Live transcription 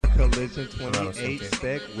Collision 28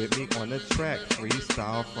 spec with me on the track.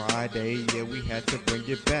 Freestyle Friday, yeah, we had to bring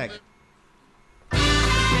it back.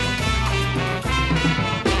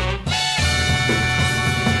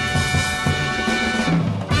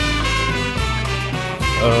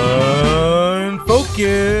 Unfocused.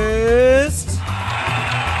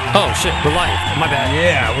 Oh shit, we're live. My bad.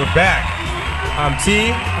 Yeah, we're back. I'm T.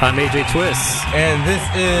 I'm AJ Twist. And this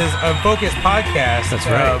is Unfocused Podcast. That's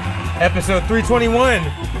right. Episode 321.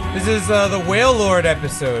 This is the Whale Lord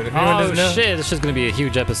episode. If anyone doesn't know. Shit, this is going to be a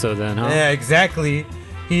huge episode then, huh? Yeah, exactly.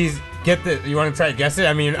 You want to try to guess it?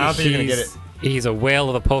 I mean, I don't think you're going to get it. He's a whale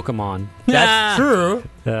of a Pokemon. That's true.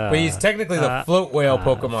 But he's technically the float whale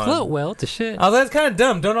Pokemon. Float whale to shit. Oh, that's kind of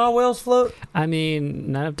dumb. Don't all whales float? I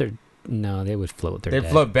mean, not if they're... No, they would float. They'd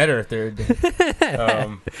float better if they're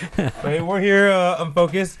dead. But we're here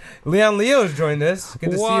unfocused. Leon Leo's joined us.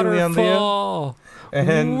 Good to see you, Leon Leo.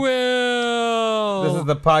 And Will. this is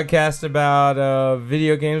the podcast about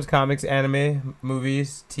video games, comics, anime,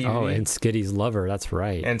 movies, TV. Oh, and Skitty's lover. That's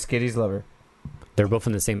right. And Skitty's lover. They're both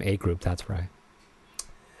in the same A group. That's right.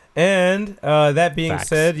 And that being Facts.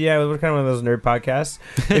 said, yeah, we're kind of one of those nerd podcasts.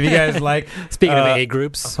 If you guys like... Speaking of A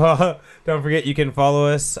groups. Don't forget, you can follow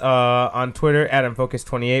us on Twitter at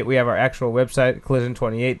Unfocused28. We have our actual website,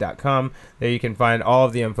 collision28.com. There you can find all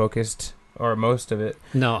of the Unfocused, or most of it.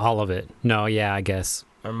 No, all of it. No, yeah, I guess.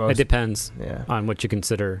 Or most. It depends on what you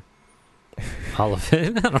consider all of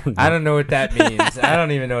it. I don't know what that means. I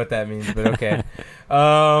don't even know what that means, but okay.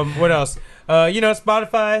 What else?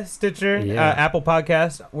 Spotify, Stitcher, Apple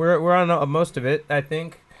Podcasts. We're on most of it, I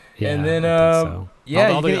think. Yeah, and then, I think so.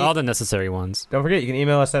 yeah, all the necessary ones. Don't forget, you can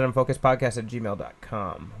email us at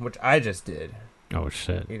unfocusedpodcast@gmail.com, which I just did. Oh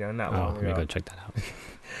shit! Not long ago. Let me go check that out.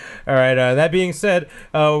 All right. That being said,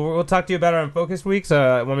 we'll talk to you about our Unfocused weeks.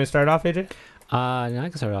 Want me to start off, AJ? I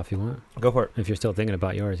can start off if you want. Go for it. If you're still thinking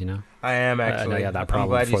about yours, I am actually. I know you have that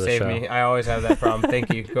problem. I'm glad you saved me. I always have that problem.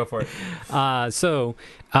 Thank you. Go for it. I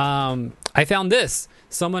found this.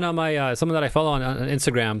 Someone that I follow on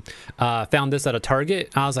Instagram found this at a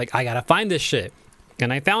Target. I was like, I gotta find this shit,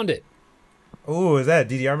 and I found it. Ooh, is that a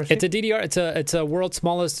DDR machine? It's a DDR. It's a world's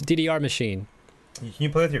smallest DDR machine. Can you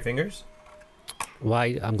play with your fingers?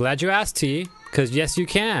 Why? I'm glad you asked, T. Because yes, you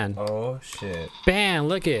can. Oh shit! Bam!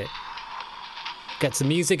 Look it. Got some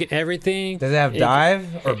music and everything. Does it have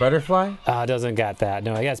dive or butterfly? It doesn't got that.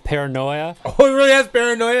 No, it has paranoia. Oh, it really has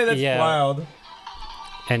paranoia? That's wild.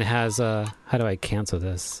 And it has how do I cancel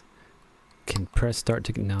this? Can press start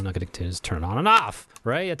to no, I'm not gonna just turn it on and off.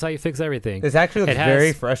 Right? That's how you fix everything. This actually looks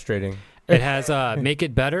very frustrating. It has Make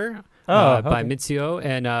It Better by Mitsuo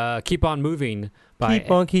and Keep On Moving by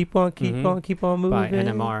Keep on moving by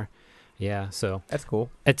NMR. Yeah, so that's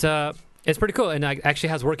cool. It's pretty cool, and it actually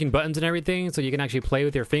has working buttons and everything, so you can actually play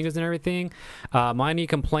with your fingers and everything. My only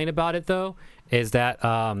complaint about it, though, is that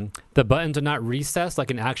the buttons are not recessed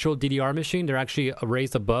like an actual DDR machine. They're actually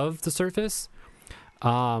raised above the surface.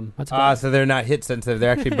 So they're not hit sensitive.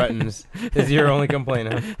 They're actually buttons. Is your only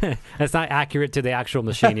complaint, huh? That's not accurate to the actual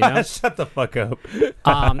machine, you know? Shut the fuck up.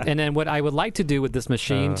 And then what I would like to do with this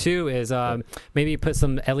machine, too, is maybe put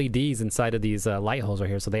some LEDs inside of these light holes right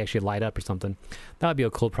here so they actually light up or something. That would be a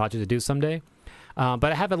cool project to do someday. But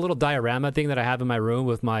I have a little diorama thing that I have in my room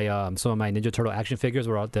with my some of my Ninja Turtle action figures.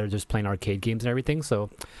 We're out there just playing arcade games and everything, so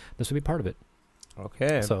this would be part of it.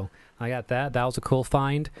 Okay. So I got that. That was a cool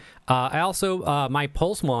find. I also, my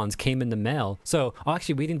Pulsemons came in the mail. So,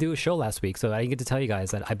 actually, we didn't do a show last week, so I didn't get to tell you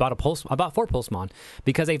guys that I bought 4 Pulsemon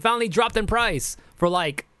because they finally dropped in price for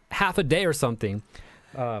like half a day or something.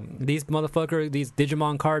 These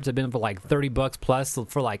Digimon cards have been for like $30 plus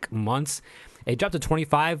for like months. It dropped to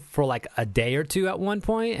 $25 for like a day or two at one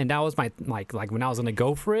point, and that was my like when I was gonna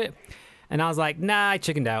go for it. And I was like, nah, I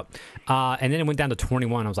chickened out. And then it went down to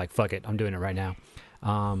 21. I was like, fuck it, I'm doing it right now.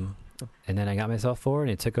 And then I got myself 4, and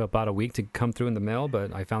it took about a week to come through in the mail,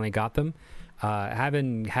 but I finally got them. I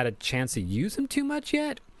haven't had a chance to use them too much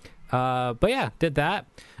yet. But yeah, did that.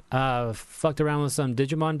 Fucked around with some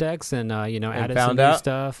Digimon decks and added some new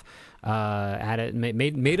stuff.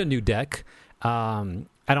 Made a new deck.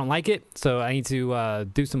 I don't like it, so I need to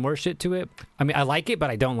do some more shit to it. I mean, I like it, but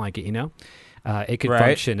I don't like it, you know? It could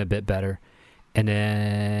function a bit better. And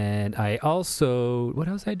then I also, what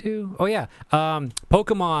else I do? Oh yeah,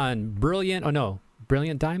 Pokemon Brilliant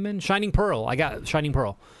Diamond, Shining Pearl. I got Shining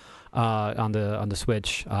Pearl on the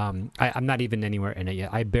Switch. I'm not even anywhere in it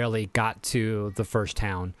yet. I barely got to the first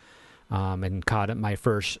town and caught my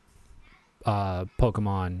first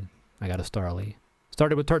Pokemon. I got a Starly.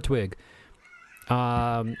 Started with Turtwig.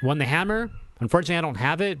 Won the hammer. Unfortunately, I don't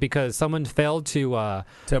have it because someone failed to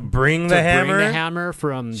bring the hammer. Bring the hammer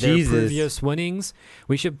from Jesus. their previous winnings.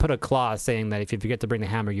 We should put a clause saying that if you forget to bring the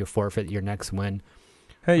hammer, you forfeit your next win.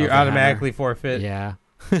 Hey, you the automatically forfeit. Yeah.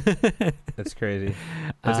 That's crazy.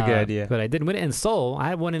 That's a good idea. But I did win it in Soul. I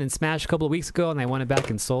had won it in Smash a couple of weeks ago, and I won it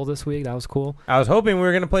back in Soul this week. That was cool. I was hoping we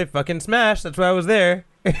were gonna play fucking Smash. That's why I was there.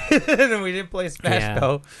 And we didn't play Smash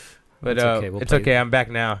though. But It's okay. it's okay. I'm back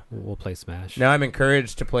now. We'll play Smash. Now I'm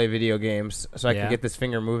encouraged to play video games so I Yeah. can get this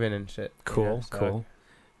finger moving and shit. Cool, You know, so cool.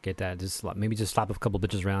 Get that. Maybe just slap a couple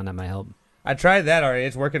bitches around. That might help. I tried that already.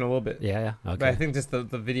 It's working a little bit. Yeah. Okay. But I think just the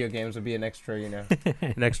video games would be an extra,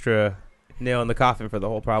 an extra nail in the coffin for the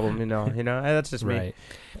whole problem. That's just me. Right.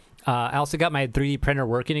 I also got my 3D printer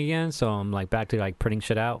working again, so I'm like back to like printing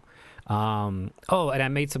shit out. And I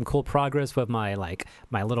made some cool progress with my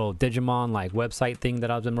little Digimon like website thing that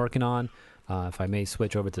I've been working on. If I may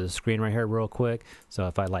switch over to the screen right here real quick. So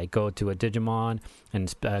if I like go to a Digimon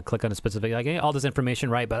and click on a specific, like all this information,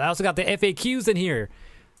 right? But I also got the FAQs in here.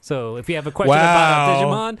 So if you have a question about a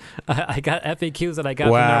Digimon, I got FAQs that I got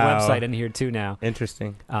from their website in here too now.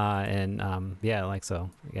 Interesting. So you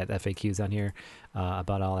got FAQs on here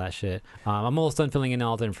about all that shit. I'm almost done filling in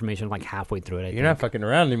all the information, like halfway through it. You're not fucking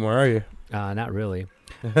around anymore, are you? Not really.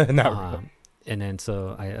 Not really. And then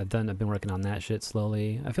so I've been working on that shit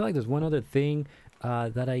slowly. I feel like there's one other thing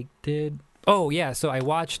that I did. Oh yeah, so I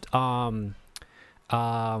watched oh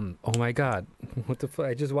my god, what the fuck?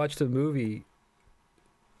 I just watched a movie.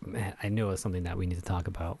 Man, I knew it was something that we need to talk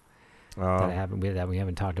about that we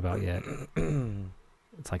haven't talked about yet.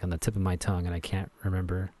 It's like on the tip of my tongue, and I can't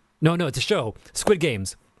remember. No, it's a show, Squid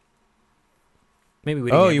Games. Maybe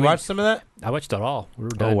we. You watched some of that? I watched it all. We were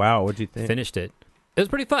done. Oh wow, what'd you think? Finished it. It was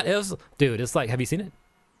pretty fun. It's like, have you seen it?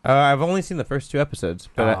 I've only seen the first 2 episodes,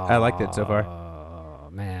 but I liked it so far. Oh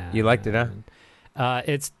man, You liked it, huh?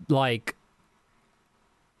 It's like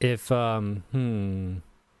if Game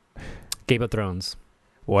of Thrones.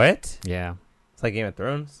 What? Yeah, It's like Game of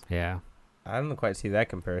Thrones? yeah. I don't quite see that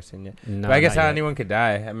comparison yet. No, But I guess not how yet. anyone could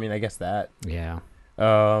die. I mean, I guess that. Yeah.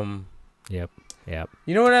 Yep.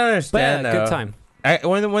 You know what I don't But understand, though? good time.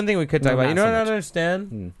 One thing we could talk No, about. You not know so what I much. don't understand?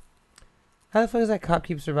 Hmm. How the fuck does that cop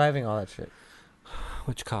keep surviving all that shit?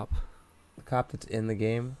 Which cop? The cop that's in the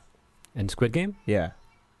game? In Squid Game? Yeah.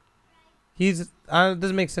 It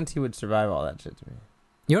doesn't make sense he would survive all that shit to me.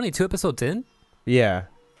 You're only 2 episodes in? Yeah.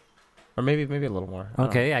 Or maybe a little more. I don't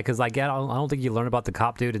Okay, yeah, because I don't think you learn about the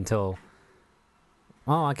cop dude until.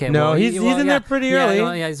 Oh, okay. No, well, he's in there pretty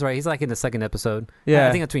early. Yeah, he's right. He's like in the 2nd episode. Yeah.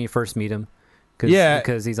 I think that's when you first meet him. Yeah.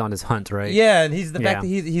 Because he's on his hunt, right? Yeah, and he's the fact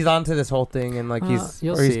Yeah. that he's onto this whole thing and like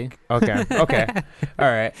You'll he's see. okay. All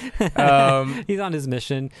right. He's on his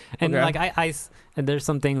mission, and Okay. like and there's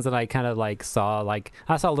some things that I kind of like saw. Like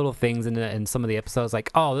I saw little things in some of the episodes, like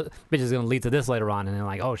oh, this is gonna lead to this later on, and then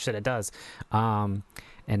like oh shit, it does. And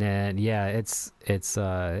then yeah, it's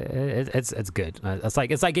good.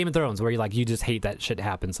 It's like Game of Thrones, where you just hate that shit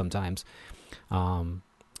happens sometimes.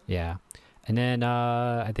 Yeah. And then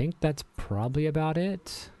I think that's probably about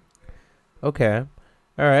it. Okay.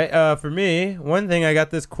 All right. For me, one thing, I got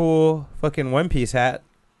this cool fucking One Piece hat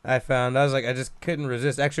I found. I was like, I just couldn't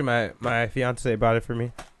resist. Actually, my fiance bought it for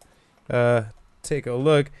me. Take a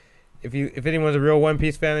look. If anyone's a real One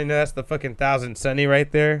Piece fan, they know that's the fucking Thousand Sunny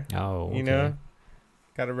right there. Oh, okay. You know,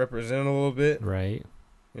 got to represent a little bit. Right.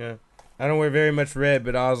 Yeah. I don't wear very much red,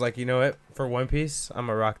 but I was like, you know what? For One Piece, I'm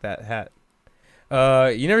gonna rock that hat.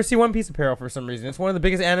 You never see One Piece apparel for some reason. It's one of the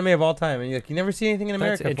biggest anime of all time, and you never see anything in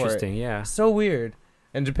America That's for it. interesting, yeah. So weird.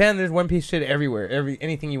 In Japan, there's One Piece shit everywhere.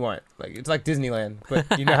 Anything you want. Like it's like Disneyland.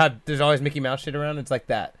 But you know how there's always Mickey Mouse shit around? It's like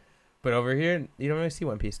that. But over here, you don't really see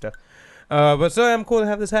One Piece stuff. But so I'm cool to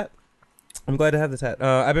have this hat. I'm glad to have this hat.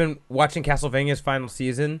 I've been watching Castlevania's final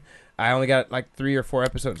season. I only got like 3 or 4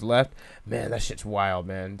 episodes left. Man, that shit's wild,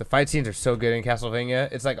 man. The fight scenes are so good in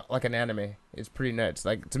Castlevania. It's like an anime. It's pretty nuts.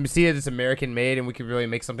 Like to see it, it's American made, and we could really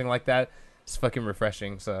make something like that. It's fucking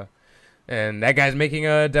refreshing. So, and that guy's making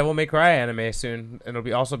a Devil May Cry anime soon, and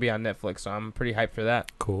it'll also be on Netflix. So I'm pretty hyped for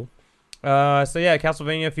that. Cool. So yeah,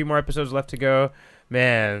 Castlevania. A few more episodes left to go.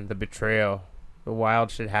 Man, the betrayal, the wild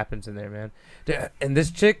shit happens in there, man. And this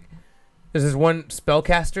chick, there's this one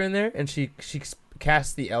spellcaster in there, and she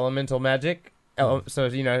casts the elemental magic.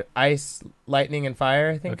 So ice, lightning, and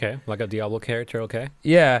fire. I think. Okay, like a Diablo character. Okay.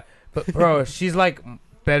 Yeah, but bro, she's like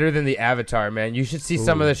better than the Avatar, man. You should see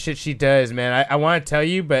some of the shit she does, man. I want to tell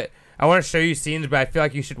you, but I want to show you scenes, but I feel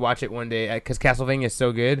like you should watch it one day because Castlevania is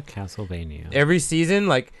so good. Castlevania. Every season,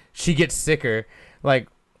 like she gets sicker. Like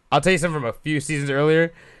I'll tell you something from a few seasons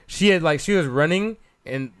earlier. She was running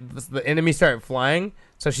and the enemy started flying,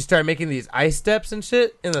 so she started making these ice steps and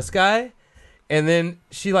shit in the sky. and then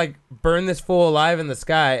she like burned this fool alive in the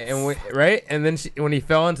sky, and right, and then when he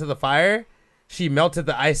fell into the fire, she melted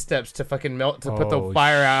the ice steps to fucking melt to put the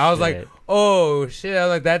fire out. I was like, oh shit! I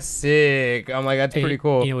was like, that's sick. I'm like, that's pretty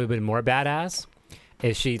cool. You know, what would have been more badass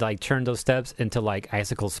if she like turned those steps into like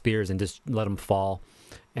icicle spears and just let them fall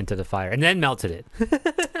into the fire and then melted it.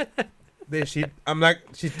 She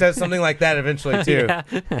does something like that eventually too. Yeah.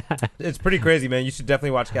 It's pretty crazy, man. You should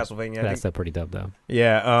definitely watch Castlevania. That's pretty dope though.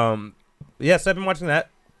 Yeah. So I've been watching that.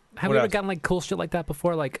 Have you ever gotten like cool shit like that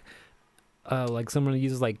before? Like someone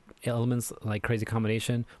uses like elements like crazy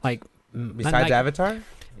combination, like besides Avatar.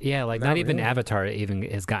 Yeah, like not even Avatar even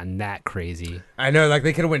has gotten that crazy. I know, like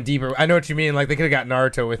they could have went deeper. I know what you mean. Like they could have got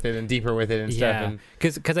Naruto with it and deeper with it and stuff.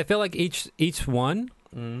 Because I feel like each one,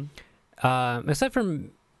 aside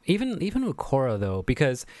from even with Korra though,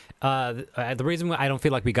 because the reason why I don't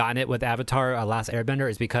feel like we gotten it with Avatar: Last Airbender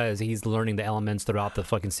is because he's learning the elements throughout the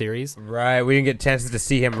fucking series. Right, we didn't get chances to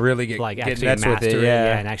see him really get actually nuts master with it,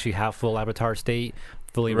 and actually have full Avatar state.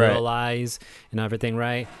 Fully realize and everything,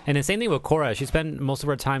 right? And the same thing with Korra. She spent most of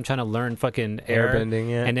her time trying to learn fucking airbending,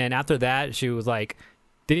 and then after that, she was like,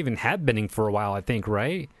 didn't even have bending for a while, I think,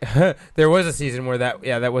 right? There was a season where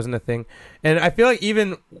that wasn't a thing, and I feel like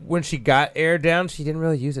even when she got air down, she didn't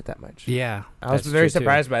really use it that much. Yeah, I was very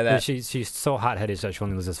surprised by that. She's so hot-headed that she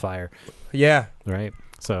only loses fire. Yeah, right.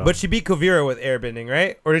 So, but she beat Kuvira with airbending,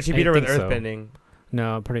 right? Or did she beat her with earthbending?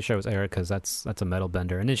 No, I'm pretty sure it was Eric because that's a metal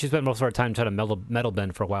bender. And then she spent most of her time trying to metal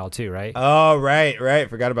bend for a while too, right? Oh, right.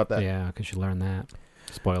 Forgot about that. Yeah, because she learned that.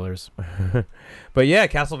 Spoilers. But yeah,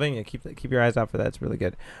 Castlevania. Keep your eyes out for that. It's really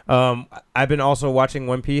good. I've been also watching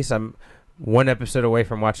One Piece. I'm one episode away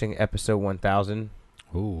from watching episode 1000.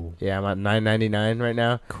 Ooh. Yeah, I'm at 999 right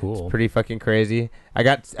now. Cool. It's pretty fucking crazy. I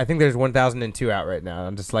think there's 1002 out right now.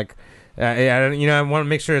 I'm just like, I want to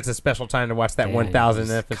make sure it's a special time to watch that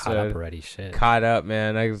 1000 episode. Caught up already, shit. Caught up,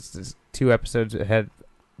 man. I was just 2 episodes ahead,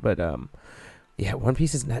 but yeah, One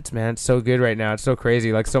Piece is nuts, man. It's so good right now. It's so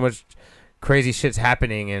crazy. Like so much crazy shit's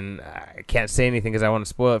happening, and I can't say anything because I want to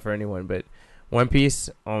spoil it for anyone. But One Piece,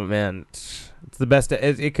 oh man, it's the best.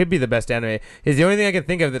 It could be the best anime. It's the only thing I can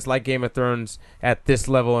think of that's like Game of Thrones at this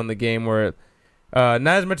level in the game where. Not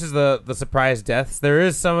as much as the surprise deaths. There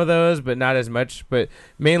is some of those, but not as much. But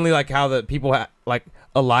mainly like how the people like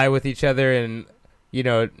ally with each other and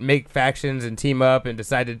make factions and team up and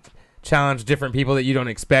decide to challenge different people that you don't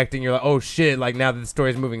expect. And you're like, oh shit! Like now that the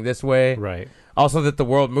story's moving this way. Right. Also that the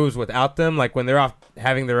world moves without them. Like when they're off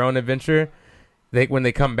having their own adventure, when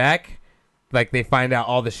they come back, like they find out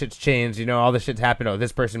all the shit's changed. All the shit's happened. Oh,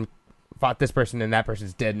 this person fought this person and that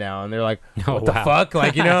person's dead now, and they're like, what the fuck?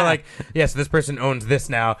 Like, like, yeah, so this person owns this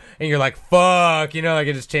now, and you're like, fuck, like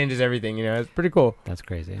it just changes everything. It's pretty cool. That's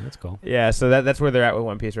crazy. That's cool. Yeah, so that's where they're at with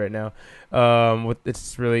One Piece right now.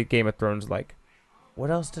 It's really Game of Thrones like.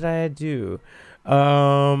 What else did I do?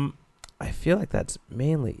 I feel like that's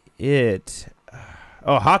mainly it.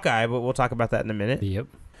 Hawkeye, but we'll talk about that in a minute. Yep.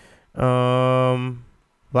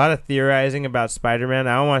 A lot of theorizing about Spider-Man.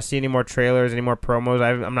 I don't want to see any more trailers, any more promos.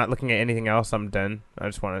 I'm not looking at anything else. I'm done. I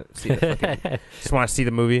just want to see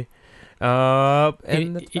the movie.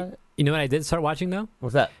 And that's about it. You know what I did start watching though?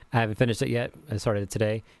 What's that? I haven't finished it yet. I started it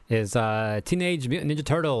today. Is Teenage Mutant Ninja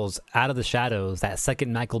Turtles: Out of the Shadows, that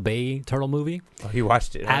second Michael Bay turtle movie. Oh, you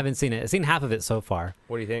watched it? Huh? I haven't seen it. I've seen half of it so far.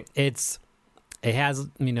 What do you think? It has,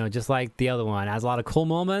 just like the other one, it has a lot of cool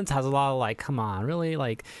moments. Has a lot of like, come on, really,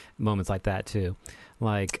 like moments like that too.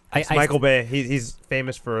 Like Michael Bay, he's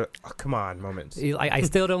famous for come on moments. I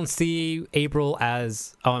still don't see April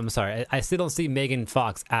as. Oh, I'm sorry. I still don't see Megan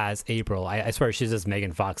Fox as April. I swear she's just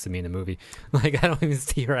Megan Fox to me in the movie. Like I don't even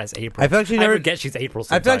see her as April. I feel like she never forget she's April.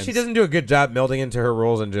 Sometimes. I feel like she doesn't do a good job melding into her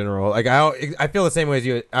roles in general. Like I feel the same way as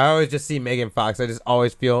you. I always just see Megan Fox. I just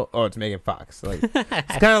always feel it's Megan Fox. Like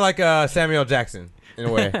it's kind of like Samuel Jackson in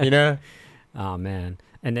a way, Oh man.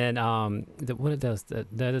 And then the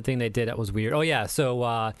other thing they did that was weird. Oh yeah,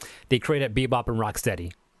 so they created Bebop and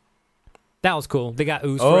Rocksteady. That was cool. They got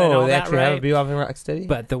Ooze for it and all they that, actually right? have a Bebop and Rocksteady?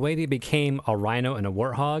 But the way they became a rhino and a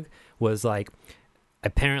warthog was like,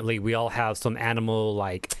 apparently we all have some animal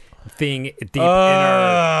like thing deep in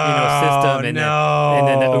our system, and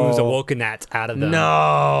then the ooze awoken that out of them.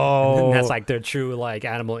 And that's like their true like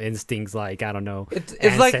animal instincts, like I don't know, it's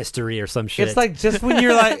ancestry or some shit. It's like just when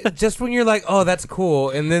you're like, oh, that's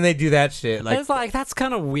cool, and then they do that shit. Like it's like that's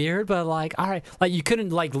kind of weird, but like all right, like you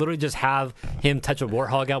couldn't like literally just have him touch a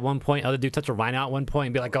warthog at one point, other dude touch a rhino at one point,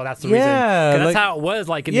 and be like, oh, that's the reason. Yeah, that's how it was.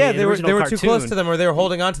 Like in the original they were cartoon. too close to them, or they were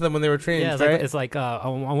holding on to them when they were training. Yeah, it's like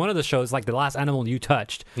on one of the shows, like the last animal you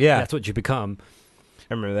touched. Yeah. That's what you become.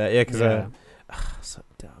 I remember that. Yeah, because yeah. so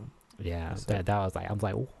dumb. Yeah, So- that was like, I'm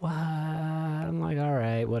like, what? I'm like, all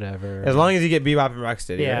right, whatever. As long as you get Bebop and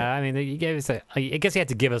Rocksteady. yeah, right? I mean, you gave us I guess you had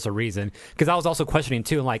to give us a reason because I was also questioning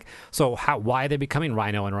too, like, so why are they becoming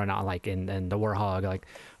Rhino and Rhino like and the Warhog? Like,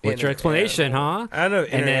 what's your Inner explanation, animal. huh? I don't know.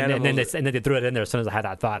 And then animals- they threw it in there as soon as I had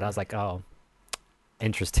that thought. I was like, oh,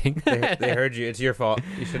 interesting. they heard you. It's your fault.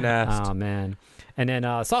 You shouldn't have asked. Oh man. And then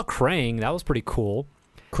I saw Krang. That was pretty cool.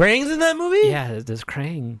 Krang's in that movie? Yeah, there's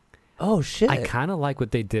Krang. Oh shit. I kind of like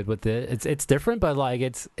what they did with it. It's different, but like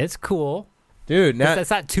it's cool. Dude, now It's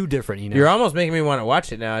not too different, you know. you're almost making me want to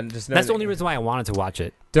watch it now. And just That's the only reason why I wanted to watch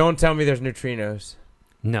it. Don't tell me there's neutrinos.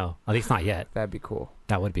 No, at least not yet. That'd be cool.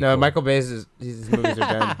 That would be No, cool. Michael Bay's his movies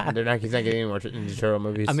are done. He's not getting any more Ninja Turtle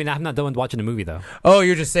movies. I mean, I'm not done watching the movie though. oh,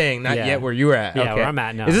 you're just saying not Yeah. yet where you were at. Yeah, okay. where I'm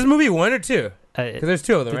at now. Is this movie 1 or 2? Because Uh, there's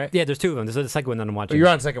 2 of them, right? Yeah, there's 2 of them. This is the second one that I'm Oh, watching. you're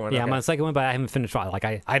on the second one. Yeah, okay. I'm on the second one, but I haven't finished. Like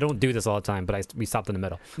I don't do this all the time, but we stopped in the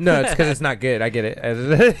middle. No, it's because it's not good. I get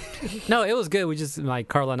it. No, it was good. We just like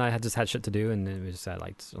Carla and I had shit to do, and then we just had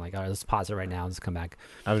like all right, let's pause it right now and just come back.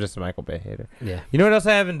 I'm just a Michael Bay hater. Yeah. You know what else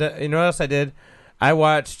I haven't done? You know what else I did? I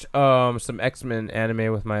watched some X-Men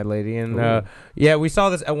anime with my lady, and Ooh. yeah, we saw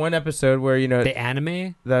this at one episode where The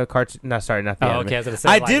anime? the cartoon. No, sorry, not the Oh, anime. okay. I was gonna say.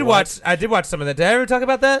 I like, did what? watch some of that. Did I ever talk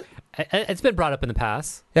about that? It's been brought up in the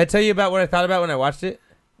past. Did I tell you about what I thought about when I watched it?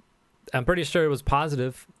 I'm pretty sure it was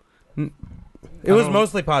positive, It was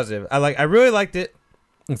mostly positive. I really liked it.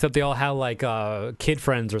 except they all have like kid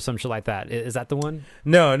friends or some shit like that. Is that the one?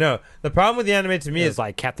 No. The problem with the anime to me It's is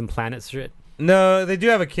like Captain Planet shit. no, they do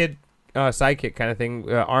have a kid sidekick kind of thing,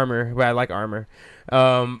 armor. But I like armor.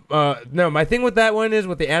 No, my thing with that one is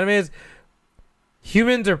with the anime is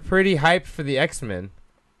humans are pretty hyped for the X-Men.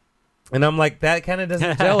 And I'm like, that kind of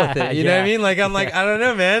doesn't gel with it. You know what I Yeah. mean? Like, I'm like, I don't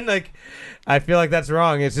know, man. Like, I feel like that's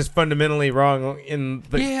wrong. It's just fundamentally wrong in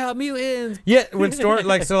the. Yeah, mutants. Yeah, when Storm,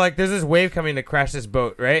 there's this wave coming to crash this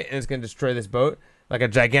boat, right? And it's going to destroy this boat, like a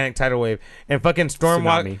gigantic tidal wave. And fucking Storm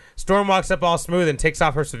walks up all smooth and takes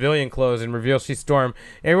off her civilian clothes and reveals she's Storm.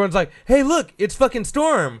 And everyone's like, hey, look, it's fucking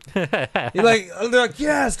Storm. They're like,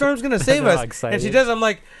 yeah, Storm's going to save They're all us. excited. And she does. I'm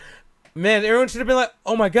like, man, everyone should have been like,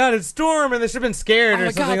 oh my God, it's Storm. And they should have been scared Oh or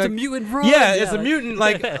my something. god, it's a like, mutant run. yeah, it's a mutant.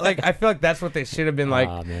 Like I feel like that's what they should have been like.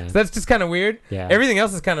 Aw, man. So that's just kind of weird. Yeah. Everything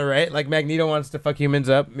else is kind of right. Like Magneto wants to fuck humans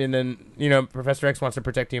up, and then Professor X wants to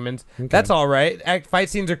protect humans. Okay. That's all right. Fight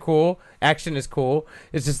scenes are cool. Action is cool.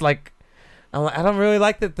 It's just like I don't really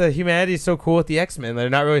like that the humanity is so cool with the X-Men. They're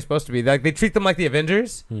not really supposed to be. Like they treat them like the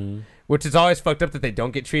Avengers, which is always fucked up that they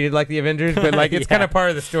don't get treated like the Avengers. But like it's Yeah. kind of part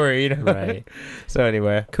of the story, you know. Right. So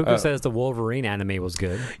anyway, Cuckoo says the Wolverine anime was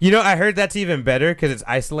good. I heard that's even better because it's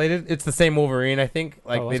isolated. It's the same Wolverine, I think.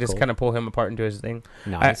 Like Oh, they that's just cool. kind of pull him apart into his thing.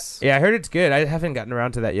 Nice. I heard it's good. I haven't gotten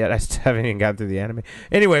around to that yet. I still haven't even gotten through the anime.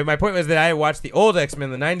 Anyway, my point was that I watched the old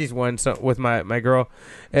X-Men, the 90s one, with my girl,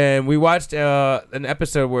 and we watched an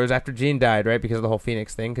episode where it was after Jean died, right? Because of the whole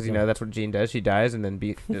Phoenix thing, because, that's what Jean does. She dies and then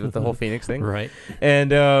beat the whole Phoenix thing. Right.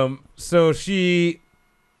 And so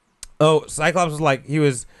Cyclops was like, he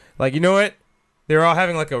was like, you know what? They were all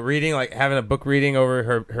having like a reading, like having a book reading over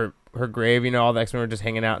her grave. All the X-Men were just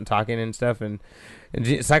hanging out and talking and stuff. And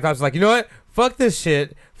Cyclops was like, you know what? Fuck this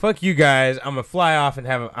shit. Fuck you guys. I'm going to fly off and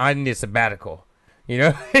I need a sabbatical.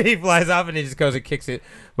 He flies off and he just goes and kicks it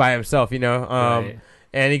by himself, Right.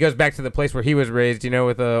 And he goes back to the place where he was raised,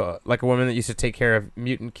 with a woman that used to take care of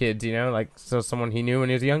mutant kids, so someone he knew when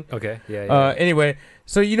he was young. Okay. Yeah. Anyway,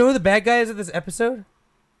 so you know who the bad guy is of this episode?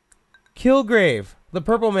 Kilgrave, the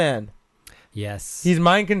Purple Man. Yes. He's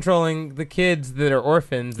mind controlling the kids that are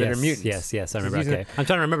orphans that are mutants. Yes. I remember. He's Okay. I'm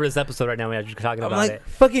trying to remember this episode right now when you're talking I'm about like, it.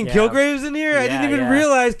 fucking Yeah. Kilgrave's in here? I didn't Yeah, even yeah.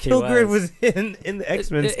 realize He Kilgrave was. was in the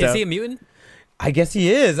X-Men Is stuff. he a mutant? I guess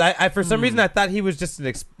he is. I for some reason I thought he was just an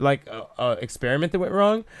experiment that went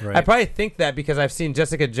wrong. Right. I probably think that because I've seen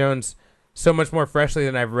Jessica Jones so much more freshly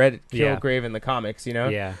than I've read Yeah. Kilgrave in the comics,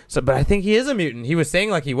 Yeah. So, but I think he is a mutant. He was saying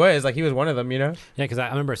like he was one of them, Yeah, because I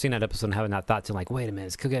remember seeing that episode and having that thought to like, wait a minute,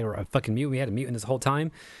 is Kilgrave a fucking mutant? We had a mutant this whole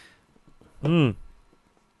time.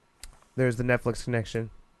 There's the Netflix connection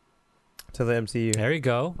to the MCU. There you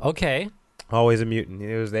go. Okay. Always a mutant.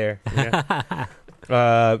 It was there.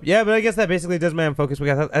 Yeah, but I guess that basically does my Focus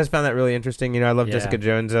Week. I just found that really interesting. I love Yeah. Jessica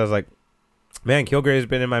Jones. I was like, man, Kilgrave's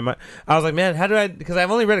been in my mind. I was like, man, how do I? Because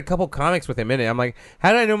I've only read a couple comics with him in it. I'm like,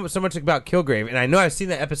 how do I know so much about Kilgrave? And I know I've seen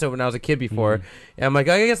that episode when I was a kid before. And I'm like,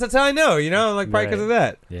 I guess that's how I know. I'm like, probably because of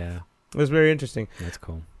that. Yeah. It was very interesting. That's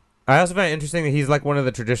cool. I also find it interesting that he's like one of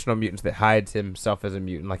the traditional mutants that hides himself as a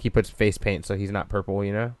mutant. Like he puts face paint so he's not purple.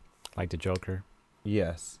 Like the Joker.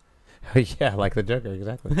 Yes. Yeah, like the Joker,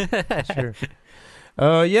 exactly. Sure.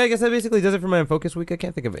 Yeah, I guess that basically does it for my Focus Week. I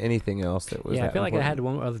can't think of anything else that was. Yeah, I that feel like I important. had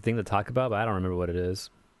one other thing to talk about, but I don't remember what it is.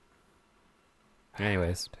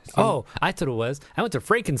 Anyways. Oh, I thought it was. I went to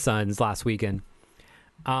Frankensons last weekend.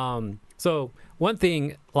 So one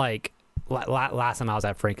thing, like last time I was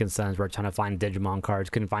at Frankensons, we were trying to find Digimon cards.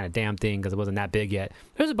 Couldn't find a damn thing because it wasn't that big yet.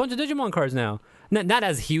 There's a bunch of Digimon cards now. Not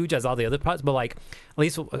as huge as all the other parts, but like at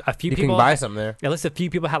least a few You people can buy some there. At least a few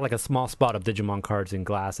people had like a small spot of Digimon cards in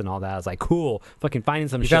glass and all that. I was like, cool, fucking finding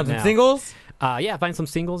some You shit found some now. singles? Yeah, find some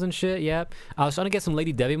singles and shit. Yep. I was trying to get some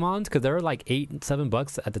Lady Devimons because they were like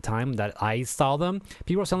 $8-7 at the time that I saw them.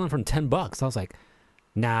 People were selling them from $10. I was like,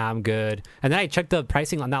 nah, I'm good. And then I checked the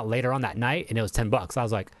pricing on that later on that night, and it was $10. I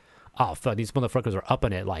was like, oh fuck, these motherfuckers are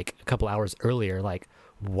upping it like a couple hours earlier. Like,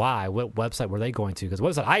 why? What website were they going to? Because the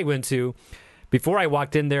website I went to, before I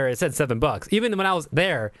walked in there, it said $7. Even when I was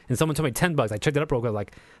there and someone told me $10, I checked it up real quick.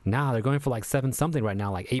 Like, nah, they're going for like 7 something right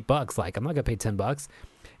now, like $8. Like, I'm not gonna pay $10.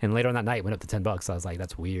 And later on that night, it went up to $10. So I was like,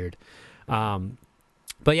 that's weird.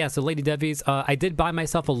 But yeah, so Lady Devies, I did buy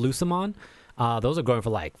myself a Lucamon. Those are going for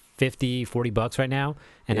like $50-$40 right now,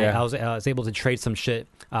 and Yeah. I was able to trade some shit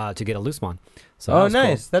to get a Lucamon. So that Oh, was cool.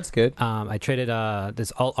 nice. That's good. I traded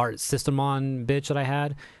this Alt Art Systemon bitch that I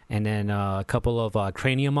had, and then a couple of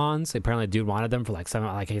Craniumons. Apparently, the dude wanted them for like $7.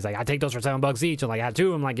 Like he's like, I take those for $7 each. I'm like, I had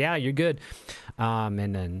 2. I'm like, yeah, you're good. And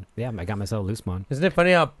then yeah, I got myself a Lucamon. Isn't it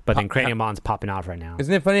funny how? But then Craniumon's popping off right now.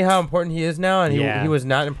 Isn't it funny how important he is now? And Yeah. he was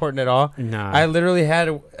not important at all. No, I literally had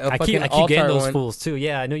a I fucking keep alt getting art those one. fools too.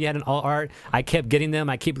 Yeah, I know you had an Alt Art. I kept getting them.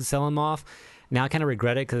 I keep selling them off. Now I kind of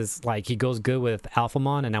regret it because like he goes good with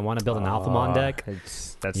Alphamon, and I want to build an Alphamon deck. That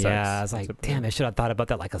sucks. Yeah, I was like, damn, I should have thought about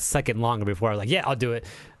that like a second longer before. I was like, yeah, I'll do it.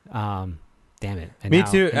 Damn it. And Me now,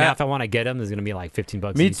 too. and now if I want to get them, there's gonna be like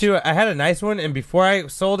 $15. Me each. too. I had a nice one, and before I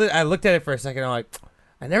sold it, I looked at it for a second. I'm like,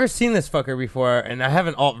 I never seen this fucker before, and I have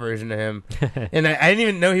an alt version of him, and I didn't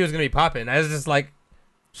even know he was gonna be popping. I was just like,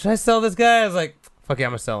 should I sell this guy? I was like, fuck yeah,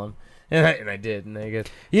 I'm gonna sell him, and I did. And I guess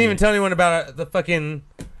you didn't even tell anyone about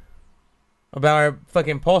our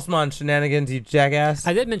fucking Pulsemon shenanigans, you jackass.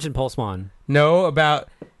 I did mention Pulsemon. No, about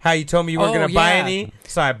how you told me you weren't Oh, gonna buy yeah. any,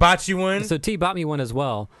 so I bought you one. So T bought me one as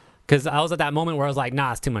well because I was at that moment where I was like,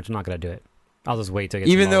 nah, it's too much. I'm not gonna do it. I'll just wait till it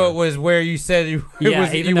gets Even though it smaller. was where you said you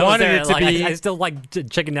even though wanted there, it to like, be. I still like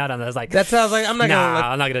checking out on that. I was like, That's how I was like, I'm not gonna.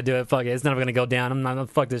 I'm not gonna do it. Fuck it. It's never gonna go down. I'm not gonna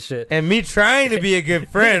fuck this shit. And me trying to be a good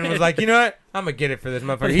friend was like, you know what? I'm gonna get it for this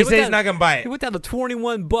motherfucker. He said he's not gonna buy It it. went down to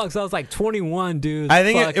 $21. I was like, 21, dude. I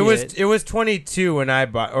think Fuck it was 22 when I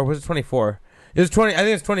bought, or was it 24? It was 20. I think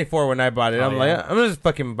it's 24 when I bought it. Oh, I'm yeah. like, I'm gonna just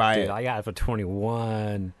fucking buy Dude, it. I got it for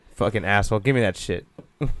 21. Fucking asshole. Give me that shit.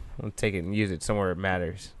 I'll take it and use it somewhere it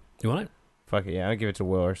matters. You want it? Fuck it, yeah. I'll give it to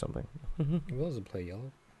Will or something. Will doesn't play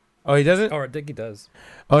yellow. Oh, he doesn't? Or I think he does.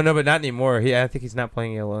 Oh no, but not anymore. I think he's not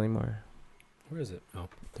playing yellow anymore. Where is it? Oh,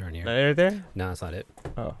 they're in here. Right there? No, that's not it.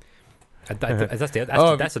 Oh. That's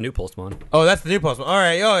the new Pulsemon. Oh, that's the new Pulsemon. All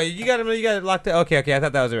right. Oh, you got it locked up. Okay. I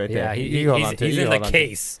thought that was it right there. Yeah, You hold on to it. he's You in the hold on to it.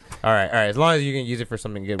 case. All right. As long as you can use it for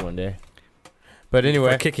something good one day. But For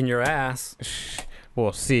anyway, kicking your ass.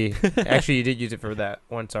 we'll see. Actually, you did use it for that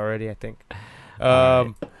once already, I think. All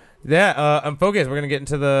right. Yeah, I'm focused. We're going to get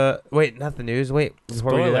into not the news. Wait,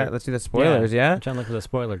 before we do Spoiler. that, let's do the spoilers, yeah? I'm trying to look for the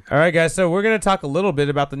spoiler. All right, guys. So we're going to talk a little bit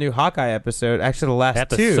about the new Hawkeye episode. Actually, the last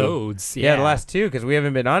two. Episodes. Yeah, the last two, because we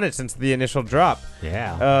haven't been on it since the initial drop.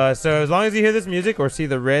 Yeah. So as long as you hear this music or see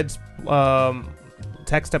the red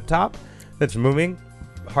text up top that's moving,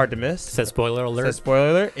 hard to miss. Says spoiler alert. Says spoiler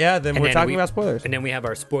alert. Yeah, then And we're then talking about spoilers. And then we have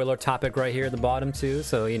our spoiler topic right here at the bottom too.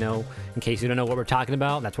 So in case you don't know what we're talking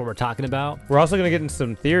about, that's what we're talking about. We're also going to get into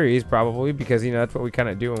some theories probably because, that's what we kind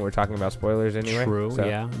of do when we're talking about spoilers anyway. True. So-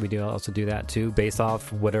 Yeah, we do also do that too, based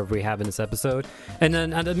off whatever we have in this episode. And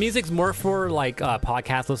then the music's more for like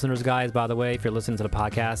podcast listeners, guys. By the way, if you're listening to the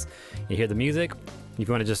podcast, you hear the music. If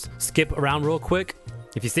you want to just skip around real quick,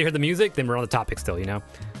 if you still hear the music, then we're on the topic still.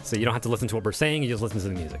 So you don't have to listen to what we're saying. You just listen to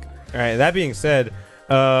the music. All right. That being said,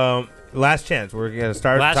 last chance. We're going to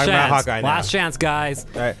start talking about Hawkeye now. Last chance, guys.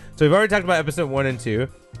 All right. So we've already talked about episode 1 and 2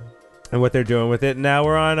 and what they're doing with it. Now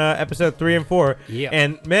we're on episode 3 and 4. Yeah.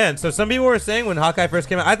 And man, so some people were saying when Hawkeye first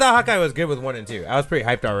came out, I thought Hawkeye was good with 1 and 2. I was pretty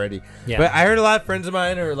hyped already. Yeah. But I heard a lot of friends of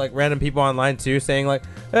mine or like random people online too saying like,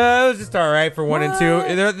 it was just all right for 1 and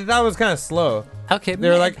 2. They thought it was kind of slow. Okay. They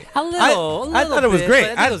were like, a little. I thought it was bit, great.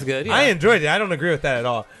 but I think it was good. Yeah. I enjoyed it. I don't agree with that at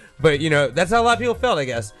all. But that's how a lot of people felt, I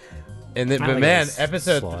guess. And then, I but think man, it was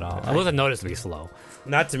episode slow at all. I wasn't noticeably slow.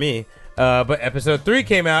 not to me. But episode 3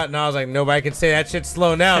 came out, and I was like, nobody can say that shit's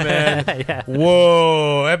slow now, man. Yeah.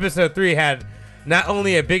 Whoa! Episode 3 had not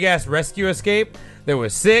only a big ass rescue escape that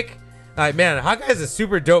was sick. Like, man, Hawkeye's a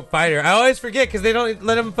super dope fighter. I always forget because they don't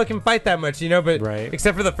let him fucking fight that much, But Right.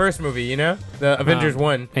 except for the first movie, the Avengers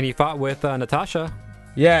 1. And he fought with Natasha.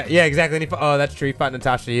 Yeah, exactly. And that's true. He fought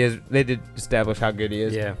Natasha. They did establish how good he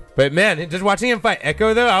is. Yeah. But man, just watching him fight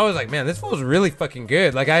Echo though, I was like, man, this fool's really fucking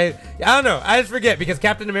good. Like I don't know. I just forget because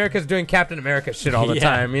Captain America's doing Captain America shit all the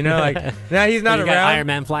time. You know, like now he's not you around. got Iron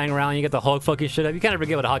Man flying around. You get the Hulk fucking shit up. You kind of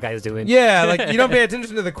forget what Hawkeye is doing. Yeah, like you don't pay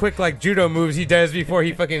attention to the quick like judo moves he does before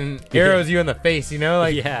he fucking arrows you in the face. You know,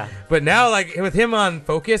 like Yeah. But now like with him on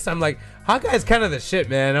focus, I'm like Hawkeye's kind of the shit,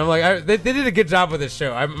 man. I'm like they did a good job with this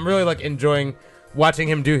show. I'm really like enjoying watching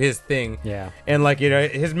him do his thing. Yeah. And like, you know,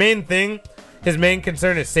 his main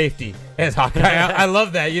concern is safety as Hawkeye. I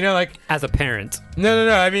love that, you know, like As a parent. no.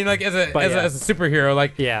 I mean, like as a superhero,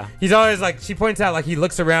 like Yeah. he's always like she points out like he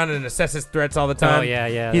looks around and assesses threats all the time. Oh, yeah.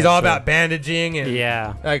 He's that's all true. about bandaging and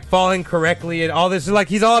Yeah. like falling correctly and all this. Like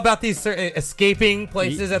he's all about these certain escaping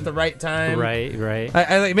places at the right time. Right.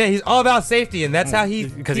 I like man, he's all about safety and that's how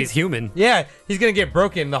Because he's human. Yeah, he's gonna get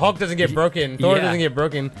broken. The Hulk doesn't get broken. Thor Yeah. doesn't get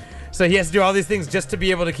broken. So he has to do all these things just to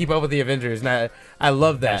be able to keep up with the Avengers, and I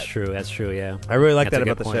love that. That's true, yeah. I really like That's that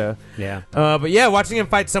a about the good show. point. Yeah. But yeah, watching him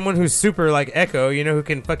fight someone who's super like Echo, you know, who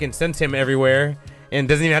can fucking sense him everywhere and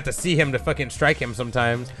doesn't even have to see him to fucking strike him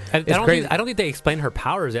sometimes. I don't think they explain her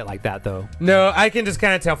powers yet like that, though. No, I can just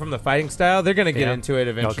kind of tell from the fighting style. They're gonna get Yeah. into it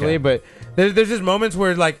eventually, Okay. but there's just moments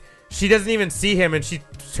where like she doesn't even see him and she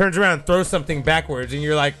turns around and throws something backwards, and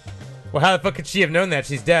you're like, well, how the fuck could she have known that?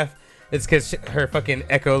 She's deaf. It's because her fucking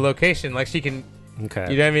echolocation, like she can,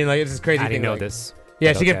 Okay. you know what I mean? Like it's this crazy I thing. didn't know like, this.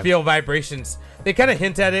 Yeah, but she can okay. feel vibrations. They kind of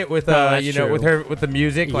hint at it with, that's you know, true. with the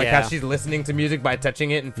music, like how Yeah. she's listening to music by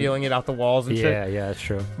touching it and feeling it off the walls and shit. Yeah, that's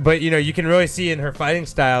true. But you know, you can really see in her fighting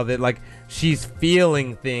style that like she's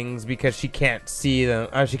feeling things because she can't see them,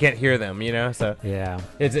 or she can't hear them. You know, so Yeah.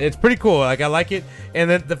 it's pretty cool. Like I like it, and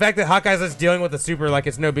then the fact that Hawkeye's just dealing with the super like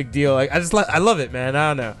it's no big deal. Like I love it, man.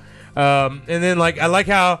 I don't know. And then like I like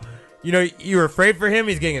how. You know, you're afraid for him.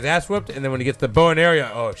 He's getting his ass whooped, and then when he gets the bow and arrow, you're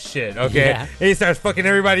like, oh shit, okay. Yeah. And he starts fucking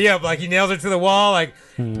everybody up. Like he nails her to the wall. Like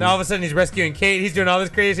now all of a sudden he's rescuing Kate. He's doing all this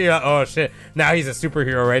crazy. You're like, oh shit. Now he's a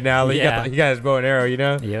superhero right now. Like, Yeah. he got his bow and arrow. You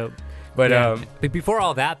know. Yep. But Yeah. But before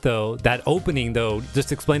all that, though, that opening, though,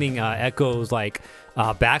 just explaining Echo's like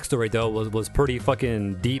backstory, though, was pretty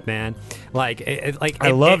fucking deep, man. Like,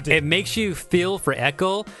 I loved it. It makes you feel for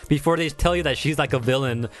Echo before they tell you that she's like a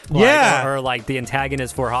villain, Yeah. or like the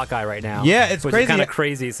antagonist for Hawkeye right now. Yeah, it's which crazy. is kind of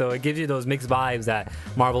crazy. So it gives you those mixed vibes that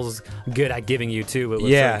Marvel's good at giving you too with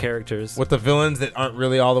Yeah. certain characters. with the villains that aren't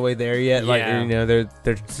really all the way there yet. Like Yeah. you know,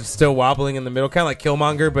 they're still wobbling in the middle, kind of like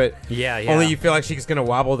Killmonger, but Yeah. only you feel like she's gonna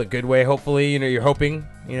wobble the good way. Hopefully, you know, you're hoping.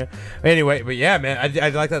 You know. Anyway, but yeah, man, I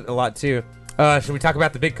like that a lot too. Should we talk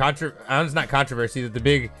about the big it's not controversy, the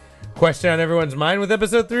big question on everyone's mind with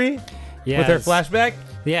episode 3? Yeah, With her flashback?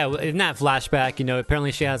 Yeah, in that flashback, you know,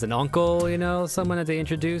 apparently she has an uncle, you know, someone that they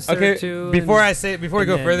introduced her Okay, to. before and- we go and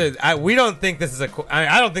then- further, we don't think this is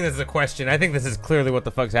I don't think this is a question. I think this is clearly what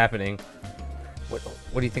the fuck's happening. What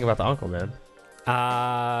do you think about the uncle, man?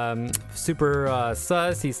 super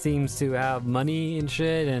sus. He seems to have money and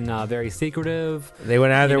shit, and very secretive. They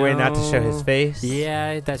went out of their You way not to show his know, face.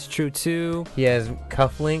 Yeah, that's true too. He has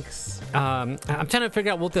cufflinks. I'm trying to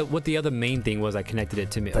figure out what the other main thing was that connected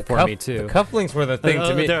it to me The for me too. The cufflinks were the thing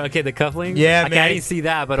to me. Okay, the cufflinks. Yeah, okay, man. I didn't see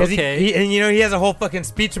that, but 'Cause okay. and you know, he has a whole fucking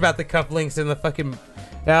speech about the cufflinks and the fucking.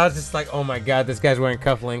 And I was just like, oh my god, this guy's wearing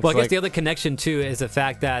cufflinks. Well, I guess like, the other connection too is the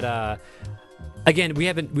fact that again,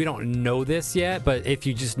 we don't know this yet, but if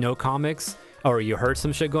you just know comics or you heard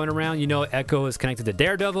some shit going around, you know Echo is connected to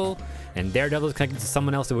Daredevil, and Daredevil is connected to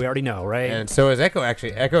someone else that we already know, right? and so is Echo.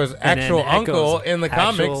 Actually, Echo's And then actual uncle Echo's in the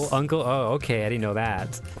actual comics. uncle. Oh, okay, I didn't know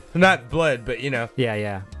that. Not blood, but you know,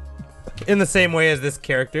 Yeah. in the same way as this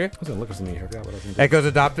character. I was gonna look for something here. I forgot what I was Echo's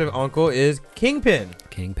adoptive uncle is Kingpin.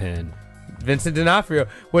 Kingpin. Vincent D'Onofrio,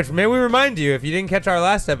 which may we remind you, if you didn't catch our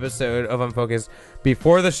last episode of Unfocused,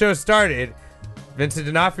 before the show started, Vincent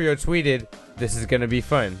D'Onofrio tweeted, "This is gonna be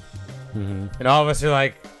fun," and all of us are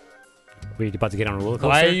like, Were you about to get on a roller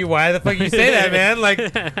coaster? Why the fuck you say that, man? Like,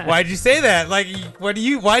 why'd you say that? Like, why do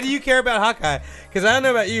you care about Hawkeye? Because I don't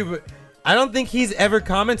know about you, but I don't think he's ever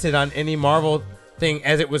commented on any Marvel thing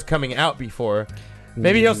as it was coming out before.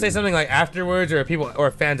 Maybe he'll say something like afterwards,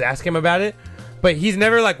 or fans ask him about it. But he's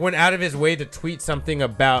never like went out of his way to tweet something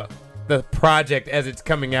about the project as it's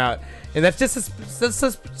coming out, and that's just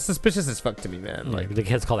suspicious as fuck to me, man. Like, The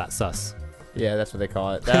kids call that sus. yeah, that's what they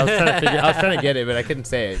call it. I was trying to get it, but I couldn't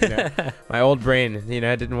say it. You know? My old brain, you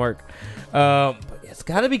know, it didn't work. But it's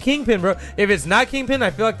got to be Kingpin, bro. If it's not Kingpin, I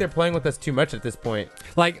feel like they're playing with us too much at this point.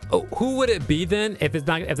 Like, who would it be then if they're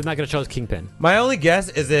not gonna show us Kingpin? My only guess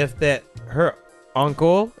is if that her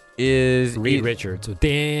uncle is Reed Richards.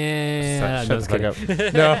 Damn. Shut No, the just fuck kidding.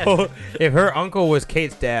 up. No, if her uncle was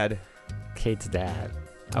Kate's dad. Kate's dad.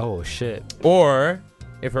 Oh shit. or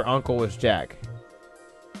if her uncle was Jack,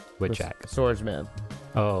 With the Jack. swordsman.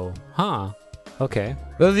 Oh, huh. Okay.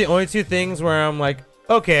 Those are the only two things where I'm like,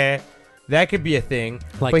 okay, that could be a thing.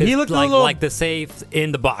 Like but the, he looked like, a little like the save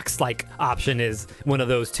in the box like option is one of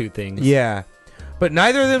those two things. yeah, but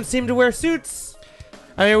neither of them seem to wear suits.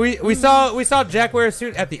 I mean, we saw Jack wear a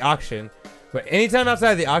suit at the auction, but anytime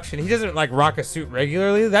outside of the auction, he doesn't like rock a suit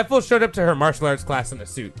regularly. That fool showed up to her martial arts class in a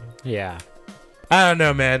suit. Yeah. I don't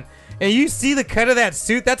know, man. And you see the cut of that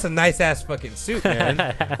suit? That's a nice ass fucking suit,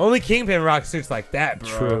 man. Only Kingpin rocks suits like that,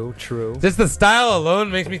 bro. True. Just the style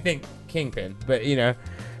alone makes me think Kingpin, but you know,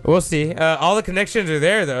 we'll see. All the connections are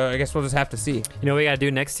there, though. I guess we'll just have to see. You know what we gotta do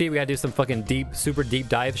next, T? We gotta do some fucking super deep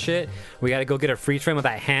dive shit. We gotta go get a freeze frame of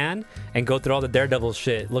that hand and go through all the Daredevil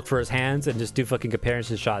shit. Look for his hands and just do fucking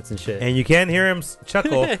comparison shots and shit. And you can hear him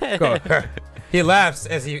chuckle. Go. He laughs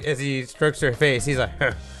as he strokes her face. He's like,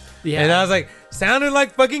 yeah. and I was like, sounded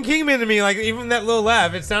like fucking Kingpin to me. Like even that little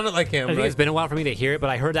laugh, it sounded like him. I think Like, it's been a while for me to hear it, but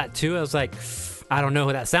I heard that too. I was like, I don't know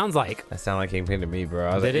who that sounds like. that sounded like Kingpin to me, bro.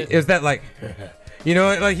 I was Did like, it? It was that like, you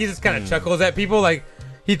know, like he just kind of chuckles at people. Like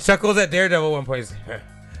he chuckles at Daredevil at one point. He's,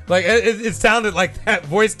 like it sounded like that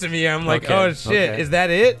voice to me. I'm like, Okay, oh shit, okay. is that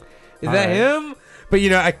it? Is All that right. him? But you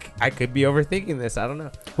know, I could be overthinking this. I don't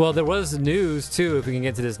know. Well, there was news too. If we can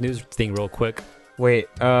get to this news thing real quick, Wait,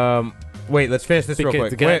 let's finish this real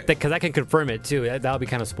quick. Wait. because I can confirm it too. That would be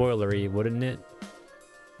kind of spoilery, wouldn't it?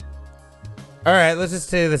 All right, let's just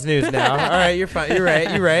say this news now. All right, you're fine. You're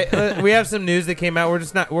right. You're right. We have some news that came out.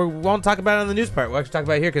 We won't talk about it on the news part. We'll actually talk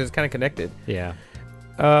about it here because it's kind of connected. Yeah.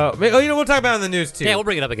 We'll talk about it on the news too. Yeah, we'll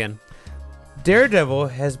bring it up again. Daredevil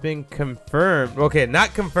has been confirmed. Okay,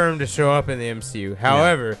 not confirmed to show up in the MCU.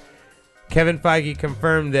 However, Kevin Feige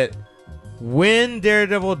confirmed that when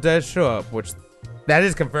Daredevil does show up, which that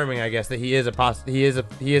is confirming, I guess, that he is a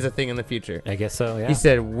thing in the future. I guess so. Yeah. He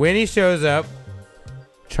said when he shows up,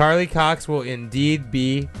 Charlie Cox will indeed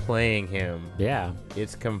be playing him. Yeah.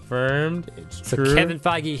 It's confirmed. It's So true. Kevin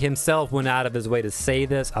Feige himself went out of his way to say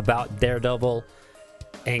this about Daredevil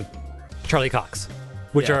and Charlie Cox,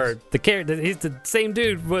 which Yes. are the character. He's the same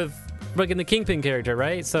dude with fucking the Kingpin character,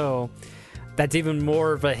 right? So that's even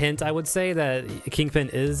more of a hint, I would say, that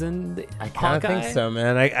Kingpin is in the I kind of Hawkeye. think so,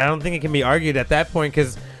 man. I don't think it can be argued at that point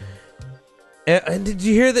because. And did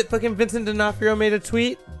you hear that fucking Vincent D'Onofrio made a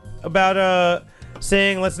tweet about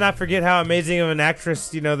saying let's not forget how amazing of an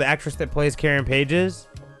actress, you know, the actress that plays Karen Page is?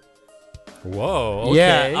 Whoa.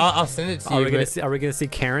 Okay. Yeah, I'll send it to Are you. we gonna but- see? Are we gonna see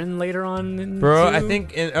Karen later on? In Bro, two? I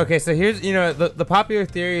think okay. So here's the popular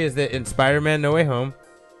theory is that in Spider-Man: No Way Home,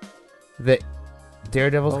 that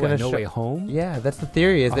Daredevil's gonna No show. Way Home. Yeah, that's the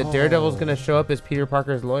theory is that Daredevil's Oh. gonna show up as Peter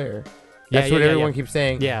Parker's lawyer. Yeah, That's what yeah, everyone yeah. keeps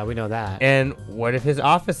saying. Yeah, we know that. And what if his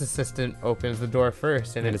office assistant opens the door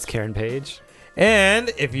first And it's Karen Page. And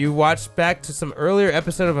if you watch back to some earlier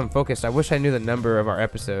episode of Unfocused, I wish I knew the number of our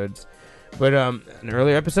episodes, but an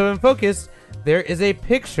earlier episode of Unfocused, there is a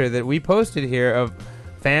picture that we posted here of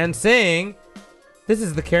fans saying, "This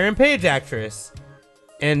is the Karen Page actress."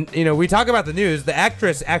 And you know, we talk about the news. The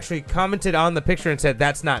actress actually commented on the picture and said,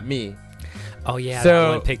 "That's not me." Oh yeah, So- that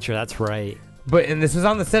one picture. That's right. And this was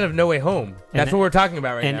on the set of No Way Home. That's that- what we're talking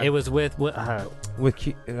about right And now. it was with with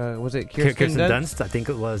was it Kirsten Dunst? Dunst. I think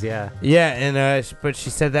it was. Yeah. Yeah, and but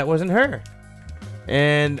she said that wasn't her.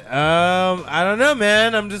 And I don't know,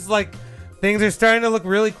 man. I'm just like, things are starting to look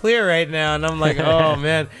really clear right now, and I'm like, oh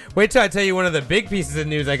man. Wait till I tell you one of the big pieces of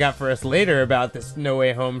news I got for us later about this No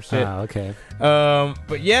Way Home shit. Oh, okay.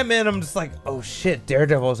 But yeah, man, I'm just like, oh shit,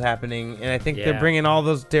 Daredevil's happening, and I think they're Yeah. bringing all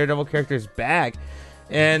those Daredevil characters back,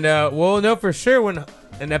 and we'll know for sure when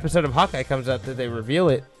an episode of Hawkeye comes out that they reveal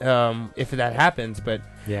it, if that happens. But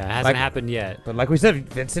Yeah, it hasn't Like- happened yet. like we said,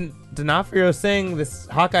 Vincent D'Onofrio is saying this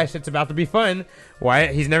Hawkeye shit's about to be fun. Why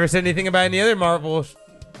he's never said anything about any other Marvel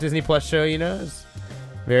Disney Plus show, you know? It's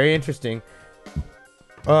very interesting.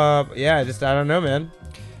 Yeah, I don't know, man.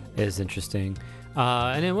 It is interesting.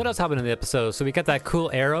 And then what else happened in the episode? So we got that cool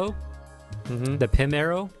arrow, Mm-hmm. the Pym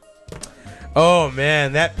arrow. Oh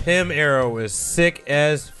man, that Pym arrow was sick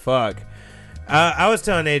as fuck. I was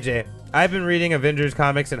telling AJ, I've been reading Avengers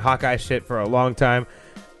comics and Hawkeye shit for a long time.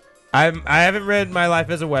 I haven't read My Life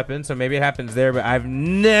as a Weapon, so maybe it happens there, but I've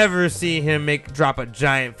never seen him drop a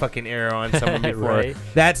giant fucking arrow on someone before. Right.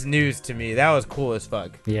 That's news to me. That was cool as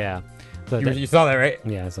fuck. Yeah. So You saw that, right?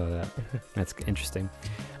 yeah, I saw that. That's interesting.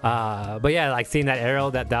 But yeah, like seeing that arrow,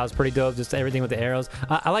 that was pretty dope. Just everything with the arrows.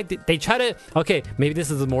 I like they try to. Okay, maybe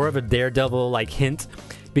this is more of a Daredevil like hint.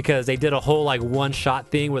 Because they did a whole like one shot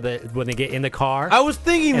thing where when they get in the car. I was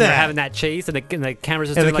thinking and that they're having that chase and the camera's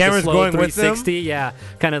just and doing the like camera's a slow going with 360. Yeah,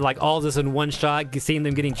 kind of like all this in one shot, seeing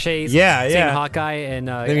them getting chased. Yeah, seeing yeah. Hawkeye and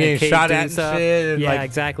them getting Kate shot doing at and stuff. shit. And Yeah, like,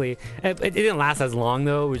 exactly. It didn't last as long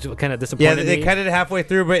though, which kind of disappointed yeah, me. they cut it halfway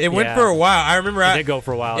through, but it went Yeah. for a while. I remember It did go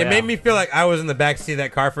for a while. it made me feel like I was in the backseat of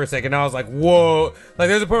that car for a second. I was like, whoa. Like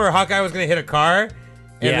there's a point where Hawkeye was gonna hit a car.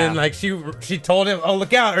 And Yeah. then like she told him, "Oh,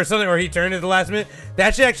 look out," or something, or he turned at the last minute.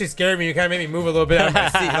 That shit actually scared me. It kind of made me move a little bit out of my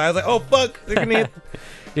seat. I was like, "Oh fuck, they're gonna hit."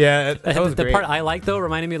 Yeah, that was the great. part I liked though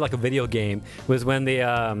reminded me of like a video game was when the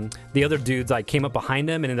other dudes like came up behind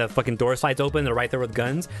them and then the fucking door slides open. They're right there with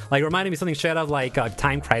guns. Like it reminded me of something straight out of like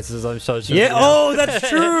Time Crisis on shows. Yeah. Oh, that's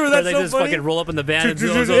true. Where That's they so just funny. fucking roll up in the van and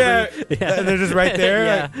Yeah. yeah. And they're just right there.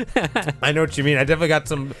 Yeah. Like, I know what you mean. I definitely got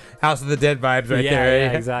some House of the Dead vibes right yeah, there.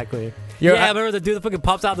 yeah, exactly. Yo, yeah, I- remember the dude that fucking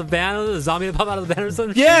pops out of the van, the zombie that pops out of the van or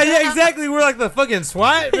something? Yeah, yeah, exactly. We're like the fucking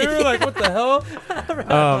SWAT. We were like, what the hell?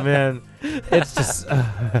 Oh man, it's just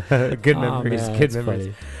good memories. Man, Good that's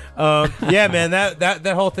memories. funny. Yeah, man, that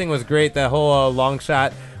whole thing was great. That whole long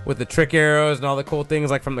shot with the trick arrows and all the cool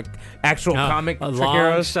things like from the actual comic a trick long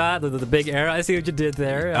arrows. shot, the big arrow. I see what you did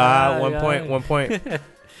there. One point.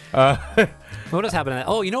 What is happening?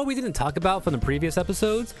 Oh, you know what we didn't talk about from the previous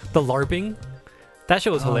episodes? The LARPing. That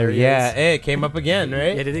shit was hilarious. Yeah, hey, it came up again,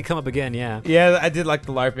 right? Yeah, it did come up again, yeah. Yeah, I did like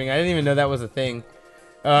the LARPing. I didn't even know that was a thing.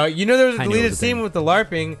 You know, there was a I knew it deleted was a scene thing. with the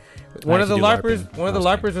LARPing. One of the actually do LARPers, LARPing. one of the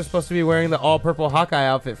That was LARPers was supposed to be wearing the all purple Hawkeye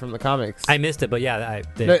outfit from the comics. I missed it, but yeah,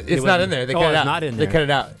 No, it's not in there. They cut it it's out. not in They there. cut it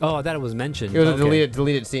out. Oh, I thought it was mentioned. It was Okay. a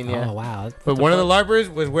deleted scene. Yeah. Oh wow. But one of the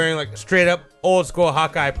LARPers was wearing like straight up old school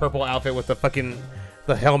Hawkeye purple outfit with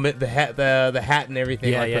the helmet, the hat, the hat and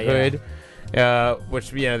everything, Yeah, like the yeah, hood.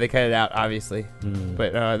 Which they cut it out obviously.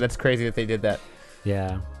 But that's crazy that they did that.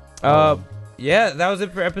 Yeah. Yeah, that was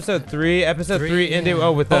it for episode 3. Episode 3 ended yeah.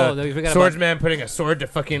 with Oh, no, we forgot swordsman putting a sword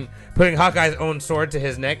to putting Hawkeye's own sword to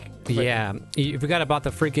his neck. Yeah. You forgot about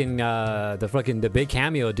the freaking the big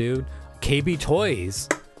cameo, dude. KB Toys.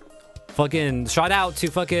 Fucking shout out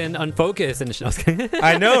to fucking Unfocus and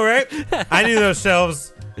I know, right? I knew those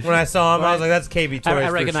shelves when I saw them. I was like, that's KB Toys I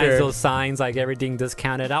for recognize sure. those signs, like everything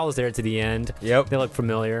discounted. I was there to the end. Yep. They look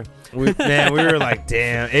familiar. We were like,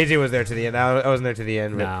 damn. AJ was there to the end. I wasn't there to the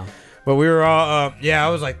end. No. But we were all, I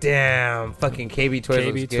was like, damn, fucking KB Toys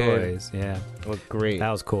KB looks good. Toys, yeah. Looked great. That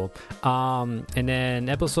was cool. And then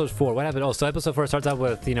episode 4, what happened? Oh, so episode 4 starts out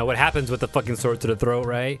with, what happens with the fucking sword to the throat,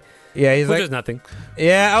 right? Yeah, he's Which like, is nothing.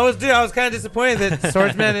 yeah, I was kind of disappointed that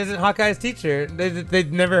Swordsman isn't Hawkeye's teacher.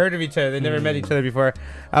 They'd never heard of each other. They never met each other before.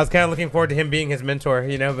 I was kind of looking forward to him being his mentor,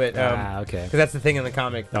 but Okay. because that's the thing in the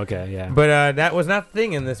comic. Okay, yeah. But that was not the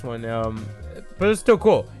thing in this one. But it was still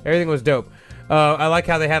cool. Everything was dope. I like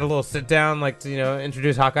how they had a little sit down, like to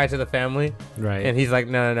introduce Hawkeye to the family, Right. and he's like,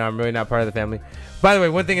 no, I'm really not part of the family. By the way,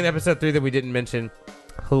 one thing in episode 3 that we didn't mention,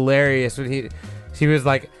 hilarious when she was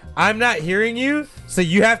like, I'm not hearing you, so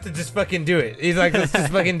you have to just fucking do it. He's like, let's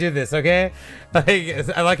just fucking do this, okay? Like,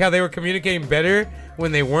 I like how they were communicating better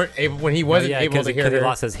when they weren't able, when he wasn't able to hear because he her.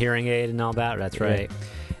 lost his hearing aid and all that. That's right.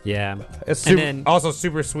 Yeah. It's And super, then- also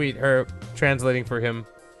super sweet, her translating for him,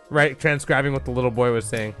 right? Transcribing what the little boy was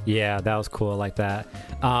saying. Yeah, that was cool. I like that.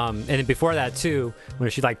 And then before that too, when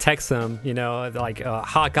she like texts him, like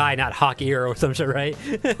Hawkeye, not Hawk ear or some shit, right?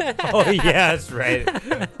 Oh yeah, that's right.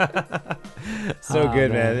 So Oh,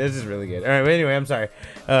 good, man. man. This is really good. All right, but anyway, I'm sorry.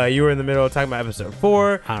 You were in the middle of talking about episode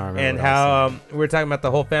 4, I don't remember and what I was how saying. we were talking about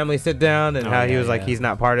the whole family sit down, and Oh, how he yeah, was like, yeah. he's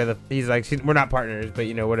not part of the. He's like, we're not partners, but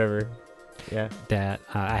whatever. Yeah. That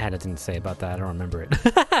I had nothing to say about that. I don't remember it.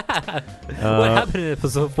 What happened in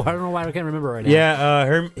episode 4? I don't know why I can't remember right now.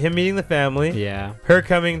 Yeah. Him meeting the family. Yeah. Her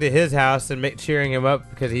coming to his house and cheering him up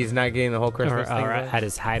because he's not getting the whole Christmas thing. Or done. at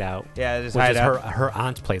his hideout. Yeah, his Which hideout. is her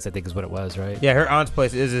aunt's place, I think is what it was, right? Yeah, her aunt's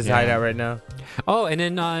place is his Yeah. hideout right now. Oh, and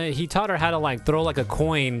then he taught her how to like throw like a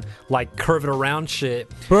coin, like curve it around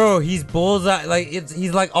shit. Bro, he's bullseye. Like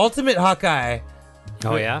he's like ultimate Hawkeye.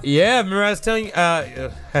 Oh yeah. Yeah, remember I was telling you.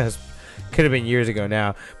 Could have been years ago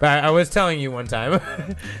now, but I was telling you one time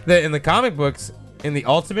that in the comic books, in the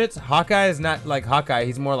Ultimates, Hawkeye is not like Hawkeye.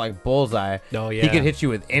 He's more like Bullseye. Oh yeah. He could hit you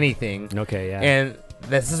with anything. Okay, yeah. And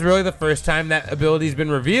this is really the first time that ability's been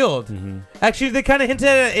revealed. Mm-hmm. Actually, they kind of hinted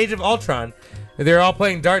at it at Age of Ultron. They're all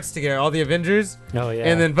playing darts together, all the Avengers. Oh yeah.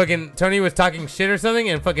 And then fucking Tony was talking shit or something,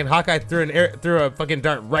 and fucking Hawkeye threw a fucking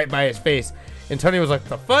dart right by his face, and Tony was like,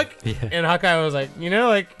 "The fuck?" Yeah. And Hawkeye was like,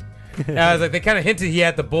 I was like, they kind of hinted he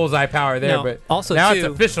had the bullseye power there, No, but also, now too- it's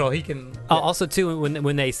official. He can. Also, too,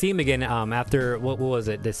 when they see him again, after what was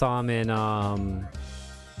it? They saw him in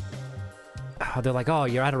they're like, oh,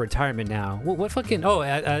 you're out of retirement now. What fucking? Oh,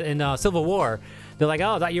 in Civil War, they're like,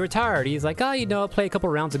 oh, that you retired. He's like, oh, play a couple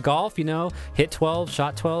rounds of golf, hit 12,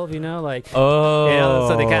 shot 12, like. Oh,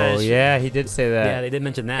 so they kinda yeah, he did say that. Yeah, they did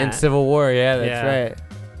mention that in Civil War. Yeah, that's Yeah. right.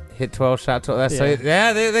 Hit 12, shot 12. That's Yeah. so.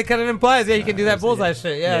 Yeah, they kind of implies. Yeah, he can do that bullseye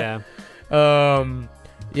shit. Yeah.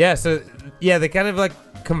 Yeah. So yeah, they kind of like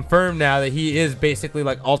confirm now that he is basically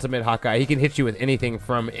like ultimate Hawkeye. He can hit you with anything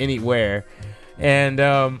from anywhere, and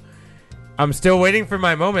I'm still waiting for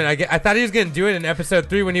my moment. I thought he was gonna do it in episode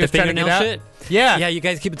 3 when he the was trying to get fingernail out. shit. Yeah. Yeah, you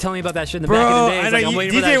guys keep telling me about that shit in the Bro, back of the I days. know Like, I'm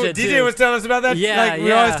waiting for that shit DJ too. was telling us about that. Yeah, like, we were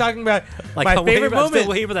yeah. always talking about Like, my I'm waiting favorite for- I'm still moment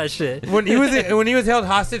waiting for that shit. when he was held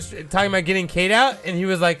hostage, talking about getting Kate out, and he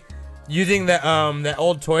was like using that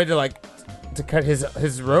old toy to like to cut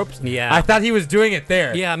his ropes. Yeah. I thought he was doing it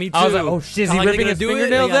there. Yeah, me too. I was like, oh shit, is I'm he like, ripping "They're his gonna do it?"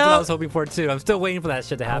 fingernails Yeah, that's what I out? was hoping for too. I'm still waiting for that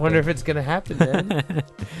shit to happen. I wonder if it's gonna happen, man.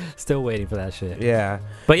 Still waiting for that shit. Yeah.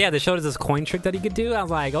 But yeah, they showed us this coin trick that he could do. I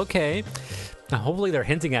was like, okay. Hopefully they're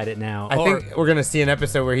hinting at it now. I think we're gonna see an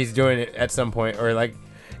episode where he's doing it at some point, or like,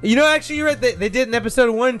 actually, you're right. They did in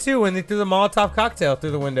episode 1 too when they threw the Molotov cocktail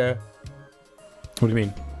through the window. What do you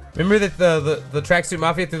mean? Remember that the tracksuit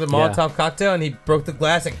mafia threw the Molotov cocktail and he broke the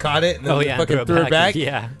glass and caught it and then fucking threw it back.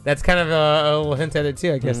 Yeah. That's kind of a little hint at it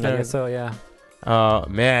too, I guess. I guess so, yeah. Oh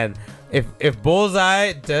man, if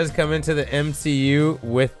Bullseye does come into the MCU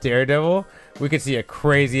with Daredevil, we could see a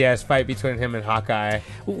crazy ass fight between him and Hawkeye.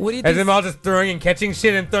 What do you As think? them all just throwing and catching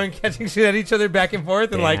shit and throwing catching shit at each other back and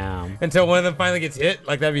forth and like Damn. until one of them finally gets hit.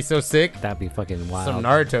 Like that'd be so sick. That'd be fucking wild. Some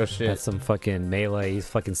Naruto shit. That's some fucking melee. He's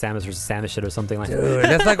fucking Samus versus Samus shit or something like that. Dude,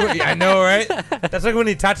 that's like what, I know, right? That's like when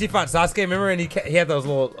Itachi fought Sasuke. Remember, and he had those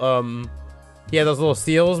little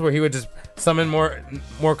seals where he would just summon more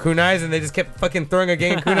kunais, and they just kept fucking throwing a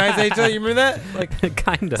gang of kunais at each other. You remember that? Like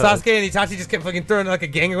Kind of. Kind and Itachi just kept fucking throwing like a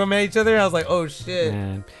gang of them at each other. I was like, oh shit.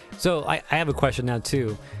 Man. So I have a question now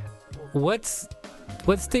too. What's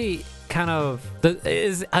the kind of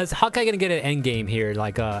is Hawkeye gonna get an end game here?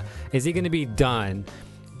 Like, is he gonna be done,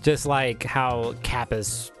 just like how Cap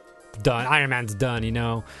is done, Iron Man's done, I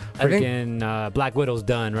think- freaking Black Widow's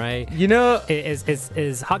done, right?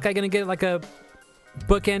 Is Hawkeye gonna get like a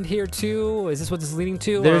bookend here too? Is this what this is leading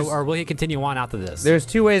to, or will he continue on after this? There's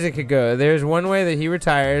two ways it could go. There's one way that he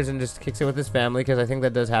retires and just kicks it with his family, because I think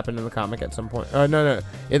that does happen in the comic at some point. No,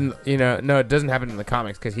 it doesn't happen in the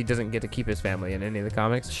comics because he doesn't get to keep his family in any of the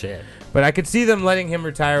comics. Shit. But I could see them letting him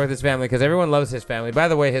retire with his family because everyone loves his family. By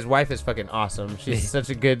the way, his wife is fucking awesome. She's such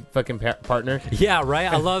a good fucking partner. Yeah,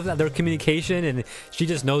 right. I love that their communication, and she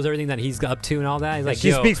just knows everything that he's up to and all that. He's like, She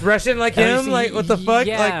yo, speaks Russian like him. Like what the fuck?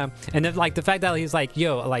 Yeah, Like, and then like the fact that he's like,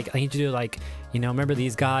 yo, like I need you to like, remember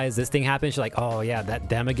these guys? This thing happened. She's like, oh yeah, that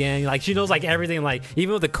them again. Like she knows like everything. Like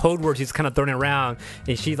even with the code words, she's kind of throwing it around,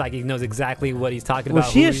 and she's like, he knows exactly what he's talking was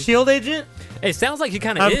about. she a SHIELD agent? It sounds like she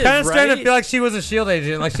kind of I'm is. kind of starting to right? feel like she was a SHIELD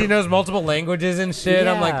agent. Like she knows multiple languages and shit.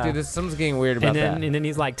 I'm like, Yeah. dude, something's getting weird about that. And then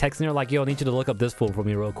he's like texting her like, yo, I need you to look up this fool for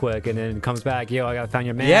me real quick, and then comes back, yo, I gotta find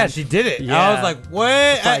your man. Yeah, she did it. I Yeah. was like, what?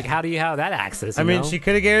 It's like, how do you have that access? I you mean, know? she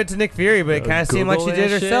could have gave it to Nick Fury, but it kind of seemed like she Google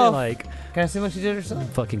did and shit, herself. Like Kind of seemed like she did herself.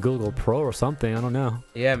 fucking Google Pro or something. I don't know.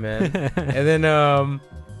 Yeah, man. And then,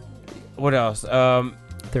 what else?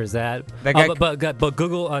 There's that. That guy- But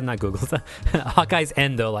Google, not Google. Hawkeye's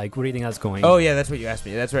end though. Like, where do you think that's going? Oh yeah, that's what you asked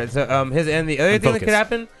me. That's right. So his end. The other I'm thing that could focused.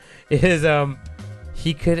 happen is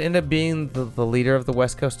he could end up being the leader of the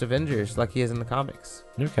West Coast Avengers, like he is in the comics.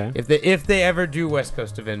 Okay. If they ever do West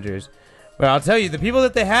Coast Avengers. But I'll tell you, the people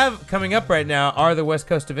that they have coming up right now are the West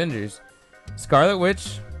Coast Avengers: Scarlet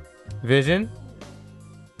Witch, Vision,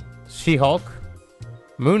 She-Hulk,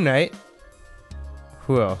 Moon Knight.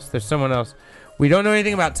 Who else? There's someone else. We don't know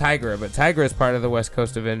anything about Tigra, but Tigra is part of the West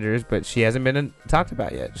Coast Avengers, but she hasn't been talked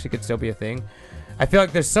about yet. She could still be a thing. I feel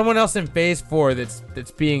like there's someone else in Phase 4 that's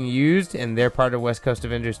being used, and they're part of West Coast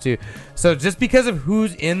Avengers too. So just because of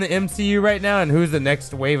who's in the MCU right now and who's the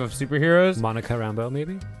next wave of superheroes, Monica Rambeau,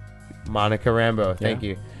 maybe. Monica Rambeau, thank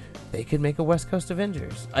you. They could make a West Coast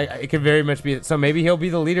Avengers. It could very much be. So maybe he'll be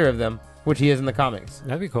the leader of them, which he is in the comics.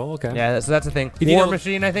 That'd be cool. Okay. Yeah, so that's the thing. You think War they'll-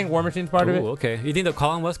 Machine, I think. War Machine's part of it. Ooh, okay. You think they'll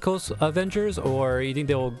call them West Coast Avengers, or you think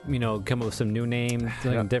they'll, come up with some new name,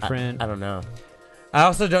 something different? I don't know. I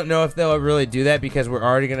also don't know if they'll really do that because we're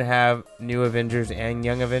already going to have new Avengers and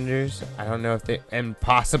Young Avengers. I don't know if they... And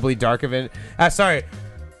possibly Dark Avengers.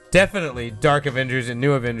 Definitely Dark Avengers and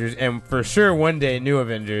New Avengers. And for sure one day New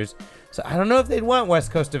Avengers. So I don't know if they'd want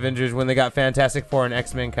West Coast Avengers when they got Fantastic Four and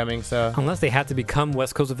X-Men coming. So Unless they had to become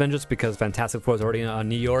West Coast Avengers because Fantastic Four is already on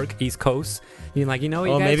New York, East Coast. You're like, you know, you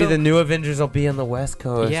well, guys maybe don't- the new Avengers will be on the West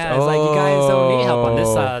Coast. Yeah, it's like you guys don't need help on this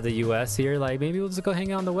Oh. side of the U.S. here. Like maybe we'll just go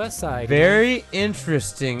hang out on the West side. you know? Very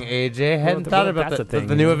interesting, AJ. Hadn't thought about that's that. the thing,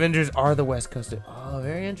 The you new know? Avengers are the West Coast. Oh,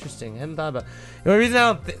 very interesting. Hadn't thought about. The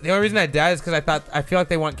only reason I doubt is because I feel like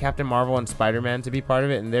they want Captain Marvel and Spider-Man to be part of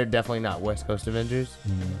it, and they're definitely not West Coast Avengers.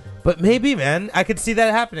 But maybe, man, I could see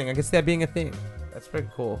that happening. I could see that being a thing. That's pretty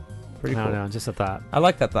cool. Pretty I cool. don't know, just a thought. I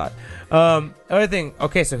like that thought. Other thing.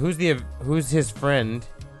 Okay, so who's his friend?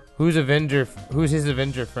 Who's his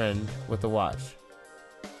Avenger friend with the watch?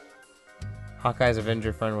 Hawkeye's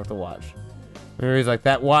Avenger friend with the watch. Remember, he's like,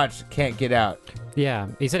 that watch can't get out. Yeah,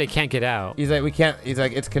 he said he can't get out. He's like, we can't. He's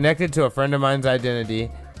like, it's connected to a friend of mine's identity.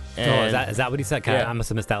 Oh, And is that what he said? God, Yeah. I must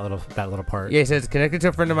have missed that little part. yeah, he says it's connected to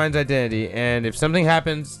a friend of mine's identity, and if something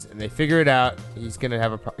happens and they figure it out, he's gonna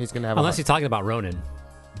have Unless he's talking about Ronan.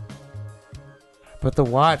 But the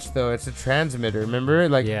watch, though, it's a transmitter. Remember,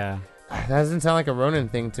 like, Yeah, that doesn't sound like a Ronin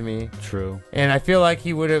thing to me. true. And I feel like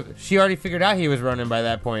he would have. She already figured out he was Ronin by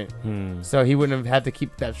that point, so he wouldn't have had to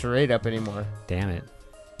keep that charade up anymore. Damn it.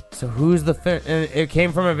 So who's the? And it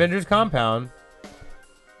came from Avengers Compound.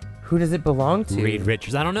 Who does it belong to? Reed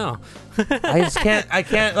Richards. I don't know. I just can't. I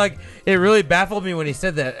can't. Like, it really baffled me when he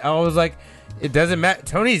said that. I was like, it doesn't matter.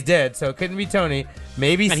 Tony's dead, so it couldn't be Tony.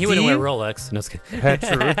 Maybe And Steve. he wouldn't wear Rolex. No, just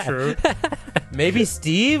kidding. True. Maybe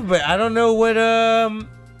Steve, but I don't know what. I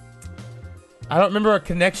don't remember a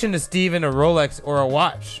connection to Steve in a Rolex or a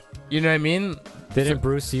watch. You know what I mean? Didn't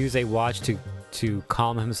Bruce use a watch to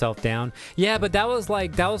calm himself down? Yeah, but that was It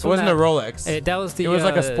when wasn't a Rolex. that was the. It was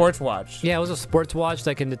like a uh, sports watch. Yeah, it was a sports watch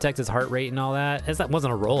that can detect his heart rate and all that. That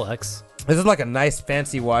wasn't a Rolex. This is like a nice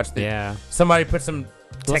fancy watch that Yeah. somebody put some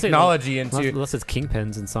Unless it- technology into. Unless it's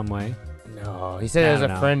Kingpins in some way. No, he said I it was don't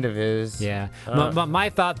a know. friend of his. Yeah. My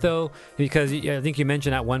thought though, because I think you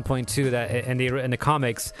mentioned at one point too that in the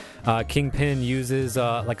comics, Kingpin uses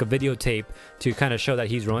like a videotape to kind of show that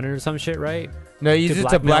he's Ronin or some shit, right? No, he uses it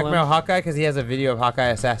to blackmail him? blackmail Hawkeye because he has a video of Hawkeye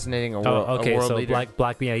assassinating a world, okay, a world so leader.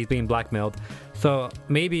 yeah, he's being blackmailed. So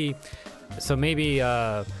maybe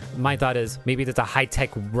my thought is maybe it's a high-tech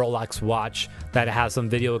Rolex watch that has some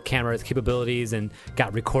video camera capabilities and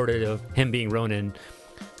got recorded of him being Ronin.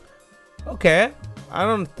 Okay, I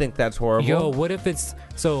don't think that's horrible. Yo, what if it's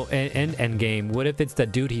in Endgame? What if it's the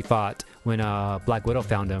dude he fought when Black Widow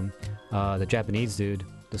found him, the Japanese dude,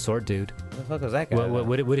 the sword dude? What the fuck was that guy?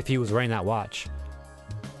 What if he was wearing that watch?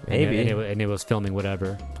 Maybe. and it was filming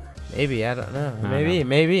whatever, Maybe, I don't know. I don't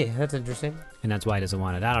Maybe. That's interesting. and that's why he doesn't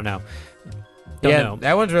want it. I don't know. Don't know.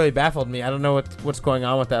 That one's really baffled me. I don't know what's going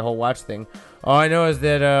on with that whole watch thing. All I know is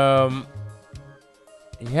that I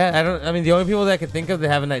mean the only people that I could think of that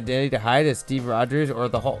have an identity to hide is Steve Rogers or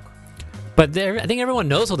the Hulk. But I think everyone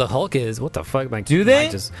knows who the Hulk is. What the fuck? Like, Do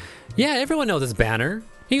they? Yeah, everyone knows this Banner.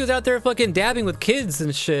 He was out there fucking dabbing with kids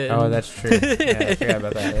and shit. Oh, that's true. Yeah, I forgot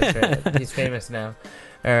about that. That's right. He's famous now.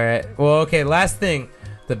 All right. Well, okay. Last thing,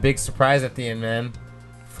 the big surprise at the end, man.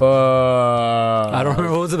 Fuck. I don't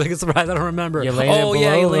remember what was the biggest surprise. I don't remember. Yelena oh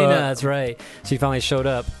yeah, Belova. Yelena. That's right. She finally showed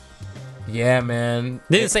up. Yeah, man.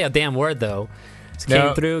 They didn't say a damn word though. Just No.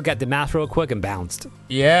 came through, got the mask real quick, and bounced.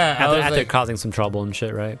 Yeah, I was After like, causing some trouble and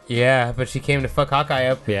shit, right? yeah, but she came to fuck Hawkeye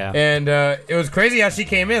up. Yeah. And it was crazy how she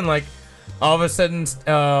came in. Like, all of a sudden,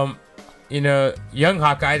 young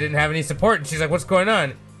Hawkeye didn't have any support, and she's like, "What's going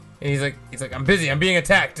on?" And he's like, "I'm busy. I'm being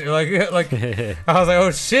attacked." Like, I was like,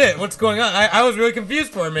 "Oh shit, what's going on?" I was really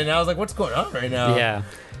confused for a minute. I was like, "What's going on right now?" Yeah.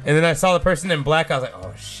 And then I saw the person in black. I was like,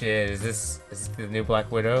 "Oh shit, is this the new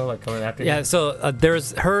Black Widow like coming after Yeah, me?" so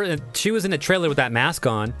there's her. She was in the trailer with that mask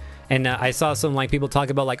on, and I saw some like people talk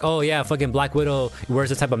about like, oh yeah, fucking Black Widow wears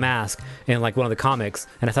this type of mask in like one of the comics,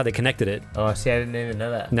 and I thought they connected it. Oh, see, I didn't even know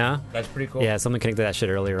that. No, That's pretty cool. yeah, someone connected that shit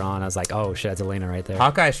earlier on. I was like, oh shit, that's Elena right there.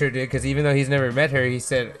 Hawkeye sure did, because even though he's never met her, he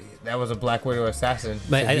said that was a Black Widow assassin.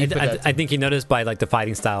 But So he put that I think he noticed by like the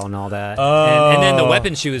fighting style and all that, Oh. and then the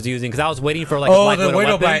weapon she was using because I was waiting for like a oh, Black the Widow Widow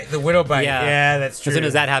weapon. bite. The Widow bite. Yeah. Yeah, that's true. As soon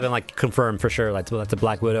as that happened, like confirmed for sure, like that's a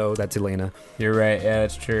Black Widow, that's Elena. You're right. Yeah,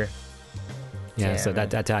 that's true. Yeah, Damn, so man.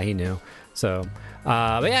 that's how he knew. So,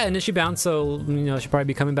 but yeah, and then she bounced, so she'll probably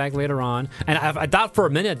be coming back later on. And I thought for a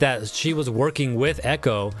minute that she was working with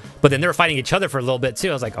Echo, but then they were fighting each other for a little bit too.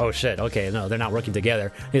 I was like, oh shit, okay, no, they're not working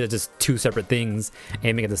together. These are just two separate things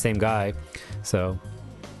aiming at the same guy. So,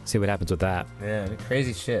 see what happens with that. Yeah,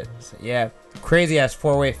 crazy shit. So, yeah, crazy ass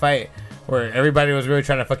 4-way fight where everybody was really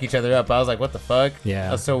trying to fuck each other up. I was like, what the fuck? Yeah.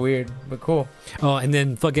 That's so weird, but cool. Oh, and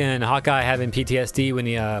then fucking Hawkeye having PTSD when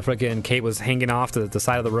the fucking Kate was hanging off to the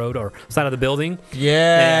side of the road or side of the building.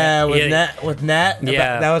 Yeah, Yeah, with Nat.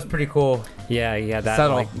 Yeah. That was pretty cool. Yeah, that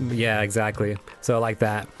Subtle. like, yeah, exactly. So I like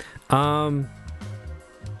that.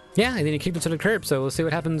 Yeah, and then he kicked him to the curb. So we'll see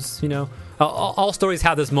what happens. You know, all stories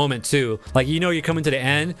have this moment too. Like, you know, you're coming to the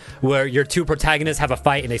end where your two protagonists have a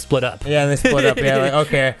fight and they split up. Yeah, and they split up. Yeah, like,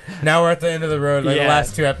 okay, now we're at the end of the road. Like Yeah. the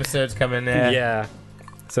last 2 episodes coming in. Yeah.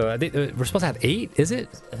 So I think we're supposed to have 8. Is it?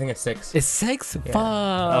 I think it's 6. It's 6. Yeah. Fuck.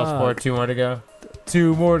 That was 4. 2 more to go.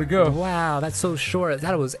 2 more to go. Wow, that's so short. I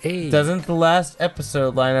thought it was 8. Doesn't the last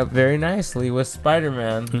episode line up very nicely with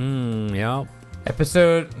Spider-Man? Yeah.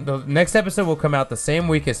 The next episode will come out the same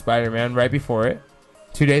week as Spider-Man, right before it,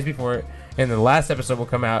 2 days before it, and the last episode will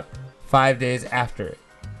come out 5 days after it.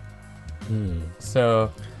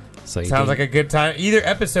 So So sounds like a good time. Either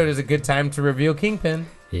episode is a good time to reveal Kingpin,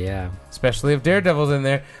 yeah. especially if Daredevil's in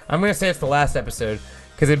there. I'm gonna say it's the last episode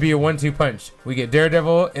because it'd be a 1-2 punch. We get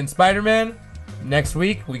Daredevil and Spider-Man. Next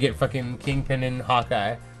week we get fucking Kingpin and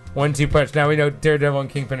Hawkeye. 1-2 punch. Now we know Daredevil and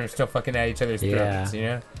Kingpin are still fucking at each other's throats. You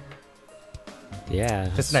know. Yeah.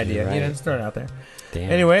 Just an idea, right. you know, just throwing it out there. Damn.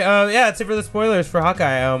 Anyway, yeah, that's it for the spoilers for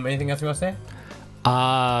Hawkeye. Anything else you want to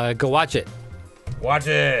say? Go watch it. Watch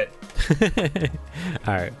it.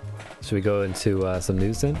 All right. Should we go into some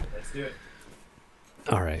news then? Let's do it.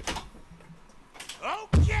 All right.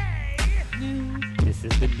 Okay. This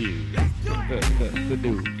is the news. The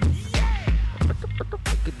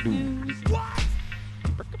news. What?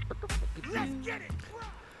 Let's get it.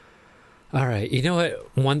 All right. You know what?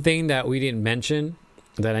 One thing that we didn't mention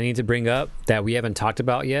that I need to bring up that we haven't talked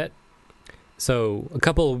about yet. So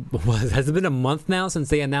has it been a month now since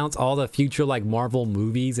they announced all the future like Marvel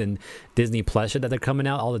movies and Disney Plus shit that they're coming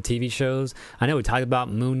out, all the TV shows? I know we talked about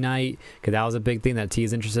Moon Knight because that was a big thing that T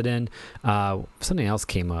is interested in. Something else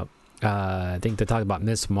came up. I think they talked about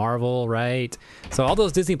Miss Marvel, right? So all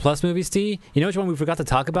those Disney Plus movies, T, you know which one we forgot to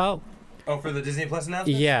talk about? Oh, for the Disney Plus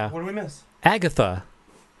announcement? Yeah. What did we miss? Agatha.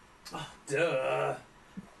 Duh.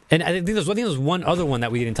 And I think there's one other one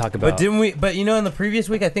that we didn't talk about. But didn't we? But you know, in the previous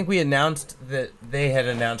week, I think we announced that they had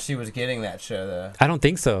announced she was getting that show. Though I don't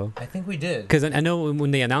think so. I think we did Because I know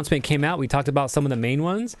when the announcement came out, we talked about some of the main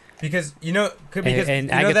ones. because you know because And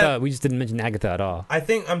you know Agatha, that, we just didn't mention Agatha at all. I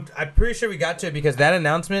think I'm pretty sure we got to it because that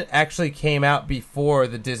announcement actually came out before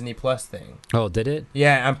the Disney Plus thing. Oh, did it?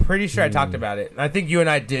 Yeah, I'm pretty sure I talked about it. I think you and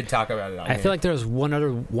I did talk about it. On I here. feel like there was one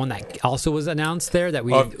other one that also was announced there that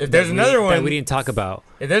we. Oh, if there's another that one- we didn't talk about.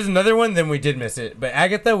 If there's another one, then we did miss it. But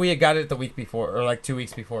Agatha, we had got it the week before, or like 2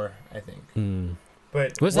 weeks before, I think.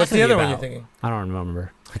 But What's what's that the gonna other be one you're about? thinking? I don't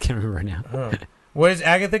remember. I can't remember right now. Oh. What is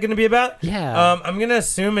Agatha going to be about? Yeah. I'm going to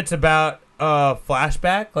assume it's about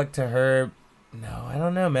flashback, like to her. No, I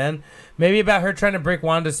don't know, man. Maybe about her trying to break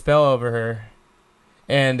Wanda's spell over her.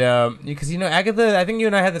 And because, you know, Agatha, I think you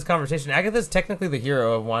and I had this conversation. Agatha's technically the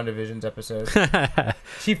hero of WandaVision's episode.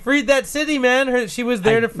 She freed that city, man. She was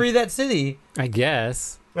there to free that city. I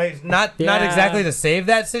guess. Like not Yeah. exactly to save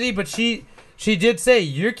that city, but she did say,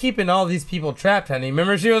 "You're keeping all these people trapped, honey."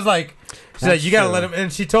 Remember, she was like, "She's like, That's you gotta true. let them."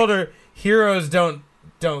 And she told her, "Heroes don't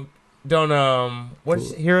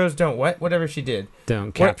heroes don't what? Whatever she did,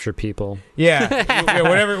 Don't capture people. yeah, yeah,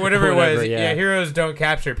 whatever it was, Whatever, yeah. yeah. Heroes don't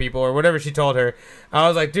capture people or whatever she told her." I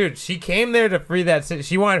was like, "Dude, she came there to free that city.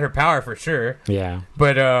 She wanted her power for sure, Yeah.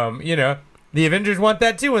 but you know." The Avengers want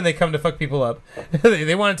that too when they come to fuck people up.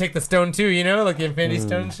 they want to take the stone too, you know, like the Infinity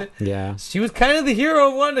Stone and shit. Yeah. She was kind of the hero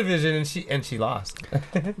of WandaVision, and she lost.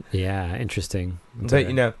 Yeah. Interesting. That's But a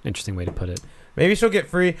you know, interesting way to put it. maybe she'll get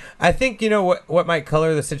free. I think you know what might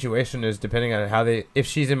color the situation is depending on how if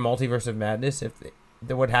she's in Multiverse of Madness,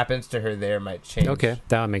 what happens to her there might change. Okay,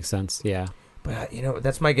 that would make sense. Yeah. But you know,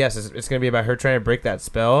 that's my guess. It's going to be about her trying to break that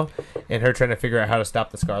spell and her trying to figure out how to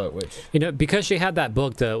stop the Scarlet Witch. You know, because she had that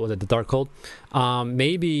book, the Darkhold,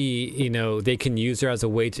 maybe, you know, they can use her as a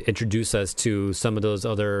way to introduce us to some of those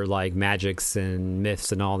other, like, magics and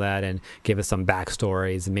myths and all that and give us some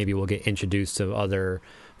backstories. And maybe we'll get introduced to other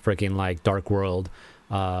freaking, like, Dark World.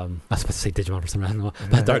 I was about to say Digimon for some reason. I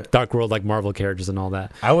don't know. But Dark World, like, Marvel characters and all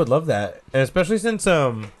that. I would love that, and especially since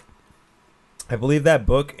I believe that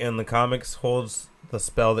book in the comics holds the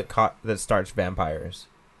spell that starts vampires,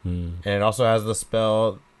 and it also has the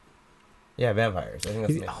spell. Yeah, vampires. I think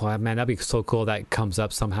that's the name. Oh, man, that'd be so cool that comes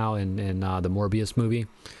up somehow in the Morbius movie.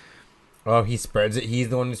 Oh, he spreads it. He's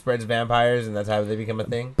the one who spreads vampires, and that's how they become a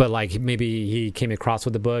thing. But, like, maybe he came across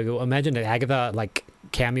with the book. Imagine that Agatha, like,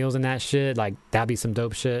 cameos in that shit. Like, that'd be some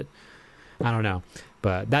dope shit. I don't know.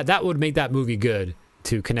 But that would make that movie good.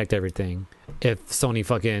 to connect everything. If Sony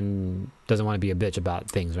fucking doesn't want to be a bitch about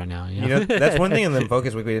things right now, You know, that's one thing in the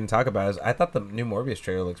Focus Week we didn't talk about is I thought the new Morbius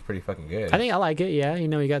trailer looks pretty fucking good. I think I like it. Yeah, you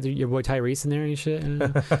know, you got your boy Tyrese in there and shit.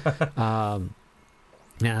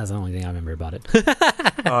 Yeah, that's the only thing I remember about it.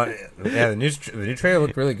 Yeah, the new trailer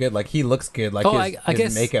looked really good. Like he looks good. Like I his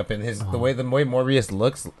guess makeup and the way Morbius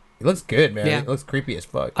looks, he looks good, man. Yeah. It looks creepy as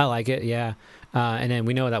fuck. I like it. Yeah, and then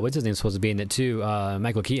we know that what's his name's supposed to be in it too.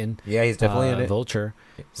 Michael Keaton. Yeah, he's definitely in it. Vulture.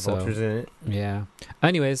 So, Vulture's in it. Yeah.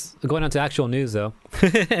 Anyways, going on to actual news though. All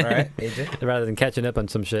right, AJ. Rather than catching up on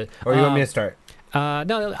some shit. Or you want me to start?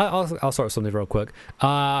 No, I'll start with something real quick.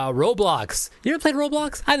 Roblox. You ever played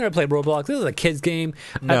Roblox? I never played Roblox. This is a kid's game.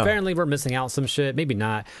 No. Apparently, we're missing out some shit. Maybe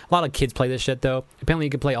not. A lot of kids play this shit though. Apparently, you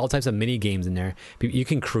can play all types of mini games in there. You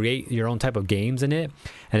can create your own type of games in it,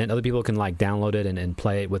 and then other people can like download it and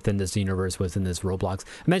play it within this universe, within this Roblox.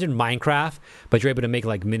 Imagine Minecraft, but you're able to make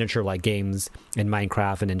like miniature like games in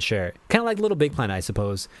Minecraft and then share it. Kind of like Little Big Planet, I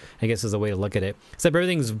suppose. I guess is a way to look at it. Except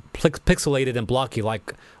everything's pixelated and blocky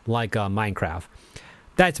like Minecraft.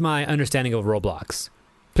 That's my understanding of Roblox.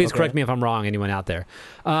 Please correct me if I'm wrong, anyone out there.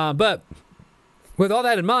 But with all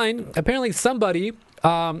that in mind, apparently somebody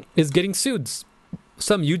is getting sued.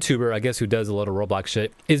 Some YouTuber, I guess, who does a lot of Roblox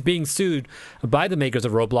shit, is being sued by the makers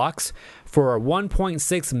of Roblox for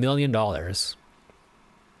 $1.6 million.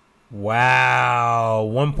 Wow,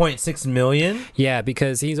 1.6 million. Yeah,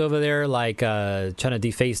 because he's over there like trying to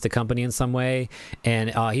deface the company in some way, and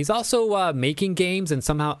he's also making games and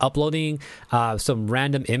somehow uploading some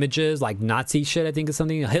random images like Nazi shit. I think is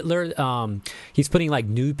something Hitler. He's putting like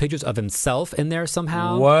nude pictures of himself in there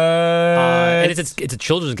somehow. What? And it's a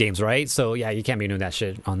children's games, right? So yeah, you can't be doing that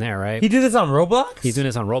shit on there, right? He did this on Roblox? He's doing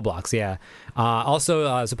this on Roblox, yeah.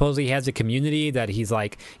 Also, supposedly he has a community that he's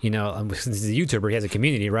like, you know, since he's a YouTuber, he has a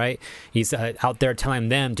community, right? He's out there telling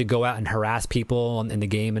them to go out and harass people in the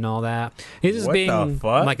game and all that. He's just What the being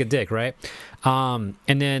fuck? like a dick, right? And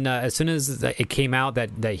then as soon as it came out that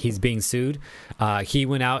he's being sued, he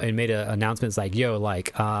went out and made announcements like, yo,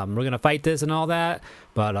 like, we're going to fight this and all that.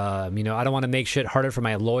 But, you know, I don't want to make shit harder for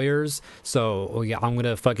my lawyers. So, yeah, I'm going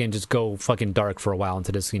to fucking just go fucking dark for a while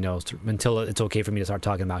until this, you know, until it's okay for me to start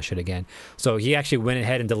talking about shit again. So he actually went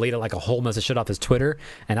ahead and deleted like a whole bunch of shit off his Twitter.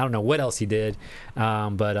 And I don't know what else he did.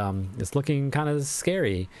 But it's looking kind of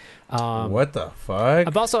scary. What the fuck?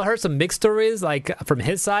 I've also heard some mixed stories, like from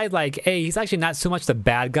his side, like, hey, he's actually not so much the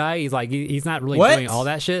bad guy. He's like, he's not really What? doing all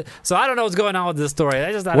that shit. So I don't know what's going on with this story.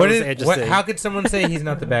 I just thought What it was is? interesting. How could someone say he's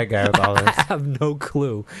not the bad guy with all I this? have no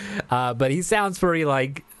clue, but he sounds pretty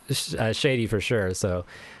like shady for sure. So,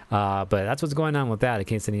 but that's what's going on with that. In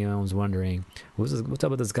case anyone was wondering, what's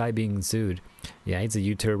up with this guy being sued? Yeah, he's a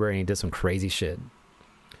YouTuber and he did some crazy shit.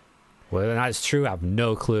 Whether or not it's true, I have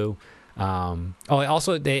no clue.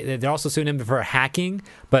 Also they're also suing him for hacking,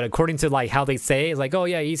 but according to like how they say, it's like, oh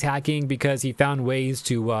yeah, he's hacking because he found ways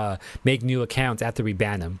to make new accounts after we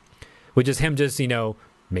ban him, which is him just, you know,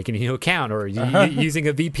 making a new account or using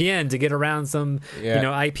a VPN to get around some you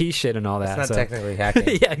know, IP shit and all that. That's not So- technically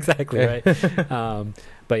hacking. yeah, exactly right.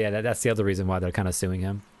 But yeah, that's the other reason why they're kind of suing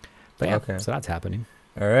him. But yeah, Okay. so that's happening.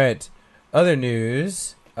 All right. Other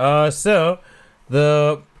news.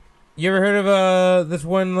 You ever heard of this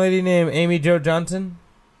one lady named Amy Jo Johnson?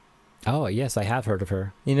 Oh yes, I have heard of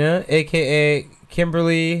her. You know, aka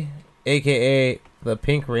Kimberly, aka the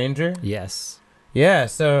Pink Ranger. Yes, Yeah.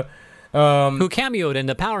 So, who cameoed in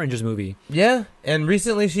the Power Rangers movie? yeah, and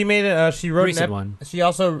recently she made it. She wrote Recent one. She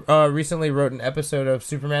also recently wrote an episode of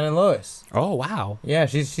Superman and Lois. Oh wow. Yeah,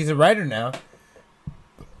 she's a writer now.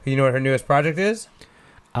 You know what her newest project is?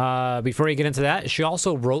 Before you get into that, she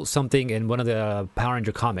also wrote something in one of the Power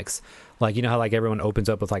Ranger comics. Like, you know how like everyone opens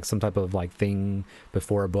up with like some type of like thing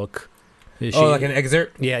before a book. Like an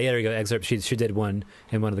excerpt. Yeah, there you go. Excerpt. She did one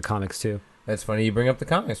in one of the comics too. That's funny. You bring up the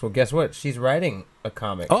comics. Well, guess what? She's writing a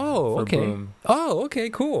comic. Oh, for okay. Boom. Oh, okay,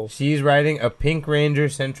 cool. She's writing a Pink Ranger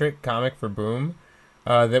centric comic for Boom.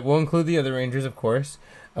 That will include the other Rangers, of course.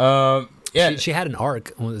 Yeah. She had an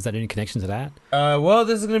arc. Is that any connection to that? Well,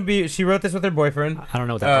 this is gonna be. She wrote this with her boyfriend. I don't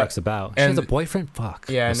know what that arc's about. She has and- a boyfriend? Fuck.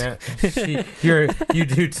 Yeah, no, you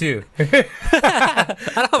do too. I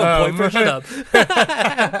don't have a boyfriend. Shut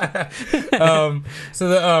up. So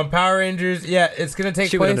the Power Rangers, yeah, it's gonna take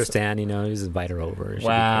She would place. understand, you know. You just invite her over. She'd be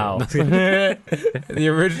Wow. cool. The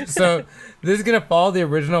original. So this is gonna follow the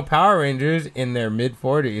original Power Rangers in their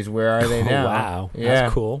mid-40s. Where are they Oh, now? wow. Yeah.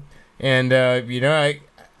 That's cool. And you know,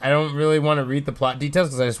 I don't really want to read the plot details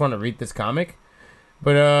because I just want to read this comic.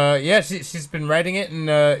 But yeah, she's been writing it,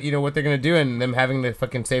 and you know what they're gonna do, and them having to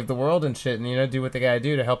fucking save the world and shit, and you know do what they gotta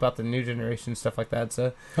do to help out the new generation, stuff like that.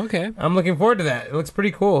 So Okay. I'm looking forward to that. It looks pretty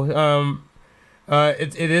cool.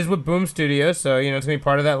 It is with Boom Studios, so it's gonna be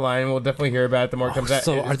part of that line. We'll definitely hear about it the more it comes out.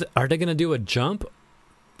 So are they gonna do a jump,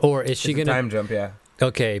 or is she It's a gonna time jump? Yeah.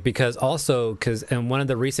 Okay, because in one of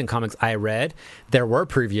the recent comics I read, there were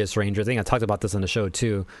previous Rangers. I think I talked about this on the show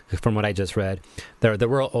too, from what I just read. There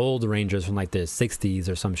were old Rangers from like the 60s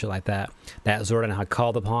or some shit like that Zordon had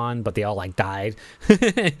called upon, but they all like died.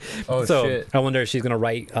 Oh, so shit. I wonder if she's gonna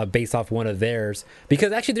write based off one of theirs,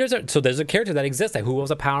 because actually there's a character that exists who was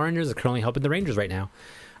a Power Ranger is currently helping the Rangers right now,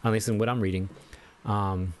 at least in what I'm reading,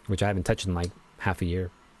 which I haven't touched in like half a year,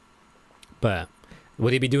 but.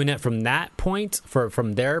 Would he be doing it from that point,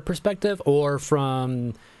 from their perspective, or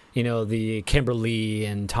from, the Kimberly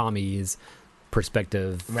and Tommy's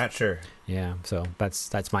perspective? I'm not sure. Yeah, so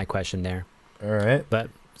that's my question there. All right. But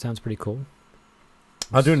sounds pretty cool.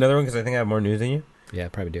 I'll do another one because I think I have more news than you. Yeah,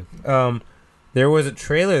 probably do. There was a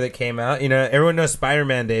trailer that came out. Everyone knows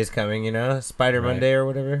Spider-Man Day is coming. Spider Right. Monday or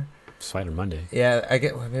whatever. Spider Monday. Yeah, maybe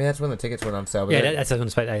that's when the tickets went on sale. But Yeah, that's what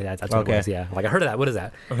what Okay. it was. Yeah, like I heard of that. What is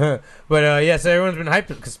that? But yeah, so everyone's been hyped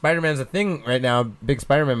because Spider-Man's a thing right now, big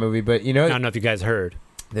Spider-Man movie. But I don't know if you guys heard.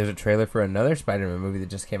 there's a trailer for another Spider-Man movie that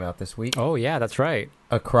just came out this week. Oh yeah, that's right.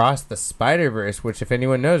 Across the Spider-Verse, which if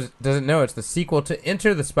anyone doesn't know, it's the sequel to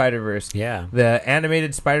Enter the Spider-Verse. Yeah. The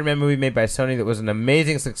animated Spider-Man movie made by Sony that was an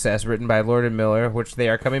amazing success, written by Lord and Miller, which they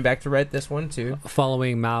are coming back to write this one too.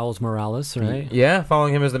 Following Miles Morales, right? Yeah,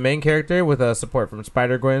 following him as the main character with support from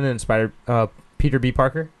Spider-Gwen and Peter B.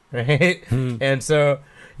 Parker, right? And so,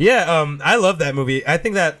 yeah, I love that movie. I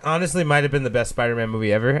think that honestly might have been the best Spider-Man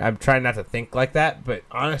movie ever. I'm trying not to think like that, but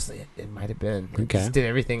honestly, it might have been. It Okay. just did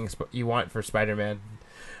everything you want for Spider-Man.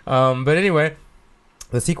 But anyway,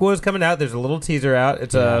 the sequel is coming out. There's a little teaser out.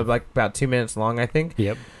 It's Yeah. like about 2 minutes long, I think.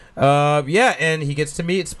 Yep. Yeah, and he gets to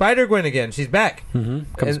meet Spider-Gwen again. She's back.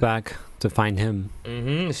 Comes back to find him.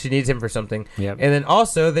 She needs him for something. Yep. And then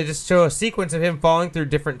also, they just show a sequence of him falling through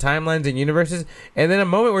different timelines and universes, and then a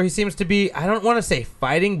moment where he seems to be, I don't want to say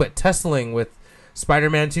fighting, but tussling with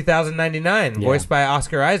Spider-Man 2099, Yeah. voiced by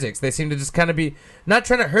Oscar Isaacs. They seem to just kind of be, not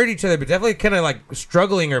trying to hurt each other, but definitely kind of like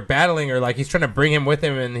struggling or battling, or like he's trying to bring him with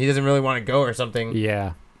him and he doesn't really want to go or something.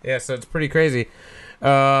 Yeah. Yeah, so it's pretty crazy.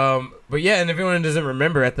 But yeah, and if anyone doesn't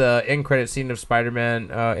remember, at the end credit scene of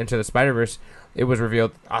Spider-Man Into the Spider-Verse, it was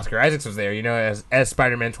revealed Oscar Isaacs was there, as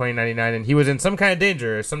Spider-Man 2099, and he was in some kind of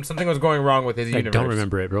danger. Or something was going wrong with his I universe. don't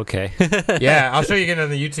remember it, but okay. Yeah, I'll show you again on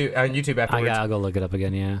YouTube afterwards. I'll go look it up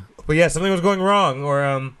again, yeah. But yeah, something was going wrong,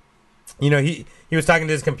 or he was talking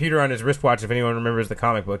to his computer on his wristwatch. If anyone remembers the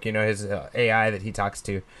comic book, his AI that he talks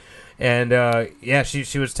to, and yeah,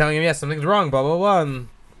 she was telling him, yeah, something's wrong, blah blah blah, and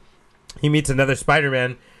he meets another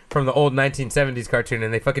Spider-Man from the old 1970s cartoon,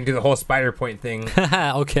 and they fucking do the whole Spider Point thing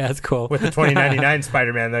Okay, that's cool. with the 2099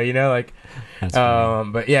 Spider-Man, though, That's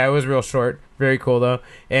funny. But yeah, it was real short, very cool though,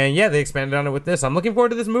 and yeah, they expanded on it with this. I'm looking forward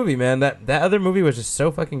to this movie, man. That other movie was just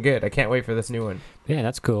so fucking good. I can't wait for this new one. Yeah,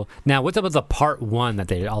 that's cool. Now, what's up with the part 1 that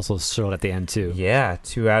they also showed at the end too? Yeah,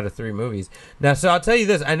 2 out of 3 movies. Now, so I'll tell you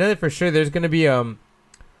this: I know that for sure. There's going to be on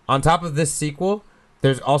top of this sequel,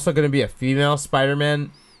 there's also going to be a female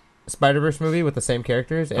Spider-Man Spider-Verse movie with the same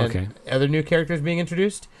characters and other new characters being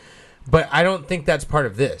introduced. But I don't think that's part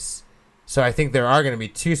of this. So I think there are going to be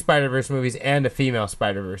 2 Spider-Verse movies and a female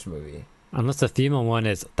Spider-Verse movie. Unless the female one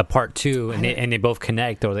is the part 2 and they both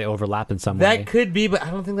connect or they overlap in some way. That could be, but I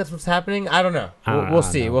don't think that's what's happening. I don't know. We'll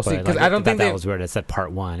see. We'll see. Because I don't think that was weird. It said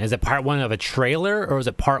part 1. Is it part 1 of a trailer or is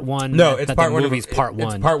it part 1? No, it's part 1. Movie's part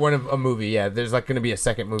 1. It's part 1 of a movie. Yeah, there's going to be a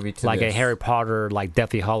second movie to like this. a Harry Potter, like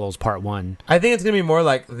Deathly Hallows part 1. I think it's going to be more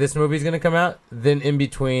like this movie's going to come out, then in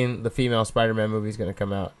between the female Spider-Man movie's going to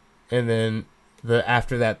come out, and then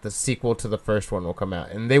after that, the sequel to the first one will come out,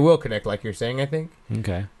 and they will connect, like you're saying, I think.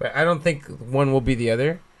 Okay. But I don't think one will be the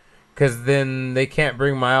other, because then they can't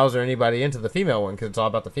bring Miles or anybody into the female one, because it's all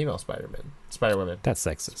about the female Spider-Man, Spider-Women, That's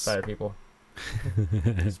sexist. Spider people,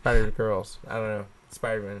 Spider girls. I don't know,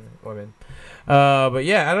 Spider-Man women. But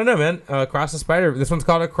yeah, I don't know, man. Across the Spider. This one's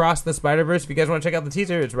called Across the Spider-Verse. If you guys want to check out the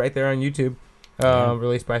teaser, it's right there on YouTube.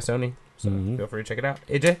 Released by Sony, so feel free to check it out.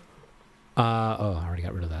 AJ. I already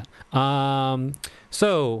got rid of that.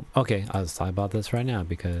 So okay, I'll talk about this right now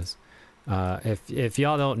because if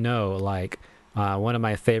y'all don't know, like one of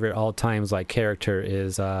my favorite all times like character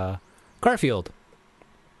is Garfield.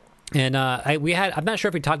 And I'm not sure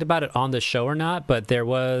if we talked about it on the show or not, but there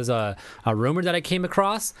was a rumor that I came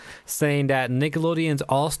across saying that Nickelodeon's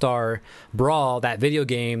All-Star Brawl, that video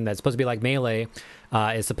game that's supposed to be like Melee,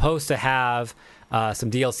 is supposed to have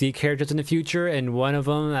some DLC characters in the future, and one of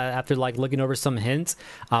them, after like looking over some hints,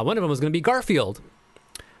 one of them was going to be Garfield.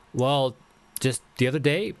 Well, just the other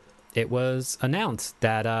day, it was announced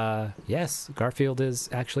that yes, Garfield is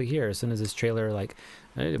actually here. As soon as this trailer, like,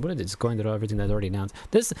 what did it just going through everything that's already announced?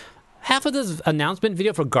 This half of this announcement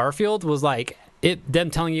video for Garfield was like them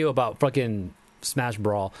telling you about fucking Smash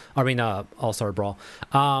Brawl. I mean, All-Star Brawl.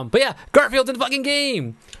 But yeah, Garfield's in the fucking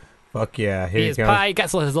game. Fuck yeah. Here He he has goes. pie, he got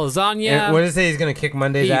his lasagna. And what does it say? He's going to kick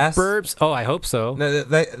Monday's he ass? burps. Oh, I hope so. No,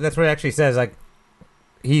 that's what it actually says. Like,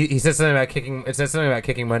 he said something about kicking. It says something about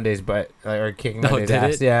kicking Monday's butt, or kicking Oh, Monday's did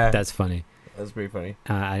ass. it? Yeah, That's funny. that's pretty funty.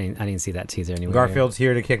 I didn't see that teaser anywhere. Garfield's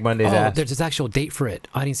here to kick Monday's Oh, ass. there's this actual date for it.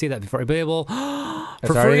 I didn't see that before. Available for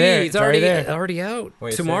already free. there. It's It's already already there. already out.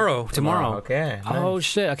 Wait, Tomorrow. Okay. Oh nice.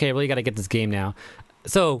 shit. Okay, I really got to get this game now.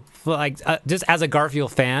 So, like, just as a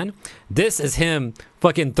Garfield fan, this is him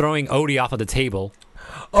fucking throwing Odie off of the table.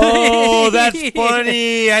 Oh, that's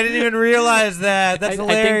funny. I didn't even realize that. That's I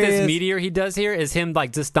hilarious. think this meteor he does here is him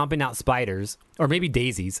like just stomping out spiders or maybe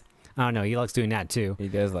daisies. I don't know. He likes doing that too. He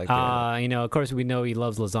does like that. You know, of course, we know he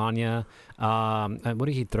loves lasagna. And what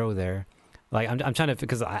did he throw there? Like, I'm trying to,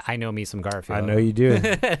 because I know me some Garfield. I know you do.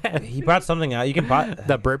 He brought something out. You can buy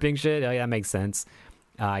The burping shit. Oh, yeah, that makes sense.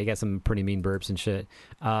 You got some pretty mean burps and shit.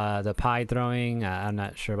 The pie throwing. I'm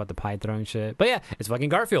not sure about the pie throwing shit, but yeah, it's fucking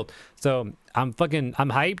Garfield. So I'm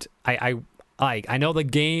hyped. I know the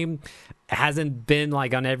game hasn't been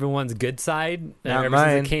like on everyone's good side Not ever mine.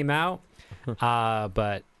 since it came out.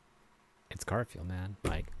 But it's Garfield, man.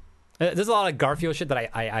 Like, there's a lot of Garfield shit that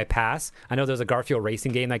I pass. I know there's a Garfield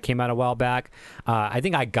racing game that came out a while back. I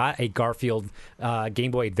think I got a Garfield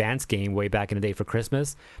Game Boy Advance game way back in the day for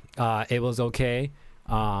Christmas. It was okay.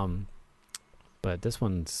 But this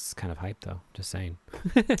one's kind of hype though. Just saying.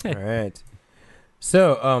 All right.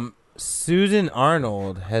 So, Susan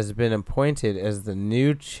Arnold has been appointed as the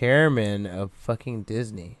new chairman of fucking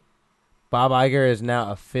Disney. Bob Iger is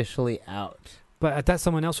now officially out. But I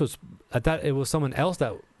thought it was someone else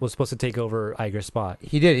that was supposed to take over Iger's spot.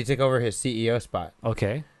 He did. He took over his CEO spot.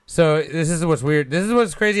 Okay. So this is what's weird. This is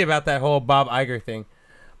what's crazy about that whole Bob Iger thing.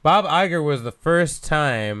 Bob Iger was the first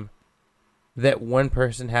time that one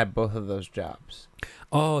person had both of those jobs.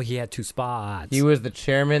 Oh, he had two spots. He was the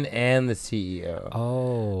chairman and the CEO.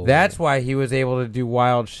 Oh. That's why he was able to do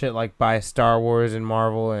wild shit like buy Star Wars and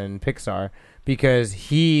Marvel and Pixar, because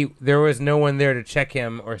there was no one there to check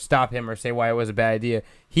him or stop him or say why it was a bad idea.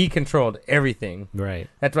 He controlled everything. right.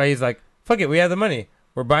 That's why he's like, fuck it, we have the money.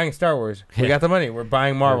 We're buying Star Wars. We Yeah. got the money. We're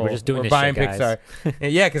buying Marvel. We're just doing We're this buying shit, guys. Pixar.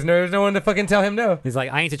 And yeah, because there's no one to fucking tell him no. He's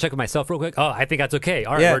like, I need to check with myself real quick. Oh, I think that's okay.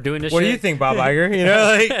 All right, Yeah. we're doing this What shit. do you think, Bob Iger? You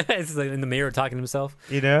know, like, It's like in the mirror talking to himself.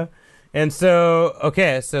 you know? And so,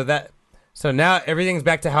 okay, so now everything's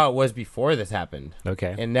back to how it was before this happened.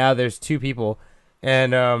 Okay. And now there's two people.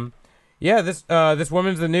 And yeah, this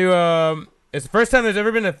woman's the new it's the first time there's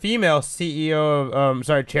ever been a female CEO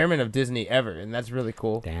of chairman of Disney ever, and that's really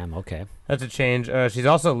cool. Damn, okay. That's a change. She's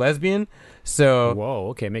also lesbian. So Whoa,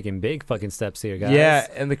 okay, making big fucking steps here, guys. yeah,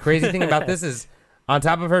 and the crazy thing about this is on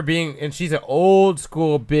top of her being, and she's an old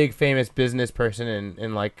school big famous business person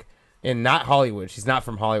in not Hollywood. She's not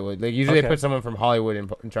from Hollywood. Like usually Okay. they put someone from Hollywood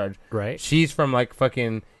in charge. Right. She's from like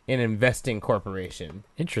fucking an investing corporation.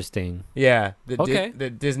 Interesting. Yeah, Okay.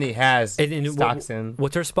 that Disney has And stocks in.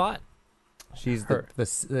 What's her spot? She's her.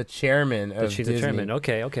 the chairman of She's Disney. the chairman.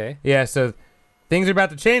 Okay, okay. Yeah, so things are about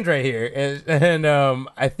to change right here, and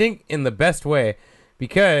I think in the best way,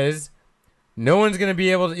 because no one's gonna be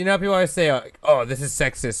able to. You know, how people always say, like, "Oh, this is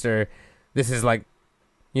sexist," or "This is like,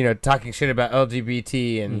 you know, talking shit about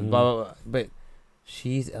LGBT and blah blah blah." But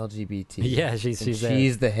she's LGBT. Yeah, she's there.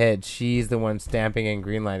 she's the head. She's the one stamping and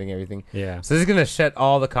greenlighting everything. Yeah. So this is gonna shut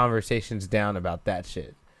all the conversations down about that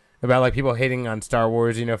shit. About like people hating on Star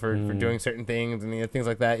Wars, you know, for doing certain things and things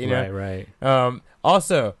like that, you know. Right.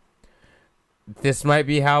 Also, this might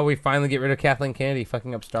be how we finally get rid of Kathleen Kennedy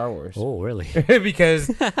fucking up Star Wars. Oh, really? Because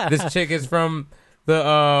this chick is from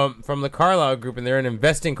the Carlyle Group, and they're an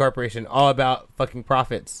investing corporation all about fucking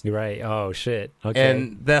profits. You're right. Oh, shit. Okay.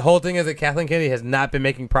 And the whole thing is that Kathleen Kennedy has not been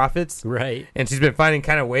making profits. right. And she's been finding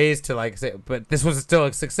kind of ways to like say, but this was still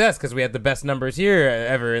a success because we had the best numbers here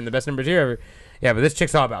ever and the best numbers here ever. Yeah, but this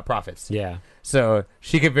chick's all about profits. Yeah. So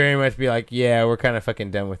she could very much be like, yeah, we're kind of fucking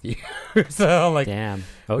done with you. So I'm like, Damn.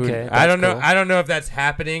 Okay. I don't know. cool. I don't know if that's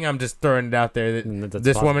happening. I'm just throwing it out there that That's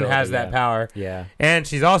this a woman has possibility, that power, Yeah. and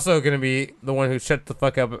she's also going to be the one who shuts the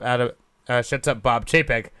fuck up shuts up Bob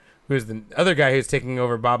Chapek, who's the other guy who's taking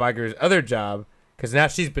over Bob Iger's other job, because now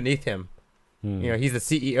she's beneath him. Hmm. You know, he's the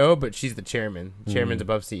CEO, but she's the chairman. Chairman's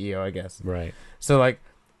above CEO, I guess. Right. So like.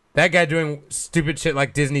 That guy doing stupid shit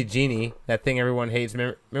like Disney Genie, that thing everyone hates.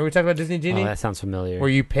 Remember we talked about Disney Genie? Oh, that sounds familiar. Where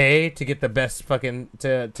you pay to get the best fucking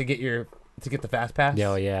to get the fast pass.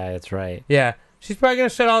 Oh, yeah, that's right. Yeah, she's probably gonna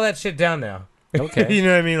shut all that shit down now. Okay. You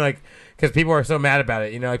know what I mean? Like, because people are so mad about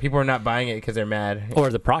it. You know, like people are not buying it because they're mad. Or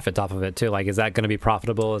the profit off of it too. Like, is that going to be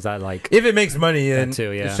profitable? Is that like If it makes money, then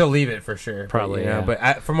too, yeah. she'll leave it for sure. Probably, but, you know,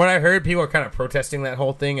 yeah. But from what I heard, people are kind of protesting that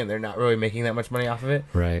whole thing, and they're not really making that much money off of it.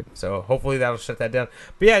 right? So hopefully that'll shut that down.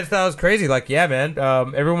 But yeah, I just thought it was crazy. Like, yeah, man.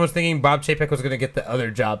 Everyone was thinking Bob Chapek was going to get the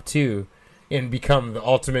other job too, and become the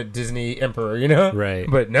ultimate Disney emperor. You know? Right.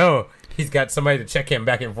 But no, he's got somebody to check him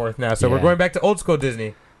back and forth now. So we're Yeah. going back to old school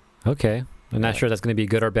Disney. Okay. I'm not sure that's going to be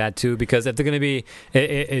good or bad too, because if they're going to be,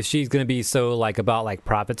 if she's going to be so like about like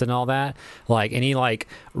profits and all that, like any like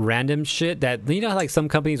random shit that, you know, how, like some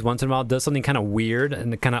companies once in a while does something kind of weird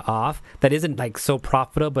and kind of off that isn't like so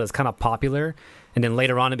profitable, but it's kind of popular, and then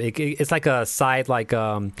later on it's like a side like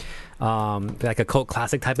a cult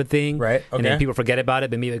classic type of thing, Right, And then okay. people forget about it,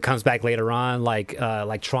 but maybe it comes back later on, like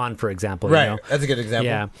Tron, for example, Right. You know? That's a good example.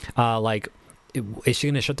 Yeah, like, is she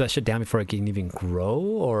gonna shut that shit down before it can even grow,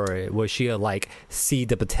 or was she like see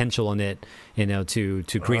the potential in it, you know, to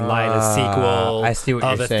green light a sequel I see what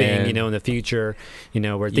of you're a thing, saying. you know, in the future, you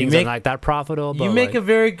know, where You things make- are not that profitable. But You make like, a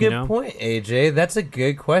very good know? point, AJ. That's a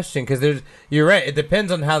good question because you're right. It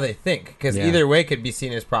depends on how they think because Yeah. either way could be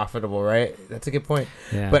seen as profitable, right? That's a good point.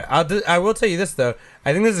 Yeah. But I will tell you this though.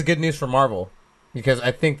 I think this is good news for Marvel because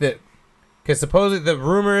I think that because supposedly the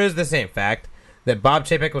rumor is the same fact that Bob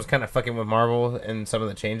Chapek was kind of fucking with Marvel and some of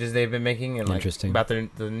the changes they've been making and like Interesting. about the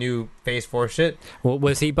new Phase 4 shit. Well,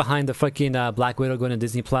 was he behind the fucking Black Widow going to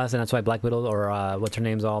Disney Plus, and that's why Black Widow or what's her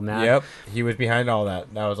name's all mad? Yep, he was behind all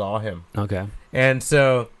that. That was all him. Okay. And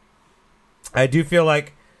so I do feel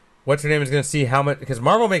like what's her name is going to see how much because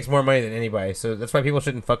Marvel makes more money than anybody, so that's why people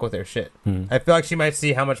shouldn't fuck with their shit. Hmm. I feel like she might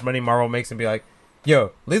see how much money Marvel makes and be like,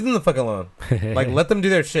 "Yo, leave them the fuck alone. Like, let them do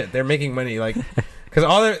their shit. They're making money. Like,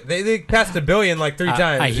 because they passed $1 billion like 3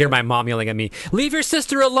 times. I hear my mom yelling at me, "Leave your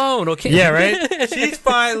sister alone, okay?" Yeah, right. She's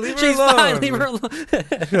fine. Leave her She's alone. fine. Leave her alone.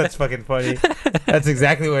 That's fucking funny. That's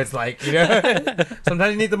exactly what it's like. You know,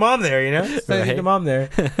 sometimes you need the mom there. You know, sometimes you Right. need the mom there.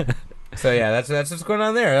 So yeah, that's what's going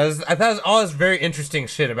on there. I thought it was all this very interesting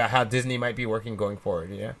shit about how Disney might be working going forward.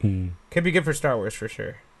 You know, Hmm. could be good for Star Wars for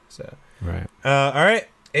sure. So, Right. all right,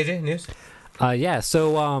 AJ, news. Yeah.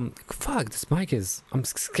 So, fuck. This mic is. I'm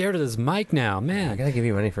scared of this mic now, man. I gotta give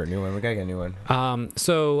you money for a new one. We gotta get a new one.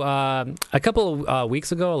 So a couple of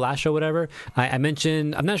weeks ago, last show, whatever, I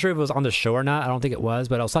mentioned. I'm not sure if it was on the show or not. I don't think it was,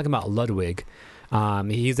 but I was talking about Ludwig.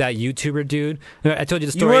 He's that YouTuber dude. I told you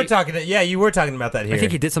the You story. were talking. You were talking about that here. I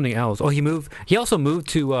think he did something else. Oh, he moved. He also moved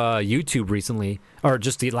to YouTube recently, or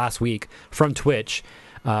just the last week from Twitch.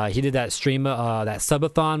 He did that stream, that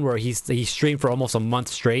subathon where he streamed for almost a month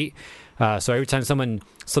straight. So every time someone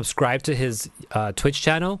subscribed to his Twitch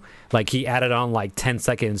channel, like he added on like 10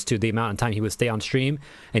 seconds to the amount of time he would stay on stream,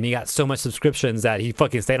 and he got so much subscriptions that he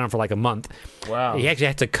fucking stayed on for like a month. Wow. He actually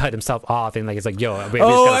had to cut himself off, and like he's like, "Yo, we just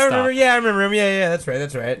Oh, gotta I stop." remember. Yeah, I remember him. Yeah, that's right.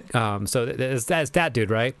 That's right. So that's that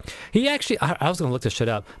dude, right? He actually, I was gonna look this shit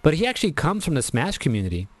up, but he actually comes from the Smash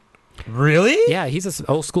community. Really? Yeah, he's an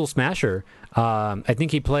old school Smasher. I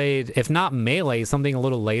think he played, if not Melee, something a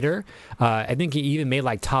little later. I think he even made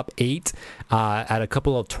like top 8 at a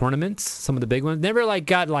couple of tournaments, some of the big ones. Never like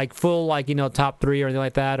got like full like, you know, top 3 or anything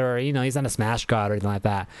like that, or you know, he's not a Smash god or anything like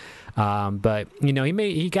that. But you know,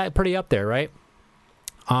 he got pretty up there, right?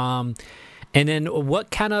 And then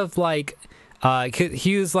what kind of like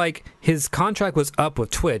he was like, his contract was up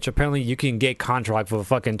with Twitch. Apparently you can get contract with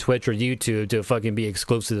fucking Twitch or YouTube to fucking be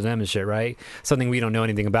exclusive to them and shit, right? Something we don't know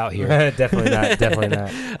anything about here. Definitely not. Definitely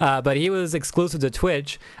not. But he was exclusive to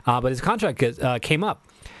Twitch, but his contract came up.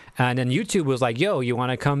 And then YouTube was like, "Yo, you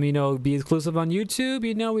want to come, you know, be exclusive on YouTube?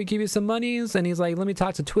 You know, we give you some monies." And he's like, "Let me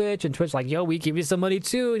talk to Twitch." And Twitch like, "Yo, we give you some money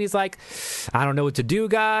too." And he's like, "I don't know what to do,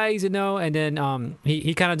 guys," you know. And then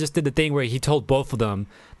he kind of just did the thing where he told both of them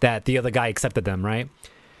that the other guy accepted them, right?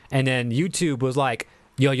 And then YouTube was like,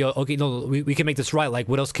 yo, okay, no, we can make this right. Like,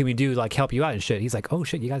 what else can we do to like help you out and shit? He's like, "Oh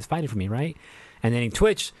shit, you guys fighting for me, right?" And then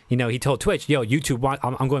Twitch, you know, he told Twitch, "Yo, YouTube,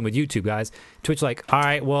 I'm going with YouTube, guys." Twitch like, "All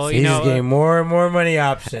right, well, So you he's know." just getting more and more money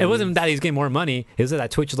options. It wasn't that he's getting more money. It was that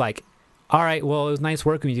Twitch was like, "All right, well, it was nice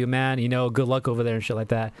working with you, man. You know, good luck over there and shit like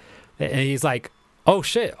that." And he's like, "Oh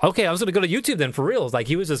shit, okay, I was gonna go to YouTube then for reals." Like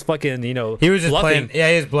he was just fucking, you know, He was just bluffing. playing. Yeah,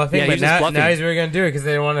 he was bluffing. Yeah, he but was just now, bluffing. now he's really gonna do it because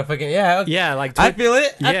they don't want to fucking. Yeah. Okay. Yeah, like I feel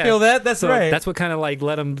it. I Yeah. feel that. That's so right. that's what kind of like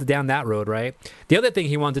led him down that road, right? The other thing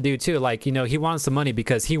he wanted to do too, like, you know, he wants some money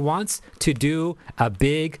because he wants to do a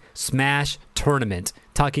big Smash tournament,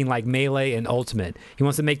 talking like Melee and Ultimate. He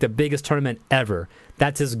wants to make the biggest tournament ever.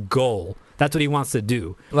 That's his goal. That's what he wants to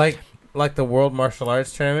do. like like the World Martial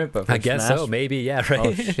Arts Tournament, but for I guess Smash? so. Maybe, yeah, right.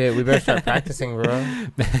 Oh shit, we better start practicing, bro.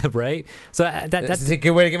 Right. So That's that's a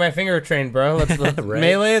good way to get my finger trained, bro. Let's Right.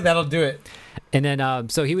 Melee, that'll do it. And then,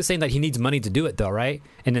 so he was saying that he needs money to do it, though, right?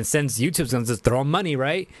 And then since YouTube's gonna just throw him money,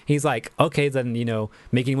 right? He's like, okay, then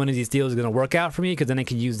making one of these deals is gonna work out for me because then I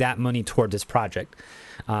can use that money toward this project.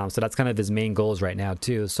 So that's kind of his main goals right now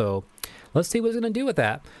too. So let's see what he's gonna do with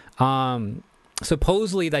that.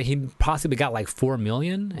 Supposedly that he possibly got like 4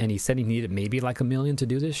 million, and he said he needed maybe like 1 million to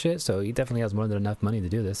do this shit. So he definitely has more than enough money to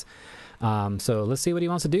do this. So let's see what he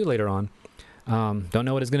wants to do later on. Don't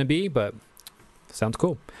know what it's gonna be, but sounds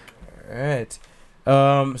cool. All right.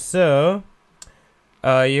 So,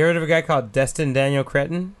 you heard of a guy called Destin Daniel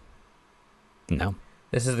Cretton? No.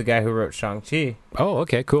 This is the guy who wrote Shang-Chi. Oh,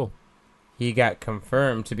 okay, cool. He got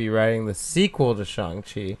confirmed to be writing the sequel to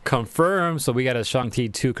Shang-Chi. Confirmed. So we got a Shang-Chi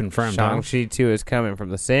 2 confirmed. huh? Shang-Chi 2 is coming from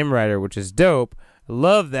the same writer, which is dope.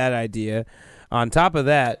 Love that idea. On top of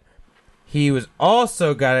that, he was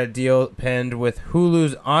also got a deal penned with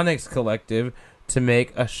Hulu's Onyx Collective to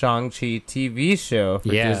make a Shang-Chi TV show for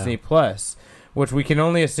Yeah. Disney Plus, which we can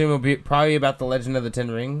only assume will be probably about the Legend of the Ten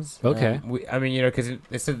Rings. Okay. Because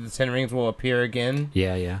they said the Ten Rings will appear again.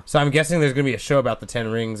 Yeah. So I'm guessing there's going to be a show about the Ten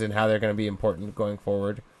Rings and how they're going to be important going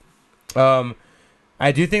forward.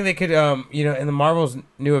 I do think they could, in the Marvel's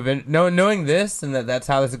new event, knowing this and that's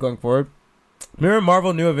how this is going forward. Remember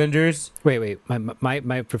Marvel New Avengers? Wait.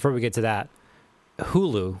 My before we get to that,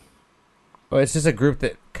 Hulu. Oh, it's just a group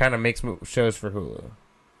that kind of makes shows for Hulu.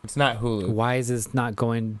 It's not Hulu. Why is this not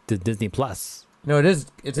going to Disney Plus? No, it is.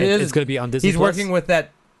 It is. It's going to be on Disney He's Plus? working with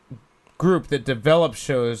that group that develops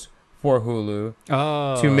shows for Hulu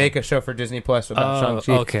to make a show for Disney Plus about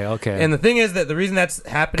Shang-Chi. Okay. And the thing is that the reason that's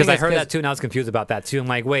happening Because I is heard that too, and I was confused about that too. I'm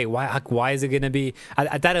like, wait, why is it going to be?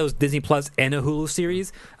 I thought it was Disney Plus and a Hulu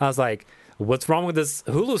series. I was like, what's wrong with this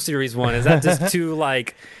Hulu series one? Is that just too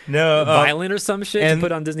violent or some shit to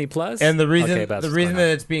put on Disney Plus? And the reason Okay, that's the what's reason going that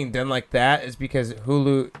on. it's being done like that is because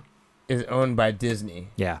Hulu is owned by Disney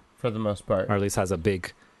Yeah, for the most part. or at least has a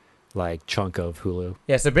big chunk of Hulu.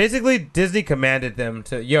 Yeah, so basically Disney commanded them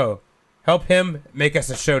to help him make us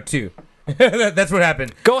a show too. That's what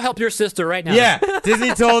happened. Go help your sister right now. Yeah,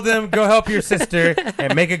 Disney told them, go help your sister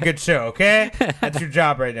and make a good show, okay? That's your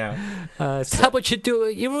job right now. Stop what you do.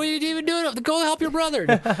 What are you even doing? Go help your brother.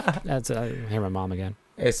 That's I hear my mom again.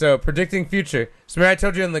 Okay, so predicting future. So remember I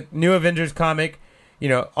told you in the New Avengers comic,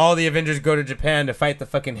 all the Avengers go to Japan to fight the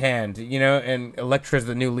fucking Hand, and Elektra's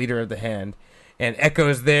the new leader of the Hand. And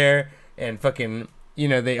Echo's there, and fucking,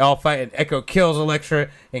 they all fight, and Echo kills Elektra,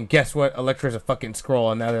 and guess what? Elektra's a fucking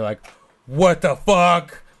Skrull, and now they're like, what the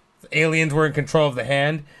fuck? The aliens were in control of the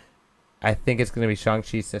Hand. I think it's going to be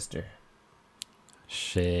Shang-Chi's sister.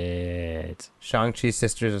 Shit. Shang-Chi's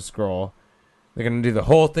sister's a Skrull. They're going to do the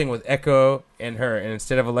whole thing with Echo and her, and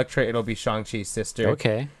instead of Elektra, it'll be Shang-Chi's sister.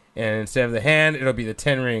 Okay. And instead of the Hand, it'll be the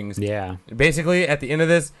Ten Rings. Yeah. Basically, at the end of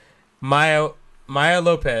this, Maya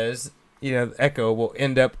Lopez, Echo, will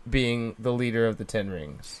end up being the leader of the Ten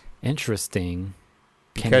Rings. Interesting.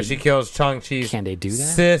 Because she kills Shang-Chi's Can they do that?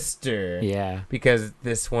 sister. Yeah. Because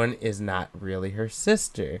this one is not really her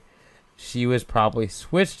sister. She was probably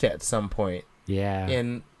switched at some point Yeah.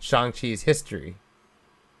 in Shang-Chi's history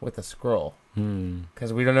with a Skrull. Hmm.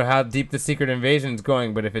 Because we don't know how deep the Secret Invasion is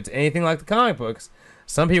going, but if it's anything like the comic books,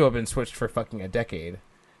 some people have been switched for fucking a decade.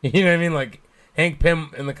 You know what I mean? Like, Hank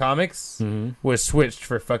Pym in the comics Mhm. was switched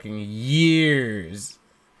for fucking years.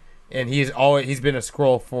 And he's been a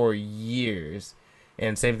Skrull for years.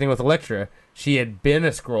 And same thing with Elektra. She had been a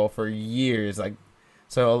Skrull for years. Like,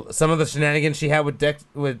 so some of the shenanigans she had with Dead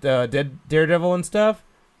Daredevil and stuff,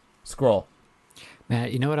 Skrull.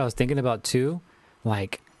 Man, you know what I was thinking about too?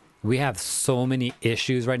 Like, we have so many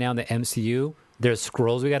issues right now in the MCU. There's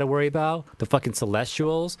Skrulls we got to worry about. The fucking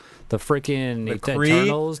Celestials. The freaking The Kree.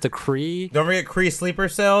 Eternals. The Kree. Don't forget Kree sleeper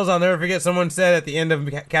cells. I'll never forget someone said at the end of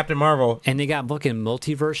Captain Marvel, And they got fucking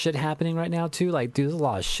multiverse shit happening right now too. Like, dude, there's a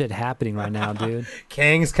lot of shit happening right now, dude.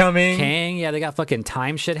 Kang's coming. Kang, yeah, they got fucking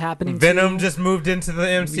time shit happening. Venom too. just moved into the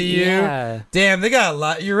MCU. Yeah. Damn, they got a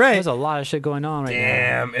lot. You're right. There's a lot of shit going on right now.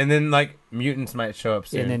 Damn. And then, like, mutants might show up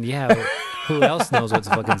soon. And then, yeah, who else knows what's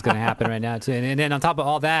fucking going to happen right now, too? And then on top of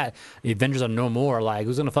all that, the Avengers are no more. Like,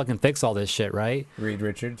 who's going to fucking fix all this shit, right? Reed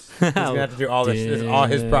Richards. He's going to have to do all this. It's all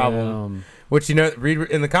his problem. Which, in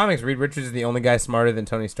the comics, Reed Richards is the only guy smarter than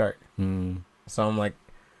Tony Stark. Mm. So I'm like,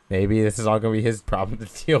 maybe this is all going to be his problem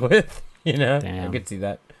to deal with. I Damn. could see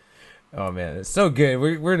that. Oh, man. It's so good.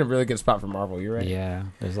 We're in a really good spot for Marvel. You're right. Yeah,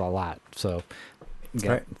 there's a lot. So,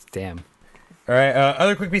 yeah, Right. damn. All right.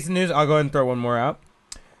 Other quick piece of news. I'll go ahead and throw one more out.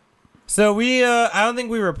 So we, I don't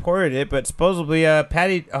think we reported it, but supposedly,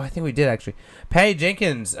 Patty. Oh, I think we did actually. Patty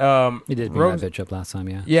Jenkins. You did bring Rogue, that bitch up last time,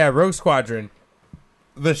 yeah. yeah, Rogue Squadron.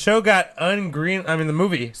 The show got ungreen. I mean, the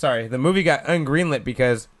movie. Sorry, the movie got ungreenlit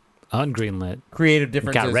because Ungreenlit. creative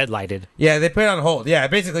differences. Got red lighted. Yeah, they put it on hold. Yeah,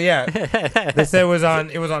 basically, yeah. They said it was on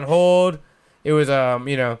hold. It was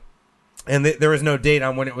and there was no date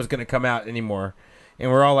on when it was going to come out anymore.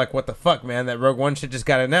 And we're all like, what the fuck, man? That Rogue One shit just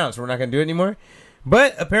got announced. We're not going to do it anymore.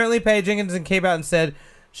 But apparently Patty Jenkins came out and said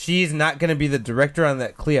she's not going to be the director on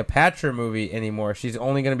that Cleopatra movie anymore. She's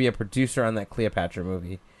only going to be a producer on that Cleopatra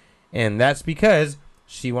movie. And that's because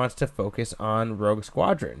she wants to focus on Rogue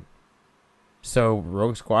Squadron. So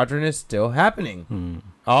Rogue Squadron is still happening.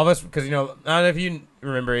 All of us, because, I don't know if you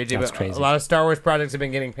remember, AJ, That's but crazy. a lot of Star Wars projects have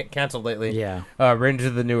been getting canceled lately. Yeah. Rangers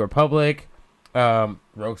of the New Republic,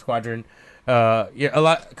 Rogue Squadron, a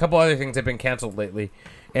couple other things have been canceled lately.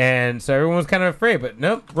 And so everyone was kind of afraid, but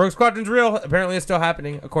nope, Rogue Squadron's real. Apparently it's still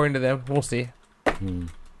happening, according to them. We'll see.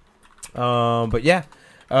 But yeah,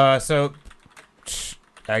 so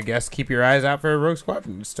I guess keep your eyes out for Rogue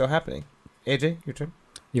Squadron. It's still happening. AJ, your turn.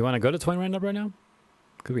 You want to go to Toy Roundup right now?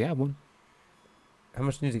 Because we have one. How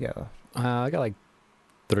much news you got left? I got like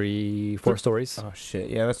 3-4 stories. Oh shit!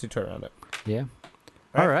 Yeah, let's do toy roundup. Yeah.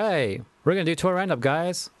 All All right. We're going to do Toy Roundup,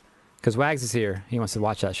 guys. Because Wags is here. He wants to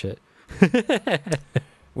watch that shit.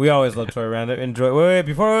 We always love toy roundup. Enjoy.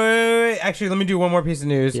 Wait. Actually, let me do one more piece of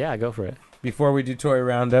news. Yeah, go for it. Before we do toy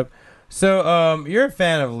roundup. So, you're a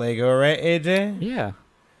fan of Lego, right, AJ? Yeah.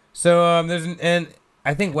 So, and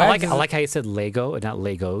I think Wags I like how you said Lego and not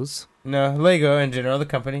Legos. No, Lego in general, the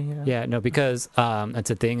company. Yeah, no, because it's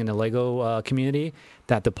a thing in the Lego community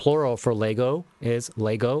that the plural for Lego is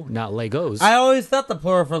Lego, not Legos. I always thought the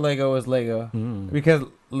plural for Lego was Lego because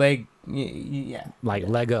yeah, like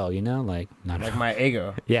Lego, like not like my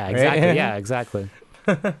ego. Yeah, right? exactly. Yeah, exactly.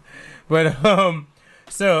 But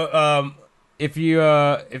so if you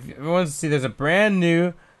want to see, there's a brand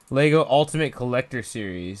new Lego Ultimate Collector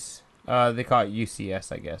Series. They call it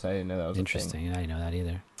UCS, I guess. I didn't know that was Interesting. I didn't know that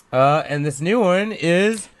either. And this new one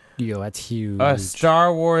is Yo, that's huge. a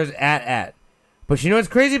Star Wars AT-AT. But you know what's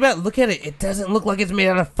crazy about it? Look at it. It doesn't look like it's made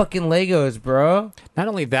out of fucking Legos, bro. Not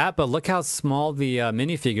only that, but look how small the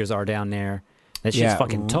minifigures are down there. That shit's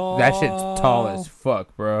fucking tall. That shit's tall as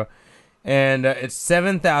fuck, bro. And it's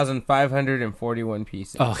 7,541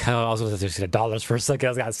 pieces. Oh, I was going to say dollars for a second.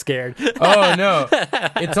 I got scared. Oh, no.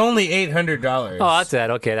 It's only $800. Oh, that's it.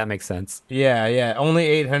 Okay, that makes sense. Yeah. Only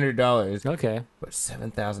 $800. Okay. But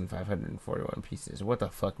 7,541 pieces. What the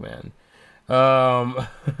fuck, man?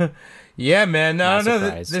 Yeah, man. No, Not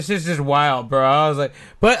surprised. This is just wild, bro. I was like,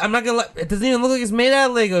 but I'm not gonna lie. It doesn't even look like it's made out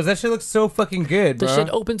of Legos. That shit looks so fucking good, bro. The shit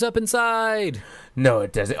opens up inside. No,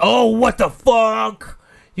 it doesn't. Oh, what the fuck?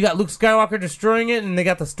 You got Luke Skywalker destroying it, and they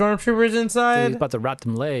got the stormtroopers inside. He's about to wrap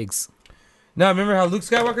them legs. No, remember how Luke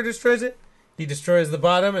Skywalker destroys it? He destroys the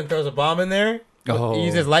bottom and throws a bomb in there. Oh. He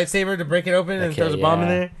uses his lightsaber to break it open and Okay, throws a bomb in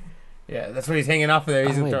yeah. there. Yeah, that's what he's hanging off of there.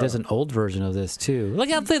 He's Oh, wait, gonna there's throw. an old version of this too. Look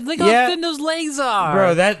how thin, Yeah. those legs are,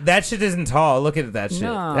 Bro, that shit isn't tall. Look at that shit.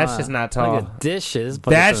 Nah, That's just not tall. Like a dishes,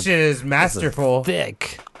 but That it's shit is a masterful.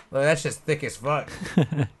 thick. Look, that's just thick as fuck.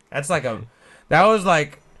 That's like that was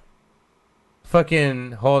like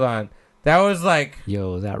fucking, hold on. That was like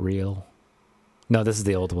Yo, is that real? No, this is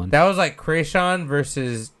the old one. That was like Krayshawn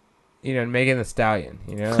versus, Megan Thee Stallion.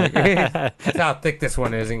 Like, that's how thick this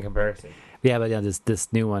one is in comparison. Yeah, but yeah,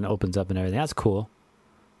 this new one opens up and everything. That's cool.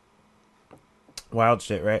 Wild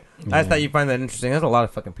shit, right? I just thought you'd find that interesting. That's a lot of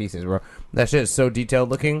fucking pieces, bro. That shit is so detailed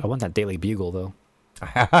looking. I want that Daily Bugle though.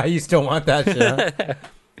 You still want that shit, huh?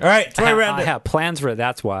 All right, Toy I Roundup. have plans for it.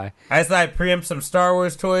 That's why. I just thought I'd preempt some Star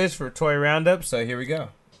Wars toys for Toy Roundup, so here we go.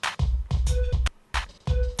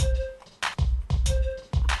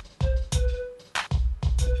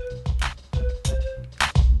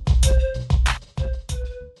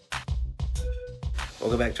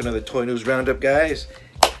 Welcome back to another Toy News Roundup, guys.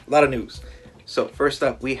 A lot of news. So first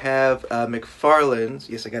up, we have McFarlane's.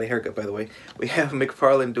 Yes, I got a haircut, by the way. We have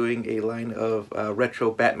McFarlane doing a line of retro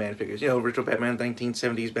Batman figures. Retro Batman,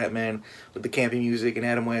 1970s Batman with the campy music and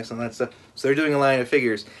Adam West and all that stuff. So they're doing a line of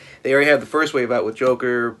figures. They already have the first wave out with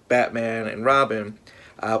Joker, Batman, and Robin.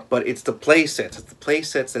 But it's the play sets. It's the play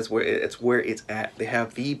sets that's where it's at. They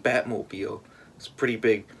have the Batmobile. It's pretty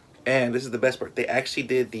big. And this is the best part. They actually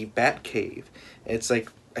did the Batcave. It's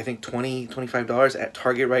like, I think $25 at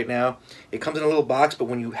Target right now. It comes in a little box, but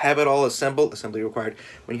when you have it all assembled, assembly required,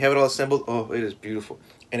 when you have it all assembled, oh, it is beautiful.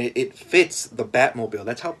 And it fits the Batmobile.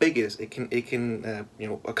 That's how big it is. It can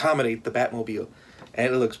accommodate the Batmobile.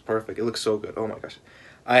 And it looks perfect. It looks so good. Oh my gosh.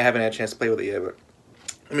 I haven't had a chance to play with it yet, but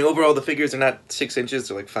I mean, overall, the figures are not 6 inches;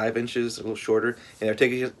 they're like 5 inches, a little shorter, and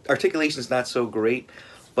articulation is not so great.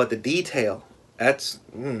 But the detail,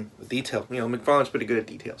 the detail. You know, McFarlane's pretty good at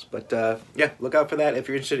details. But yeah, look out for that if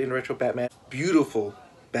you're interested in retro Batman. Beautiful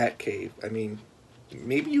Batcave. I mean,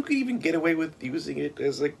 maybe you could even get away with using it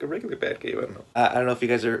as like a regular Batcave. I don't know. I don't know if you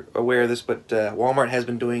guys are aware of this, but Walmart has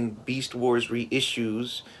been doing Beast Wars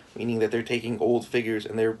reissues, meaning that they're taking old figures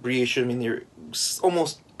and they're reissuing their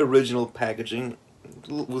almost original packaging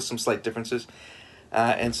with some slight differences,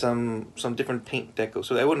 and some different paint deco.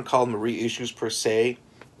 So I wouldn't call them reissues per se,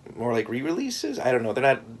 more like re-releases. I don't know.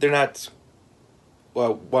 They're not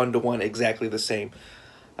well, 1-to-1 exactly the same.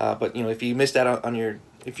 But you know, if you missed out on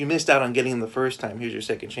getting them the first time, here's your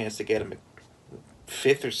second chance to get them.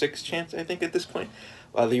 Fifth or sixth chance, I think, at this point.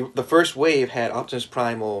 The first wave had Optimus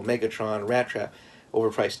Primal, Megatron, Rat Trap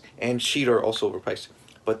overpriced, and Cheetor also overpriced.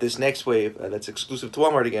 But this next wave, that's exclusive to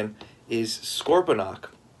Walmart again, is Scorponok,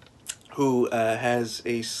 who has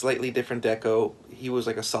a slightly different deco. He was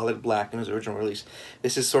like a solid black in his original release.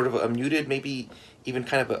 This is sort of a muted, maybe even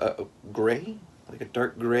kind of a gray, like a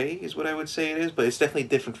dark gray is what I would say it is, but it's definitely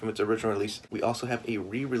different from its original release. We also have a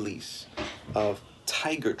re-release of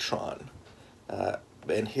Tigertron,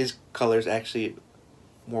 and his colors actually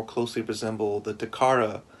more closely resemble the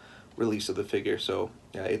Takara release of the figure. So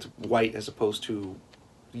it's white as opposed to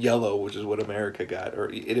yellow, which is what America got, or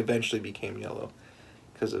it eventually became yellow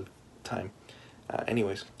because of time.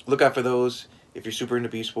 Anyways, look out for those if you're super into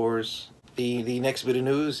Beast Wars. The next bit of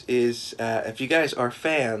news is if you guys are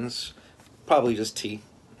fans, probably just T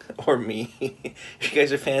or me, if you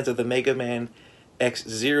guys are fans of the Mega Man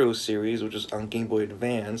X-Zero series, which is on Game Boy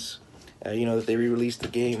Advance, you know that they re-released the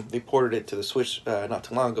game. They ported it to the Switch not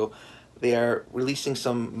too long ago. They are releasing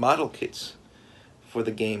some model kits for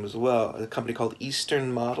the game as well. A company called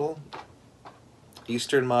Eastern Model,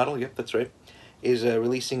 yep, that's right, is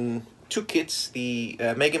releasing 2 kits. The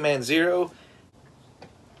Mega Man Zero,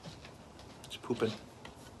 it's pooping,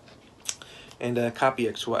 and Copy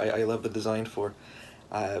X, who I love the design for.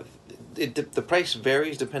 The price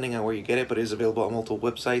varies depending on where you get it, but it is available on multiple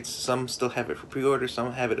websites. Some still have it for pre-order,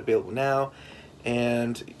 some have it available now,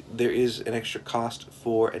 and there is an extra cost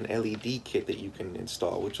for an LED kit that you can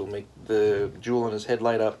install, which will make the jewel on his head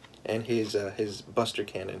light up, and his Buster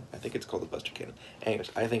Cannon. I think it's called the Buster Cannon.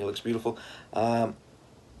 Anyways, I think it looks beautiful. I'm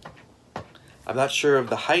not sure of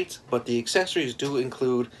the height, but the accessories do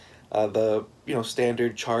include the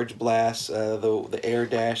standard charge blasts, the air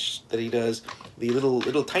dash that he does, the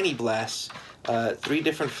little tiny blasts, 3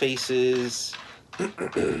 different faces,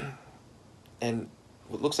 and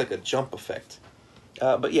what looks like a jump effect.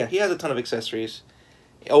 But yeah, he has a ton of accessories.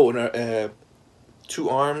 Oh, and 2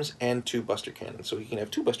 arms and 2 Buster Cannons, so he can have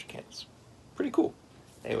 2 Buster Cannons. Pretty cool.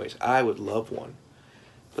 Anyways, I would love one.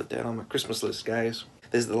 Put that on my Christmas list, guys.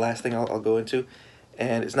 This is the last thing I'll go into,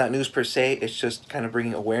 and it's not news per se, it's just kind of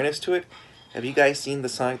bringing awareness to it. Have you guys seen the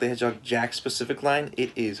Sonic the Hedgehog Jack specific line?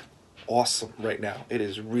 It is awesome right now. It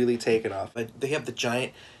is really taken off. They have the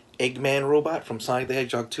giant Eggman robot from Sonic the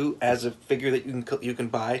Hedgehog 2 as a figure that you can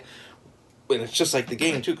buy, and it's just like the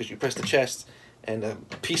game too, because you press the chest and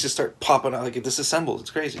pieces start popping out, like it disassembles.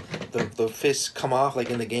 It's crazy. The fists come off like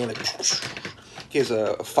in the game, like he has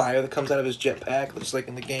a fire that comes out of his jetpack, just like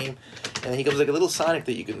in the game, and he comes like a little Sonic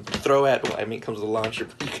that you can throw at. Well, I mean, it comes with a launcher,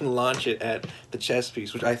 but you can launch it at the chest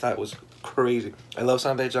piece, which I thought was crazy. I love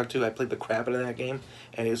Sonic the Hedgehog 2. I played the crap out of that game,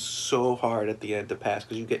 and it's so hard at the end to pass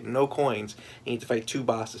because you get no coins. You need to fight 2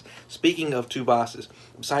 bosses. Speaking of 2 bosses,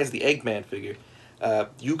 besides the Eggman figure,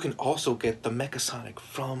 you can also get the Mecha Sonic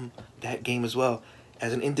from that game as well,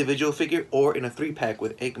 as an individual figure or in a 3-pack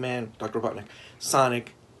with Eggman, Dr. Robotnik,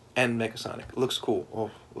 Sonic, and Mecha Sonic. Looks cool.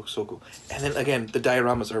 Oh, looks so cool. And then again, the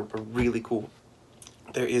dioramas are really cool.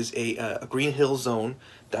 There is a Green Hill Zone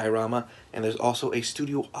diorama, and there's also a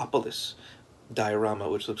Studiopolis diorama,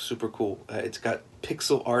 which looks super cool. It's got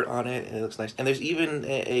pixel art on it, and it looks nice. And there's even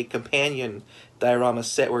a companion diorama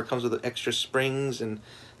set where it comes with extra springs and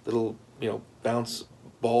little, bounce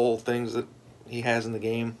ball things that he has in the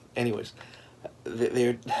game. Anyways,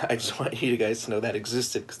 I just want you guys to know that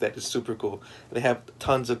existed, because that is super cool. They have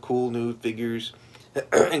tons of cool new figures,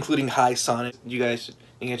 including High Sonic. You guys,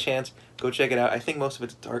 you get a chance, go check it out. I think most of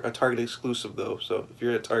it's a Target exclusive, though, so if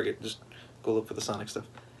you're at Target, just go look for the Sonic stuff.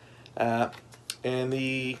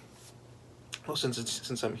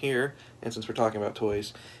 Since I'm here, and since we're talking about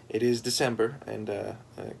toys, it is December, and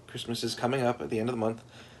Christmas is coming up at the end of the month,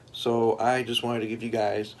 so I just wanted to give you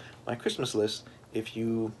guys my Christmas list, if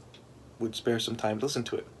you would spare some time to listen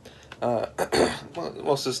to it. Well,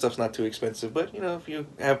 most of the stuff's not too expensive, but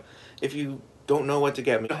if you don't know what to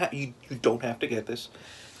get me, you don't have to get this.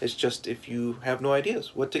 It's just if you have no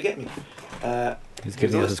ideas what to get me. He's Here's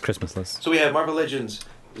giving the us list. his Christmas list. So we have Marvel Legends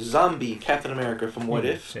Zombie Captain America from What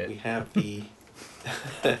If. shit. We have the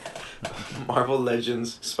Marvel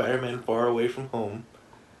Legends Spider-Man Far Away From Home.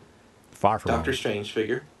 Far from Doctor home. Strange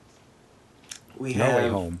figure. We No Way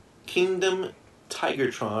have Home. Kingdom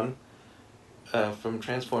Tigertron from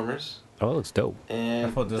Transformers. Oh, it looks dope. And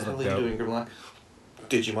That fool does what the hell look are you dope. doing, Grimlock?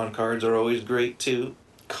 Digimon cards are always great too.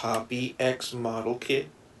 Copy X model kit.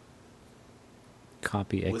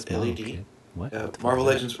 Copy X With model LED. kit. What? What the fuck Marvel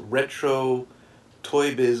is that? Legends Retro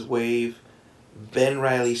Toy Biz Wave Ben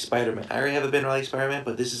Riley Spider-Man. I already have a Ben Riley Spider-Man,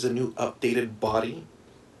 but this is a new updated body.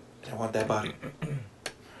 And I want that body.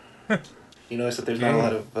 You notice that there's not a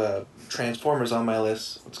lot of Transformers on my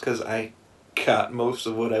list. It's because I got most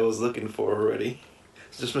of what I was looking for already.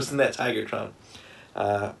 Just missing that Tigertron.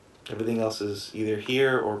 Everything else is either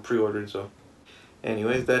here or pre-ordered, so...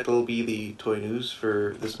 Anyways, that'll be the toy news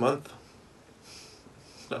for this month.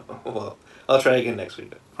 No, well, I'll try again next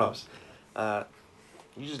week, I promise.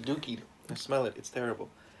 You just dookied. I smell it. It's terrible.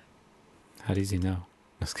 How does he know?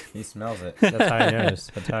 Just kidding. He smells it. That's how he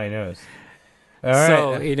knows. That's how he knows. All right.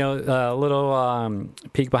 So, you know, a little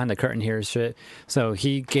peek behind the curtain here is shit. So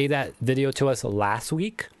he gave that video to us last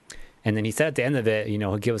week, and then he said at the end of it, you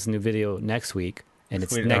know, he'll give us a new video next week. And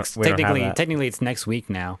it's We don't- next. we don't have that. Technically, it's next week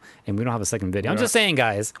now, and we don't have a second video. We I'm don't- just saying,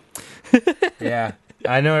 guys. Yeah.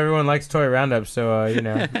 I know everyone likes Toy Roundup, so, you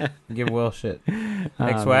know, give Will shit.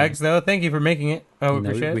 Thanks, Wags, though. Thank you for making it. Oh, we No,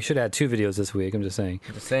 appreciate we it. should add 2 videos this week. I'm just saying.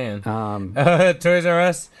 Just saying. Toys Toys R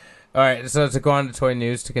Us. All right, so to go on to toy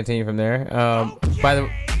news to continue from there.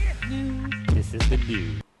 This is the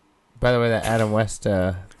news. By the way, that Adam West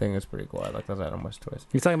thing is pretty cool. I like those Adam West toys.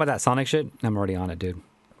 You talking about that Sonic shit? I'm already on it, dude.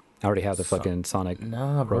 I already have the So- fucking Sonic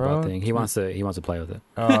Nah, bro. robot thing. He wants to play with it.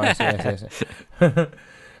 Oh, I see.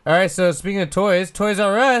 All right, so speaking of toys, Toys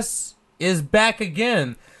R Us is back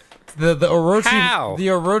again. The How?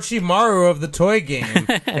 Orochimaru of the toy game.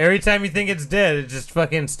 Every time you think it's dead, it's just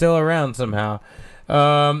fucking still around somehow.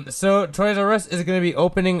 So Toys R Us is going to be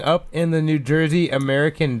opening up in the New Jersey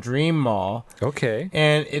American Dream Mall, Okay.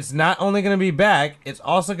 and it's not only going to be back; it's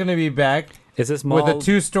also going to be back Is this mall with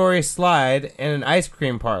a 2-story slide and an ice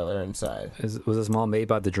cream parlor inside. was this mall made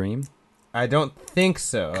by the Dream? I don't think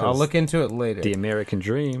so. I'll 'Cause look into it later. The American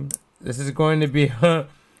Dream. This is going to be the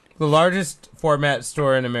largest format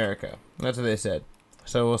store in America. That's what they said.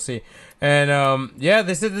 So we'll see. And yeah,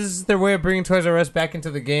 they said this is their way of bringing Toys R Us back into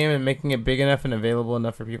the game and making it big enough and available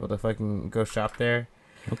enough for people to fucking go shop there.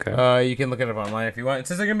 Okay. You can look it up online if you want. It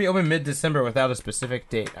says they're gonna be open mid-December without a specific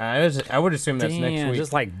date. I would assume that's next Damn, week.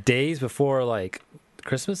 just like days before like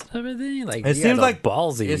Christmas and everything. Like It you seems guys are like-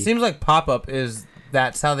 ballsy. It seems like pop-up is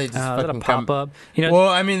that's how they just is that a fucking pop come. up. You know, Well,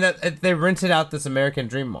 I mean that they rented out this American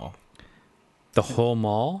Dream Mall. the whole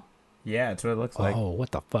mall. Yeah, that's what it looks like. Oh, what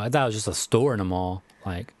the fuck? I thought it was just a store in a mall,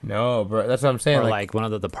 like No, bro, that's what I'm saying. or like one of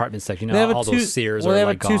the department sections. You They know, have all a those Sears well, are they have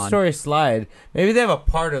like a gone. 2-story slide. Maybe they have a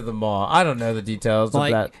part of the mall. I don't know the details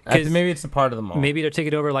Like, of that. 'cause Maybe it's a part of the mall. Maybe they're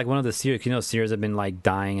taking over like one of the Sears. You know, Sears have been like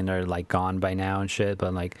dying and they're like gone by now and shit.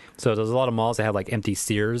 But like, so there's a lot of malls that have like empty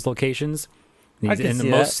Sears locations. I can And see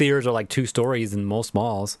most that. Sears are like 2 stories in most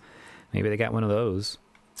malls. Maybe they got one of those.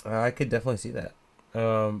 I could definitely see that.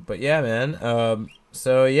 But yeah, man.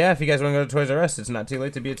 So yeah, if you guys want to go to Toys R Us, it's not too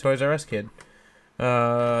late to be a Toys R Us kid. Just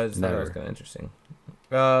thought it Never. was kind of interesting.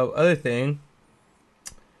 Other thing,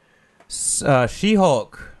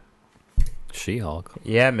 She-Hulk. She-Hulk.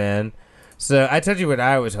 Yeah, man. So I told you what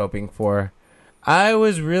I was hoping for. I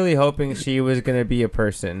was really hoping she was gonna be a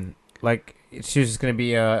person, like she was just gonna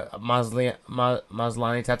be a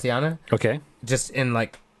Maslany Tatiana, Okay. just in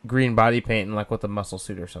like green body paint and like with a muscle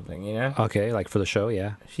suit or something, you know? Okay, like for the show,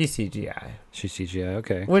 yeah. She's CGI, She's CGI.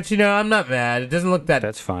 Okay. which you know I'm not mad. It doesn't look that.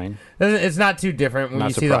 That's fine. It's not too different when Not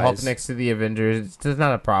you see the Hulk surprised. next to the Avengers. It's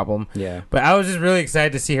not a problem. Yeah. But I was just really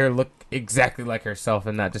excited to see her look exactly like herself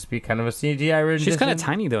and not just be kind of a CGI rendition. She's kind of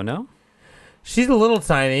tiny though, no? She's a little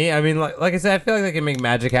tiny. I mean, like I said, I feel like they can make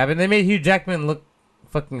magic happen. They made Hugh Jackman look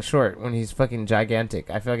fucking short when he's fucking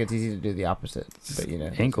gigantic. I feel like it's easy to do the opposite. But you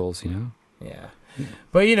know, Ankles, you know. yeah.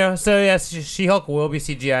 But you know, so yes, She-Hulk will be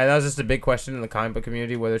CGI. That was just a big question in the comic book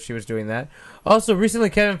community whether she was doing that. Also, recently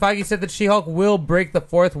Kevin Feige said that She-Hulk will break the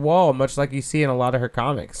fourth wall, much like you see in a lot of her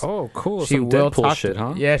comics. Oh, cool. She Some will Deadpool talk shit, to,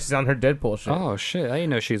 huh? Yeah, she's on her Deadpool shit. Oh shit! I didn't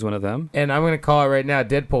know she's one of them. And I'm gonna call it right now,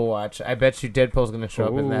 Deadpool watch. I bet you Deadpool's gonna show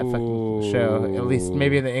up in that fucking show. At least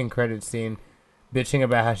maybe in the end credits scene, bitching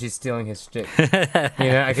about how she's stealing his shit.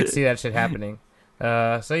 You know, I could see that shit happening.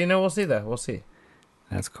 So you know, we'll see though. We'll see.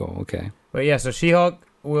 That's cool. Okay. But yeah, so She-Hulk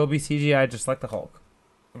will be CGI just like the Hulk.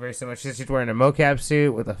 very similar. She's wearing a mocap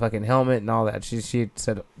suit with a fucking helmet and all that. She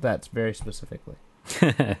said that's very specifically.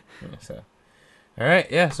 Yeah, so, all right,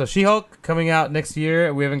 yeah. So She-Hulk coming out next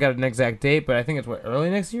year. We haven't got an exact date, but I think it's early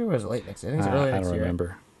next year or is it late next year? I think it's early next I don't year.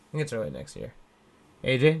 remember. I think it's early next year.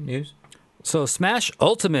 AJ, news? So Smash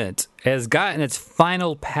Ultimate has gotten its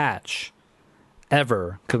final patch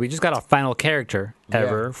ever, because we just got a final character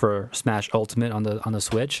ever for Smash Ultimate on the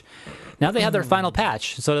Switch. Now they have their final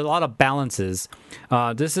patch, so there's a lot of balances.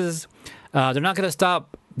 This is they're not going to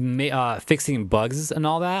stop fixing bugs and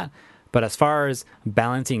all that, but as far as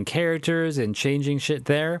balancing characters and changing shit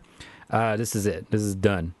there, this is it. This is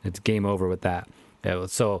done. It's game over with that.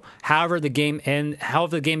 So however the game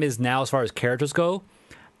is now as far as characters go,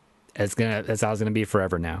 that's how it's gonna be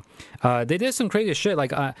forever now. They did some crazy shit.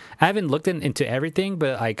 Like I haven't looked into everything,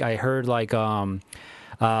 but like I heard like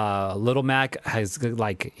Little Mac has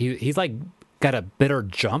like he's like got a better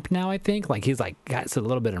jump now. I think like he's like got a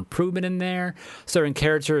little bit of improvement in there. Certain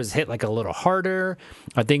characters hit like a little harder.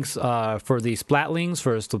 I think for the Splatlings,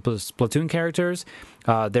 for Splatoon characters,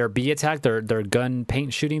 their B attack, their gun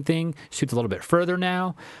paint shooting thing shoots a little bit further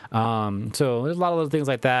now. So there's a lot of little things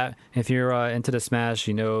like that. If you're into the Smash,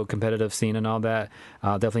 competitive scene and all that,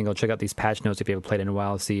 definitely go check out these patch notes if you haven't played in a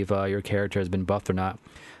while, see if your character has been buffed or not.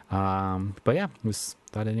 But yeah, just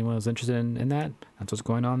thought anyone was interested in that. That's what's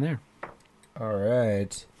going on there. All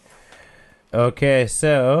right. Okay,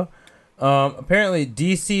 so apparently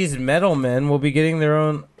DC's Metal Men will be getting their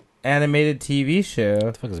own animated TV show.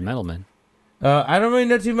 What the fuck is Metal Men? I don't really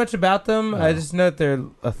know too much about them. Oh. I just know that they're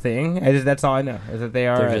a thing. That's all I know is that they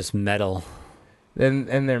are. They're just metal. And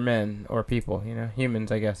they're men or people,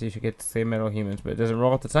 humans. I guess you should get to say metal humans, but it doesn't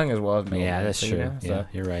roll off the tongue as well as metal. Yeah, that's true. So. Yeah,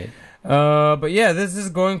 you're right. But yeah, this is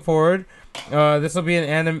going forward. This will be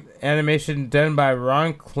an animation done by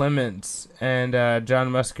Ron Clements and John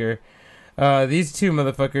Musker. These two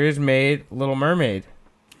motherfuckers made Little Mermaid,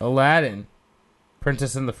 Aladdin,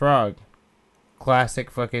 Princess and the Frog.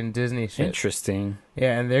 Classic fucking Disney shit. Interesting.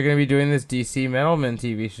 Yeah, and they're going to be doing this DC Metal Men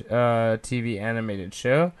TV animated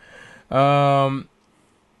show.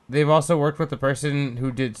 They've also worked with the person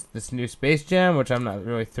who did this new Space Jam, which I'm not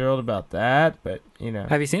really thrilled about that, but,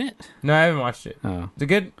 Have you seen it? No, I haven't watched it. Oh. Is it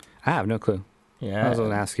good? I have no clue. Yeah. I was going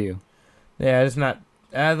to ask you. Yeah, it's not...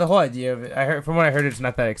 the whole idea of it, from what I heard, it's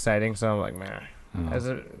not that exciting, so I'm like, man. Oh. That's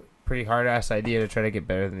a pretty hard-ass idea to try to get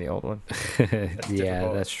better than the old one. Yeah,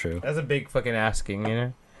 difficult. that's true. That's a big fucking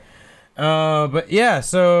asking, But yeah,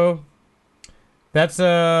 so... That's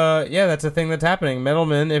a thing that's happening. Metal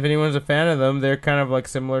Men, if anyone's a fan of them, they're kind of like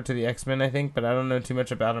similar to the X-Men, I think, but I don't know too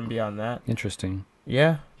much about them beyond that. Interesting.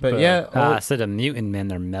 Yeah, but yeah. Instead of mutant men,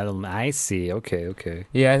 they're metal men. I see. Okay.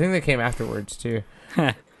 Yeah, I think they came afterwards too.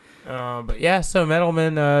 But yeah, so Metal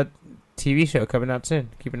Men TV show coming out soon.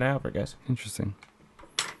 Keep an eye out for it, guys. Interesting.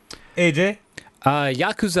 AJ?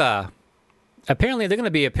 Yakuza. Apparently, they're going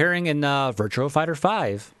to be appearing in Virtua Fighter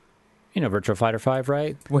 5. You know Virtua Fighter 5,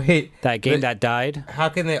 right? Wait. That game that died? How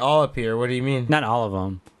can they all appear? What do you mean? Not all of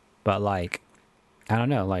them, but like, I don't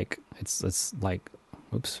know. Like, it's like,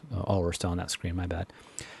 oops. Oh, we're still on that screen. My bad.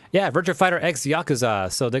 Yeah, Virtua Fighter X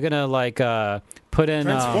Yakuza. So they're going to like put in...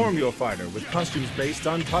 Transform your fighter with costumes based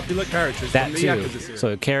on popular characters that from the too. Yakuza series.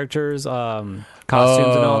 So characters,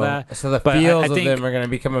 costumes and all that. So the But feels I of think, them are going to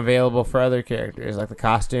become available for other characters, like the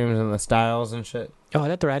costumes and the styles and shit. Oh, I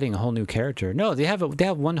thought they're adding a whole new character. No, they have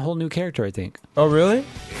one whole new character, I think. Oh, really?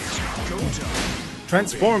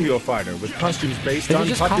 Transform your fighter with costumes based Is it on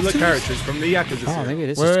just popular costumes? characters from the Yakuza Oh, series. maybe it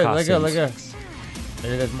is Wait, just let go. costumes.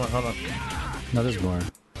 Maybe there's more. Hold on. No, there's more.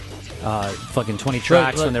 Fucking 20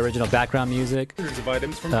 tracks look. from the original background music. Hundreds of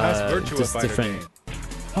items from past Virtua just Fighter different. games.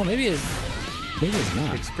 Oh, maybe it's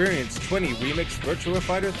not. Experience 20 remix Virtua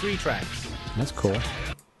Fighter 3 tracks. That's cool. Don't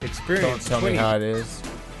Experience tell 20 me how it is.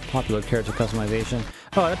 Popular character customization.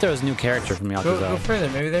 Oh, I thought there was a new character from Go Yakuza. further.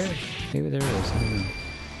 Maybe there is. Maybe there is. I don't know.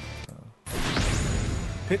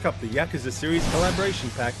 Pick up the Yakuza series collaboration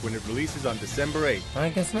pack when it releases on December 8th. I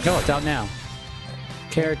guess not. No, it's out now.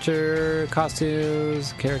 Character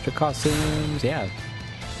costumes. Yeah.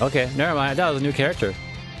 Okay, never mind. I thought it was a new character.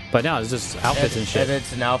 But no, it's just outfits and shit.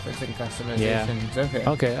 Edits and outfits and customizations. Okay.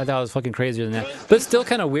 Okay, I thought it was fucking crazier than that. But it's still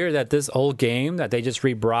kind of weird that this old game that they just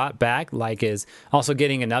rebrought back, like, is also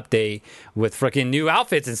getting an update with freaking new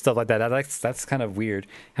outfits and stuff like that. That's kind of weird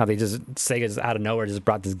how they just, Sega just out of nowhere just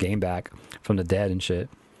brought this game back from the dead and shit.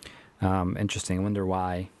 Interesting. I wonder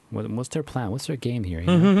why. What's their plan? What's their game here?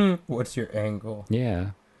 You know? What's your angle? Yeah.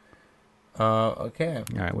 Okay.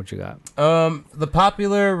 All right, what you got? The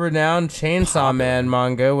popular, renowned Chainsaw Man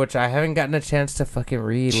manga, which I haven't gotten a chance to fucking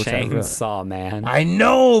read. Which Chainsaw Man. I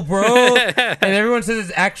know, bro. And everyone says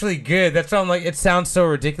it's actually good. That's why I'm like, it sounds so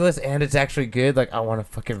ridiculous, and it's actually good. Like, I want to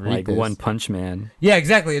fucking read like this. One Punch Man. Yeah,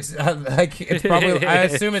 exactly. It's like it's probably. I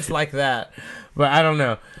assume it's like that, but I don't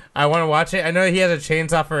know. I want to watch it. I know he has a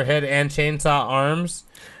chainsaw for a head and chainsaw arms.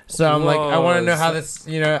 So I'm like, I want to know how this,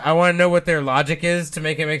 I want to know what their logic is to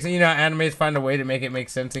make it make sense. Animes find a way to make it make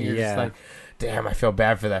sense, and you're just like, damn, I feel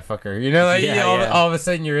bad for that fucker. All of a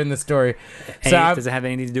sudden you're in the story. Hey, So does it have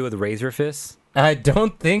anything to do with Razor Fist? I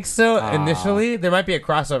don't think so. Initially, there might be a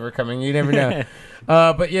crossover coming. You never know.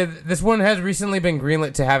 But yeah, this one has recently been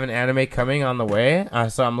greenlit to have an anime coming on the way.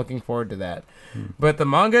 So I'm looking forward to that. But the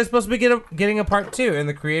manga is supposed to be getting a part 2, and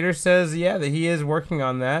the creator says, that he is working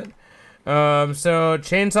on that. So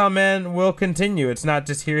Chainsaw Man will continue. It's not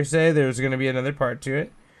just hearsay. There's going to be another part to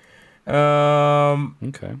it.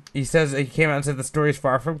 Okay. He says he came out and said the story's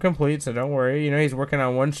far from complete, so don't worry. He's working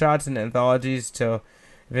on one-shots and anthologies till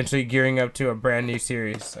eventually gearing up to a brand new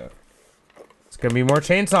series. So it's going to be more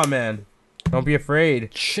Chainsaw Man. Don't be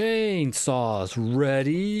afraid. Chainsaws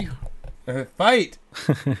ready. Fight.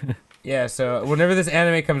 Yeah, so whenever this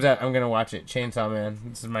anime comes out, I'm gonna watch it. Chainsaw Man.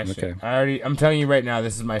 This is my shit. I'm telling you right now,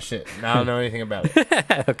 this is my shit. I don't know anything about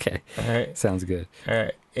it. Okay. All right. Sounds good. All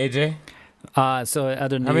right. AJ? So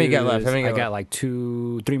other news. How many you got left? I got like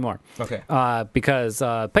 3 more. Okay. Because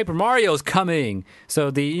Paper Mario's coming.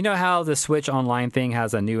 So how the Switch Online thing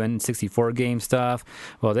has a new N64 game stuff?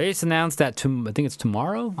 Well, they just announced that I think it's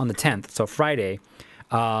tomorrow on the 10th, so Friday.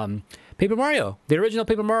 Paper Mario, the original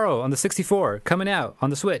Paper Mario on the 64, coming out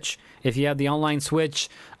on the Switch. If you have the online Switch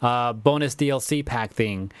bonus DLC pack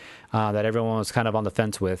thing that everyone was kind of on the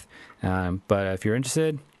fence with. But if you're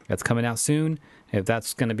interested, that's coming out soon. If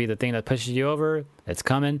that's going to be the thing that pushes you over, it's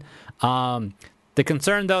coming. The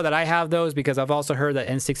concern, though, that I have, though, is because I've also heard that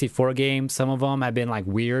N64 games, some of them have been, like,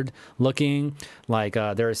 weird looking. Like,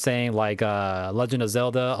 they're saying, like, Legend of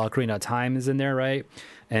Zelda, Ocarina of Time is in there, right?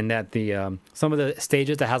 And that the some of the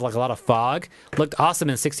stages that has, like, a lot of fog looked awesome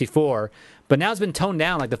in 64. But now it's been toned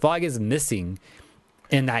down. Like, the fog is missing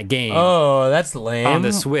in that game. Oh, that's lame. On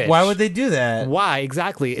the Switch. Why would they do that? Why?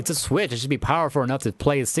 Exactly. It's a Switch. It should be powerful enough to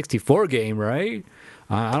play a 64 game, right?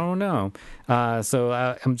 I don't know. So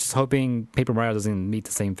I'm just hoping Paper Mario doesn't meet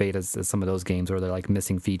the same fate as some of those games where they're like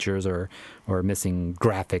missing features or missing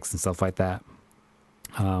graphics and stuff like that.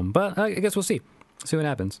 But I guess we'll see. See what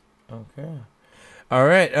happens. Okay. All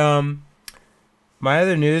right. My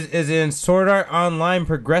other news is in Sword Art Online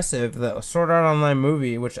Progressive, the Sword Art Online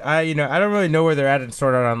movie, which I don't really know where they're at in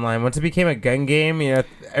Sword Art Online. Once it became a gun game,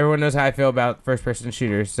 everyone knows how I feel about first-person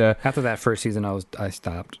shooters. So after that first season, I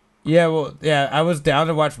stopped. Yeah, I was down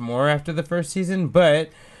to watch more after the first season,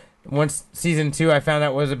 but once season 2 I found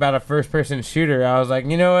out was about a first-person shooter, I was like,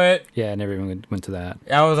 you know what? Yeah, I never even went to that.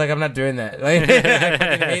 I was like, I'm not doing that. Like,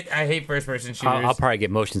 I hate first-person shooters. I'll probably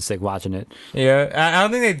get motion sick watching it. Yeah, I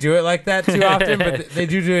don't think they do it like that too often, but they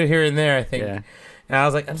do it here and there, I think. Yeah. And I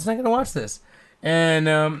was like, I'm just not gonna watch this. And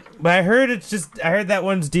but I heard that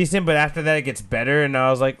one's decent, but after that it gets better, and I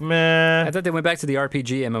was like, meh. I thought they went back to the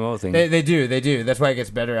RPG MMO thing. They do. That's why it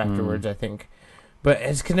gets better afterwards, I think. But I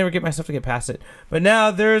just can never get myself to get past it. But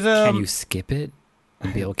now there's Can you skip it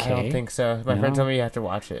and be okay? I don't think so. My friend told me you have to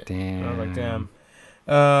watch it. Damn. And I was like,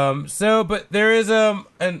 damn. But there is I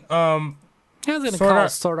was gonna call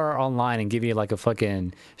Sword Art Online and give you like a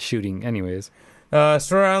fucking shooting. Anyways,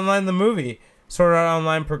 Sword Art Online the movie, Sword Art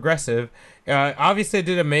Online Progressive. Obviously, it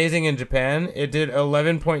did amazing in Japan. It did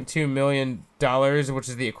 $11.2 million, which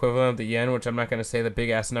is the equivalent of the yen, which I'm not going to say the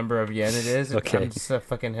big-ass number of yen it is. Okay. It's a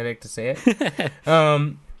fucking headache to say it.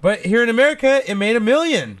 But here in America, it made $1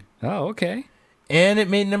 million. Oh, okay. And it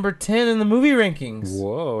made number 10 in the movie rankings.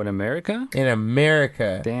 Whoa, in America? In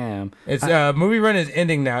America. Damn. Its movie run is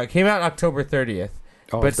ending now. It came out October 30th.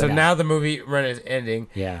 Oh, but so now the movie run is ending.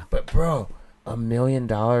 Yeah. But, bro... $1 million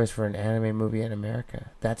for an anime movie in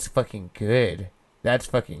America. That's fucking good. That's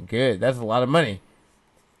a lot of money.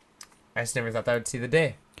 I just never thought that would see the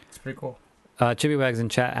day. It's pretty cool. Chibi Wags in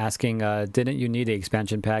chat asking, didn't you need the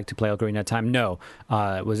expansion pack to play Ocarina of Time? No.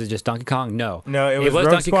 Was it just Donkey Kong? No. No, it was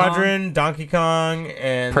Rogue Donkey Squadron, Kong? Donkey Kong,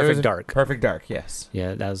 and Perfect Dark. Perfect Dark, yes.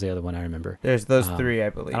 Yeah, that was the other one I remember. There's those 3,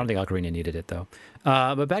 I believe. I don't think Ocarina needed it, though.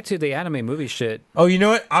 But back to the anime movie shit. Oh, you know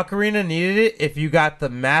what? Ocarina needed it if you got the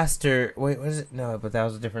Master... Wait, what is it? No, but that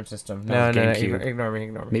was a different system. No, ignore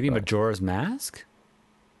me. Maybe Majora's Mask?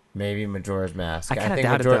 Maybe Majora's Mask. I kind of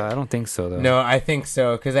doubt it, though. I don't think so, though. No, I think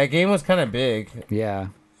so, because that game was kind of big. Yeah.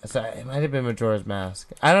 So it might have been Majora's Mask.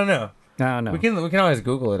 I don't know. I don't know. We can always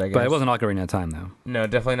Google it, I guess. But it wasn't Ocarina of Time, though. No,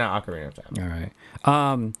 definitely not Ocarina of Time. All right.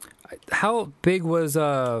 How big was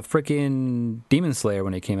freaking Demon Slayer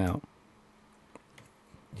when it came out?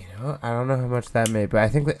 You know, I don't know how much that made, but I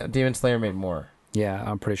think that Demon Slayer made more. Yeah,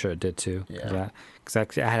 I'm pretty sure it did too. Yeah. Because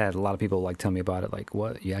actually, I had a lot of people like tell me about it. Like,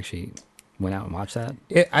 what? You actually went out and watched that?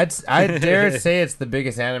 I dare say it's the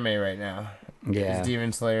biggest anime right now. Yeah. It's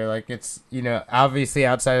Demon Slayer. Like, it's, you know, obviously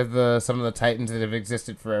outside of some of the titans that have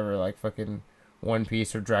existed forever, like fucking One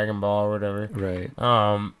Piece or Dragon Ball or whatever. Right.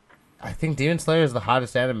 I think Demon Slayer is the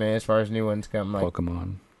hottest anime as far as new ones come. Like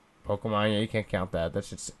Pokemon. Yeah, you can't count that. That's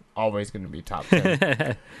just always going to be top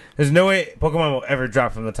 10. There's no way Pokemon will ever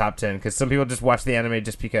drop from the top 10 because some people just watch the anime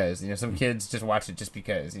just because. You know, some kids just watch it just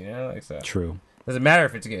because. You know, like so. True. Doesn't matter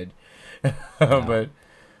if it's good. But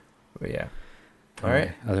yeah. All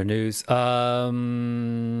right. Other news. No,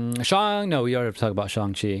 we already talked about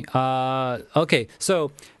Shang-Chi. Okay,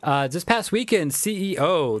 so this past weekend,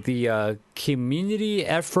 CEO, the Community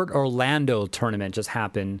Effort Orlando tournament just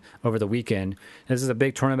happened over the weekend. This is a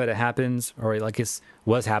big tournament that happens, or like it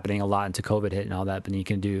was happening a lot until COVID hit and all that. But you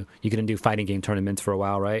couldn't do fighting game tournaments for a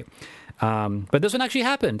while, right? But this one actually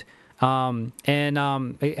happened.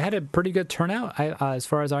 It had a pretty good turnout, as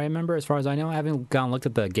far as I remember, as far as I know. I haven't gone and looked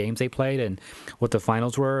at the games they played and what the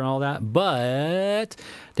finals were and all that, but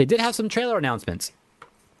they did have some trailer announcements.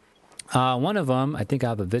 One of them, I think I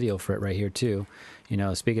have a video for it right here too. You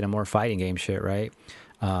know, speaking of more fighting game shit, right?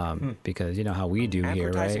 Because you know how we do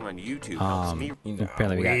here, right? On YouTube helps me.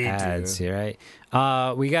 Apparently we got ads here, right?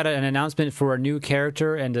 We got an announcement for a new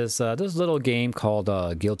character in this little game called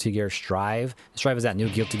Guilty Gear Strive. Strive is that new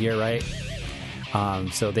Guilty Gear, right?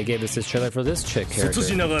 So they gave us this trailer for this chick character.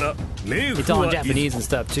 It's all in Japanese and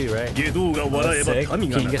stuff too, right? Sick. Can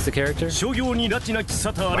you guess the character?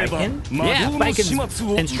 Viking? Yeah, Vikings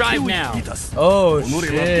and Strive now. Oh,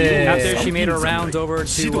 shit. After she made her rounds over to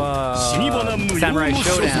Samurai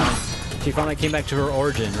Showdown, she finally came back to her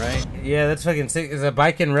origin, right? Yeah, that's fucking sick. It's a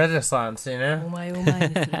Viking renaissance, you know? But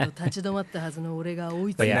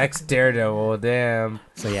yeah. Next Daredevil, damn.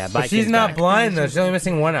 So yeah, But she's not blind, though. She's only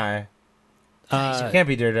missing one eye. She can't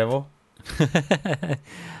be Daredevil.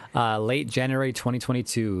 Late January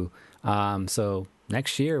 2022. So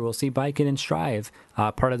next year we'll see Viking and Strive,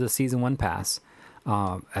 part of the season 1 pass.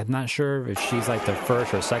 I'm not sure if she's like the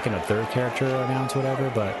first or second or third character announced, whatever,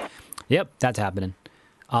 but yep, that's happening.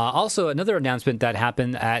 Also, another announcement that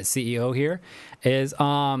happened at CEO here is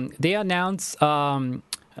they announced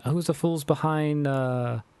who's the fools behind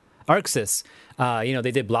Arxis.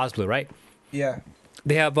 They did BlazBlue, right? Yeah.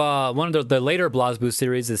 They have one of the later BlazBlue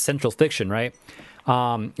series is Central Fiction, right?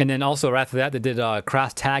 And then also after that, they did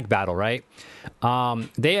Cross Tag Battle, right?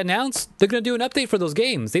 They announced they're going to do an update for those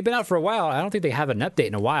games. They've been out for a while. I don't think they have an update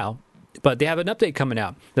in a while, but they have an update coming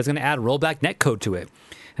out that's going to add rollback netcode to it.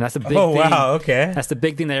 And that's the big thing. Oh, wow, okay. That's the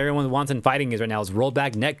big thing that everyone wants in fighting games right now is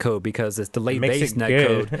rollback netcode because it's delayed-based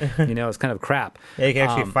netcode. It's kind of crap. Yeah, you can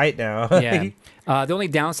actually fight now. Yeah. The only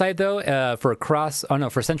downside, though,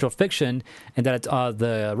 for Central Fiction, and that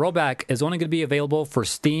the rollback is only going to be available for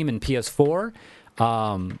Steam and PS4.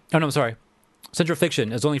 I'm sorry. Central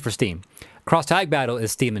Fiction is only for Steam. Cross Tag Battle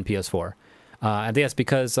is Steam and PS4. I think that's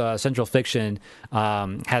because Central Fiction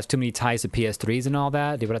has too many ties to PS3s and all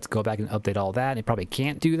that. They would have to go back and update all that. They probably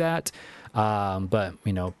can't do that. But,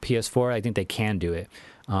 PS4, I think they can do it.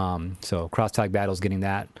 So Cross Tag Battle is getting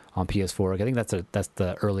that on PS4. I think that's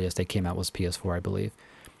the earliest they came out was PS4, I believe.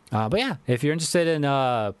 But yeah, if you're interested in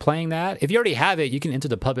playing that, if you already have it, you can enter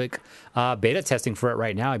the public beta testing for it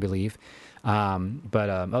right now, I believe. But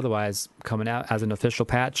otherwise, coming out as an official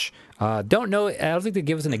patch. Don't know. I don't think they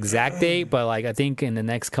give us an exact date, but I think in the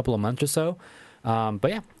next couple of months or so. But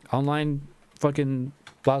yeah, online fucking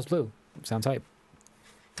BlazBlue. Sounds hype.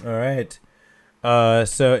 All right.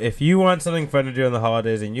 So if you want something fun to do in the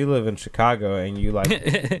holidays and you live in Chicago and you like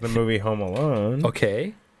the movie Home Alone,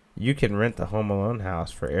 okay, you can rent the Home Alone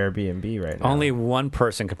house for Airbnb right now. Only one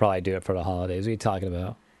person could probably do it for the holidays. What are you talking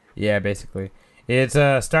about? Yeah, basically. It's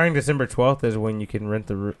starting December 12th is when you can rent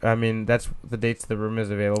the room. I mean, that's the dates the room is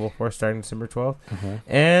available for, starting December 12th. Uh-huh.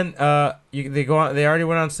 And they already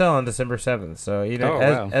went on sale on December 7th. So,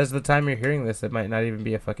 as the time you're hearing this, it might not even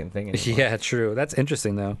be a fucking thing anymore. Yeah, true. That's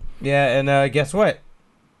interesting, though. Yeah, and guess what?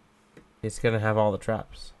 It's going to have all the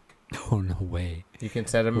traps. Oh, no way. You can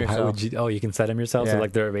set them yourself. Why would you? Oh, you can set them yourself so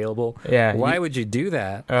they're available? Yeah. Why would you do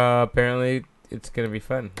that? Apparently it's going to be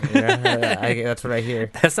fun. That's what I hear.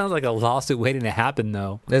 That sounds like a lawsuit waiting to happen,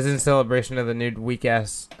 though. This is in celebration of the new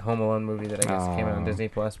weak-ass Home Alone movie that I guess came out on Disney+.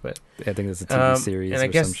 But I think it's a TV series and I or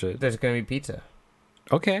guess some shit. there's going to be pizza.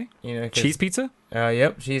 Okay. You know, 'cause- Cheese pizza?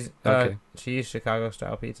 Yep, cheese. Okay. Cheese Chicago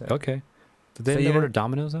style pizza. Okay. Did they So end you up know- order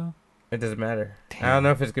Domino's though? It doesn't matter. I Damn. don't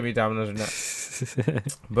know if it's gonna be Domino's or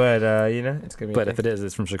not, but you know, it's gonna be. But if it is,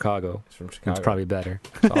 it's from Chicago. it's from Chicago. It's probably better.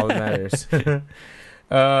 That's all that matters.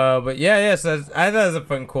 But yeah. So I thought it was a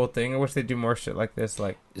fun, cool thing. I wish they'd do more shit like this.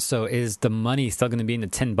 Like, So is the money still going to be in the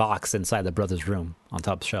tin box inside the brother's room on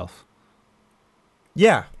top of the shelf?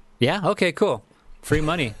 yeah, Yeah. Okay. Cool. Free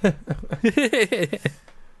money.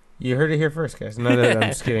 you heard it here first, guys. No, I'm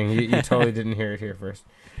just kidding. You totally didn't hear it here first.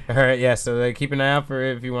 All right, yeah. So keep an eye out for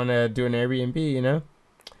if you want to do an Airbnb. You know,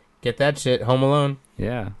 get that shit. Home Alone.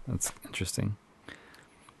 Yeah, that's interesting.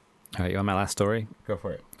 All right, you want my last story? Go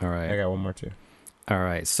for it. All right. I got one more too. All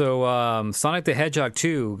right. So Sonic the Hedgehog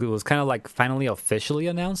 2 was kind of like finally officially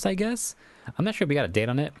announced, I guess. I'm not sure if we got a date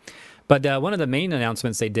on it. But one of the main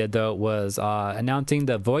announcements they did, though, was announcing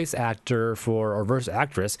the voice actor or voice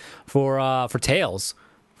actress for Tails,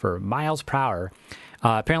 for Miles Prower.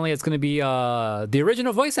 Apparently, it's going to be the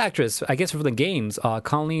original voice actress, I guess, for the games,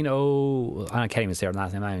 Colleen O. I can't even say her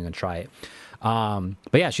last name. I'm not even going to try it.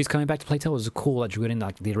 But yeah, she's coming back to play Tails. It was cool that you're getting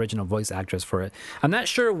like the original voice actress for it. I'm not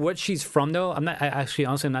sure what she's from though. I'm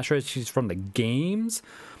not sure if she's from the games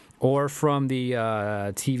or from the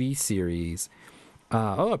TV series.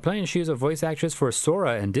 Apparently she's a voice actress for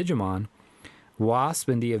Sora and Digimon, Wasp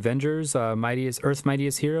in the Avengers, Earth's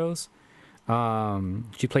Mightiest Heroes.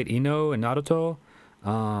 She played Ino in Naruto.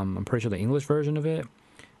 I'm pretty sure the English version of it.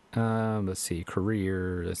 Let's see,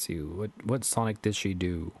 career. Let's see, what Sonic did she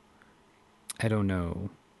do? I don't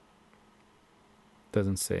know.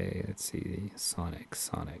 Doesn't say. Let's see. Sonic.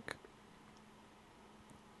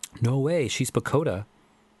 No way. She's Pakoda.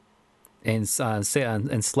 And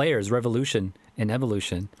Slayer's Revolution and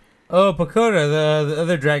Evolution. Oh, Pakoda, the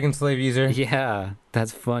other Dragon Slave user. Yeah,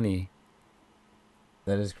 that's funny.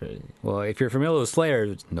 That is crazy. Well, if you're familiar with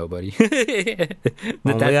Slayer, nobody.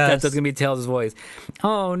 That's going to be Tails' voice.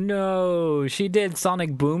 Oh, no. She did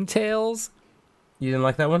Sonic Boom Tails? You didn't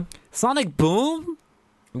like that one? Sonic Boom?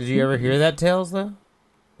 Did you ever hear that Tails though?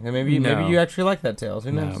 And maybe No. you actually like that Tails.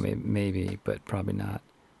 Who knows? No, maybe, but probably not.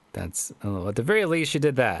 That's at the very least she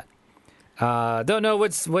did that. Don't know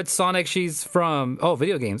what Sonic she's from. Oh,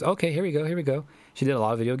 video games. Okay, here we go. She did a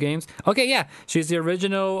lot of video games. Okay, yeah, she's the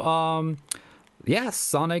original.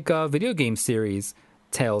 Sonic video game series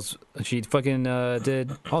Tails. She fucking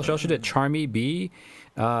did. Oh, she also did Charmy B.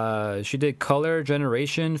 She did Color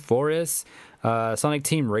Generation, Forest, Sonic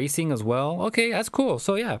Team Racing as well. Okay, that's cool.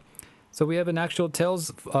 So yeah, so we have an actual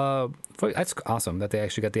Tails. That's awesome that they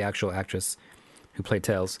actually got the actual actress who played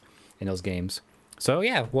Tails in those games. So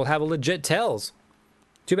yeah, we'll have a legit Tails.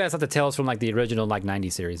 Too bad it's not the Tails from like the original like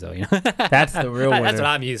 '90s series though. You know, That's the real winner. that's what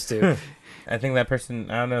I'm used to. I think that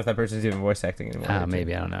person. I don't know if that person's even voice acting anymore.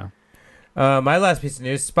 Maybe I don't know. My last piece of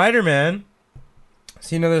news: Spider-Man.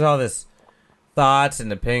 So you know, there's all this thoughts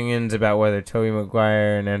and opinions about whether Tobey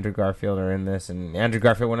Maguire and Andrew Garfield are in this, and Andrew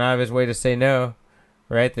Garfield went out of his way to say no,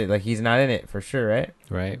 right? That like he's not in it for sure, right?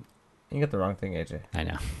 Right. You got the wrong thing, AJ. I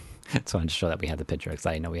know. So I wanted to show that we had the picture because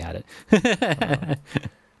I didn't know we had it.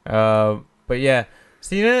 But yeah,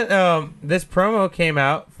 so you know, this promo came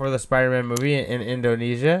out for the Spider-Man movie in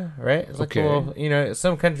Indonesia, right? It's like Okay. cool. You know,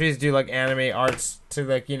 some countries do like anime arts to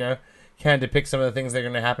like kind of depict some of the things that are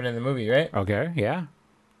going to happen in the movie, right? Okay. Yeah.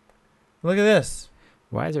 Look at this.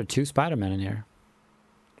 Why is there two Spider-Men in here?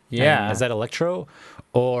 Yeah, And is that Electro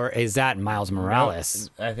or is that Miles Morales?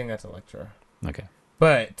 No, I think that's Electro. Okay.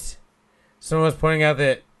 But someone was pointing out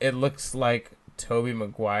that it looks like Tobey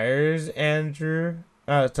Maguire's fucking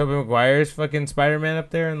Spider-Man up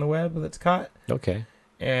there in the web that's caught. Okay.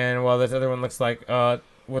 And while this other one looks like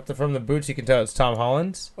from the boots you can tell it's Tom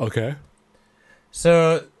Holland's. Okay.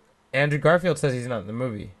 So Andrew Garfield says he's not in the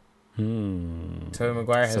movie. Hmm. Tobey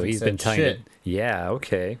Maguire hasn't So he's said been telling shit. it. Yeah.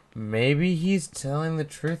 Okay. Maybe he's telling the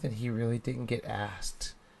truth and he really didn't get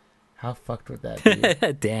asked. How fucked would that be?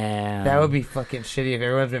 Damn. That would be fucking shitty if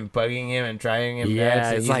everyone's been bugging him and driving him Yeah. nuts.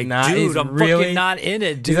 and It's he's like, not, dude, he's I'm really, fucking not in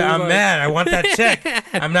it, He's dude. like, I'm Like- mad. I want that check.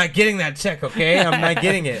 I'm not getting that check, okay? I'm not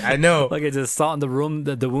getting it. I know. Like it just saw in the room,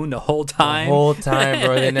 the wound the whole time. The whole time,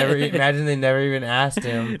 bro. They never even asked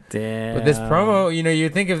him. Damn. But this promo,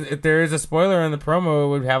 you'd think if there is a spoiler in the promo, it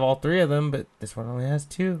would have all three of them, but this one only has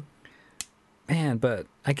two. Man, but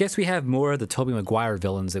I guess we have more of the Tobey Maguire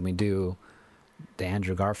villains than we do the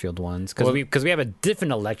Andrew Garfield ones because Well- we have a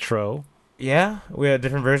different Electro. Yeah, we had a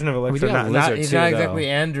different version of Electro. do have Lizard he's too, not though. exactly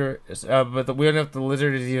Andrew, but we don't know if the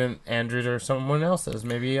Lizard is even Andrew's or someone else's.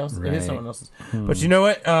 Maybe it Right. is someone else's. But you know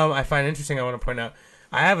what? I find interesting. I want to point out.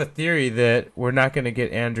 I have a theory that we're not going to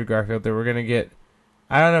get Andrew Garfield. That we're going to get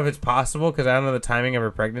I don't know if it's possible because I don't know the timing of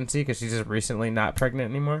her pregnancy because she's just recently not pregnant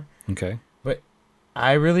anymore. Okay.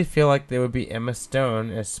 I really feel like there would be Emma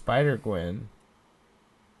Stone as Spider-Gwen.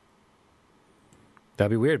 That'd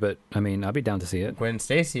be weird, but I mean, I'll be down to see it. Gwen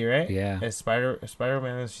Stacy, right? Yeah. As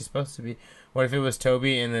Spider-Man as she's supposed to be. What if it was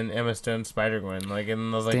Toby and then Emma Stone Spider-Gwen? Like,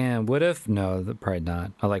 and I was like, Damn, what if... No, probably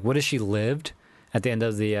not. I like, what if she lived at the end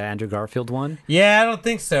of the Andrew Garfield one? yeah, I don't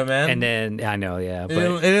think so, man. And then, I know, yeah. it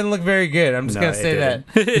But didn't look very good. I'm just No, gonna it say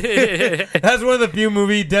that. didn't. That's one of the few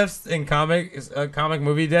movie deaths in comic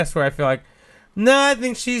movie deaths where I feel like, no, I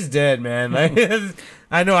think she's dead, man. Like,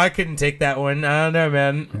 I know I couldn't take that one. I don't know,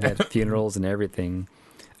 man. Had funerals and everything.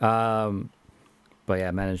 But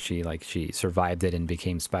yeah, man, she survived it and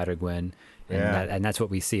became Spider-Gwen. And, Yeah. and that's what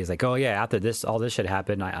we see is like, oh yeah, after all this shit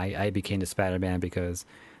happened, I became the Spider-Man because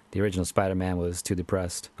the original Spider-Man was too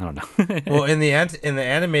depressed. I don't know. Well, in the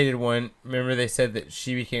animated one, remember they said that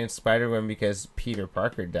she became Spider-Gwen because Peter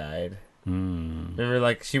Parker died. Remember,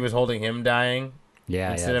 like, she was holding him dying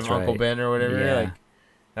Yeah, instead of that's Uncle right. Ben or whatever. Yeah. Like,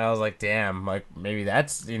 I was like, damn, like maybe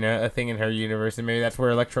that's a thing in her universe, and maybe that's where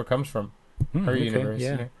Electro comes from. Her Okay, universe.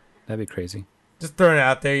 yeah. You know? That'd be crazy. Just throwing it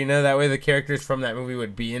out there, that way the characters from that movie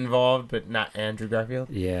would be involved, but not Andrew Garfield.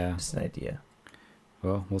 Yeah. Just an idea.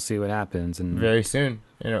 Well, we'll see what happens Very soon,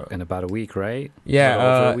 in about a week, right? Yeah,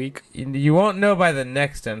 Over a week. You won't know by the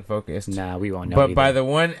next Unfocused. Nah, we won't know. But by either. the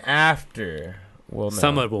one after, we'll know.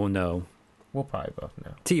 Someone will know. We'll probably both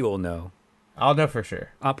know. T will know. I'll know for sure.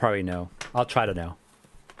 I'll probably know. I'll try to know.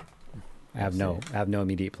 I have We'll no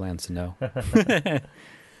immediate plans to know.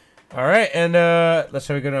 All right, and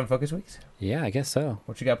shall we go to Unfocused weeks? Yeah, I guess so.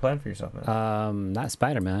 What you got planned for yourself, man? Not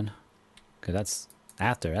Spider-Man, because that's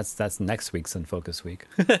after. That's next week's Unfocused week.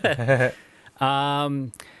 I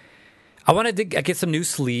wanted to get some new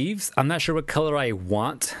sleeves. I'm not sure what color I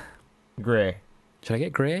want. Gray. Should I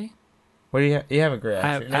get gray? What do you have? You have a gray. I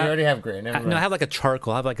have- Actually. No, you already have gray. Never mind. No, I have like a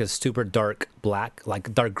charcoal. I have like a super dark black,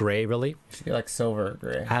 like dark gray, really. You should get like silver or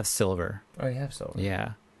gray. I have silver. Oh, you have silver.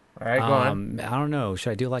 Yeah. All right, go on. I don't know.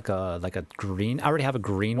 Should I do like a green? I already have a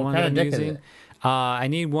green What one kind that I'm of deck is using. it? I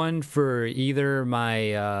need one for either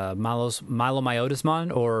my Milo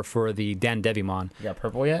or for the Dan Devimon. You got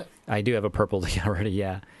purple yet? I do have a purple already.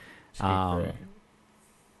 Yeah. Should get gray.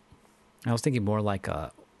 I was thinking more like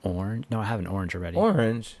a orange. No, I have an orange already.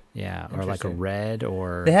 Orange. Yeah, or like a Interesting. red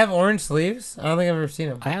or. They have orange sleeves. I don't think I've ever seen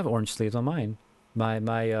them. I have orange sleeves on mine. My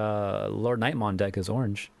Lord Nightmon deck is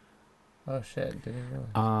orange. Oh shit! Didn't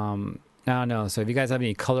know. I don't know. So if you guys have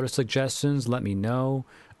any color suggestions, let me know.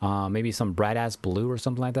 Maybe some bright ass blue or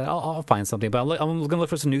something like that. I'll find something. But I'm gonna look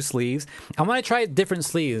for some new sleeves. I want to try different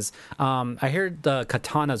sleeves. I heard the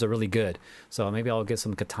katanas are really good, so maybe I'll get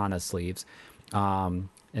some katana sleeves. And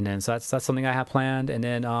then so that's something I have planned. And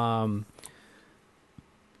then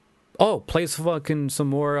play some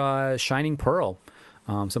more Shining Pearl,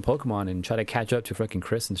 some Pokemon, and try to catch up to freaking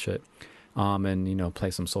Chris and shit. And play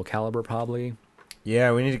some Soul Calibur probably.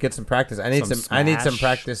 Yeah, we need to get some practice. I need Some some. I need some Smash.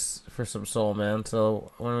 practice for some Soul, man.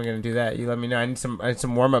 So when are we gonna do that? You let me know. I need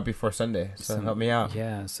some warm up before Sunday. So help me out.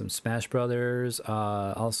 Yeah, some Smash Brothers.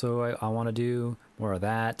 Also, I want to do more of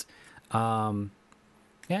that. Yeah,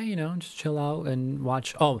 just chill out and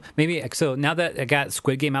watch. Oh, maybe so. Now that I got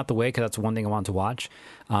Squid Game out the way, because that's one thing I want to watch.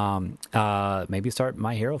 Maybe start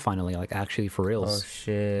My Hero finally, like actually for Oh reals.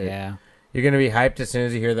 shit! Yeah. You're gonna be hyped as soon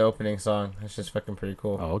as you hear the opening song. It's just fucking pretty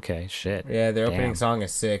cool. Oh, okay. Shit. Yeah, their opening Damn. song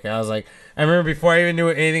is sick. I was like, I remember before I even knew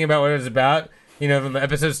anything about what it was about. When the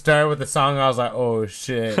episode started with the song, I was like, oh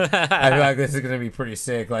shit. I feel like this is gonna be pretty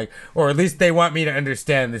sick. Like, or at least they want me to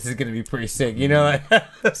understand this is gonna be pretty sick. Like.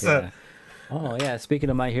 So, Yeah. Oh yeah. Speaking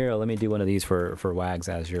of My Hero, let me do one of these for Wags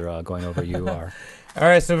as you're going over UR. all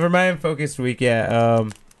right. So for my Unfocused week, yeah.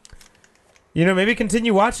 Maybe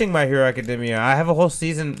continue watching My Hero Academia. I have a whole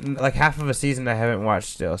season, like half of a season I haven't watched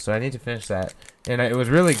still, so I need to finish that. And it was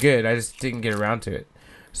really good. I just didn't get around to it.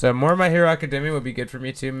 So more My Hero Academia would be good for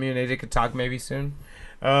me too. Me and AJ could talk maybe soon.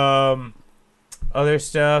 Other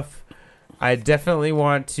stuff. I definitely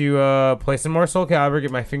want to play some more Soul Calibur, get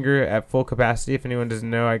my finger at full capacity. If anyone doesn't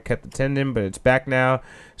know, I cut the tendon, but it's back now.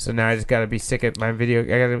 So now I just gotta be sick at I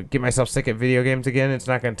gotta get myself sick at video games again. It's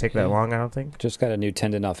not gonna take that long, I don't think. Just got a new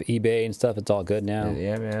tendon off eBay and stuff. It's all good now.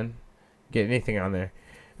 Yeah, man. Get anything on there.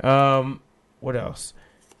 What else?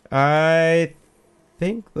 I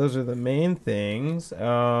think those are the main things.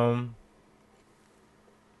 I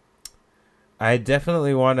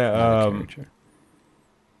definitely want to.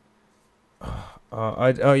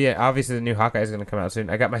 Yeah, obviously the new Hawkeye is gonna come out soon.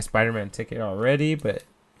 I got my Spider-Man ticket already, but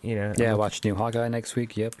Yeah, watch new Hawkeye next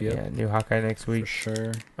week. Yep. Yeah, new Hawkeye next week.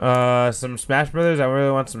 For sure. Some Smash Brothers. I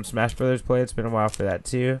really want some Smash Brothers play. It's been a while for that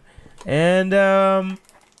too. And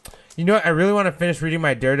you know what? I really want to finish reading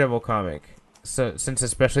my Daredevil comic. So since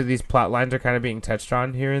especially these plot lines are kind of being touched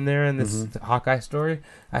on here and there in this Hawkeye story,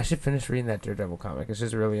 I should finish reading that Daredevil comic. It's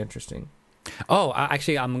just really interesting. Oh,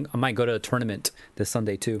 actually, I might go to a tournament this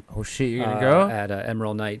Sunday too. Oh shit, you're gonna go at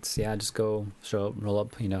Emerald Knights? Yeah, just go show up, roll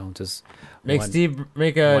up. You know, just make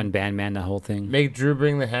one band man the whole thing. Make Drew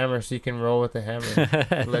bring the hammer so you can roll with the hammer.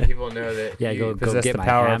 Let people know that. Yeah, you go get the my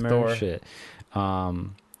power hammer. Of Thor. Shit.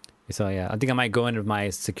 So yeah, I think I might go into my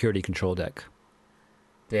security control deck.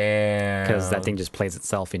 Damn. Because that thing just plays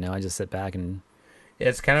itself. You know, I just sit back and. Yeah,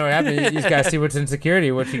 it's kind of what happens. You just gotta see what's in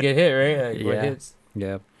security, what you get hit, right? Like, what hits.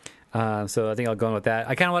 Yeah. So I think I'll go in with that.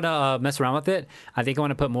 I kind of want to mess around with it. I think I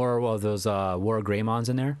want to put more of those War Greymons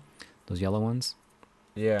in there, those yellow ones.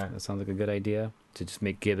 Yeah, that sounds like a good idea to just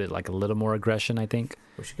give it like a little more aggression. I think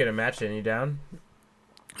we should get a match in. You down?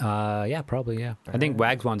 Yeah, probably. Yeah, I think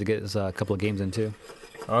Wags wanted to get us a couple of games in too.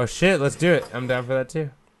 Oh shit, let's do it. I'm down for that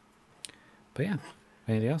too. But yeah,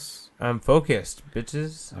 anything else? I'm focused,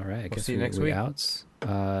 bitches. All right, I guess see you next week. Outs.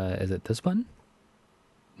 Is it this one?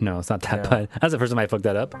 No, it's not that button. That's the first time I fucked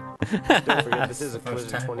that up. Don't forget, this is a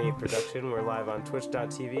Collision 28 production. We're live on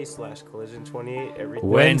twitch.tv/Collision28 every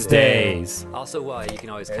Wednesdays. Also, you can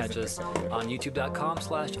always catch us on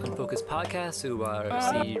youtube.com/unfocusedpodcast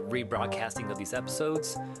to see rebroadcasting of these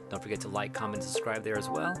episodes. Don't forget to like, comment, subscribe there as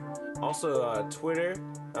well. Also, Twitter,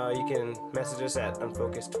 you can message us at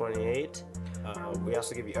unfocused28. We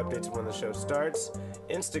also give you updates when the show starts.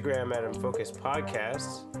 Instagram at Unfocused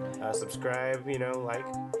Podcasts. Subscribe, like.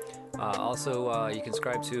 Also, you can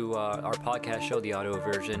subscribe to our podcast show, the audio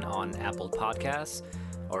version, on Apple Podcasts,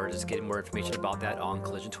 or just get more information about that on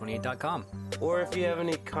collision28.com. Or if you have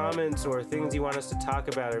any comments or things you want us to talk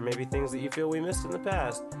about, or maybe things that you feel we missed in the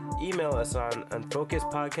past, email us on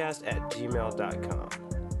unfocusedpodcast@gmail.com.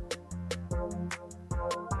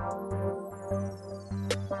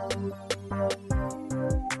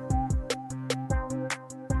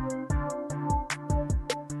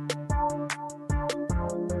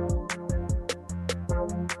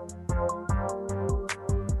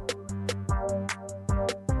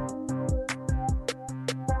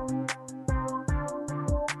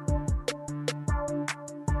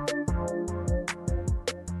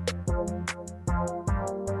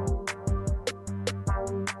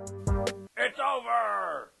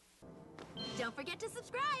 Don't forget to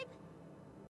subscribe.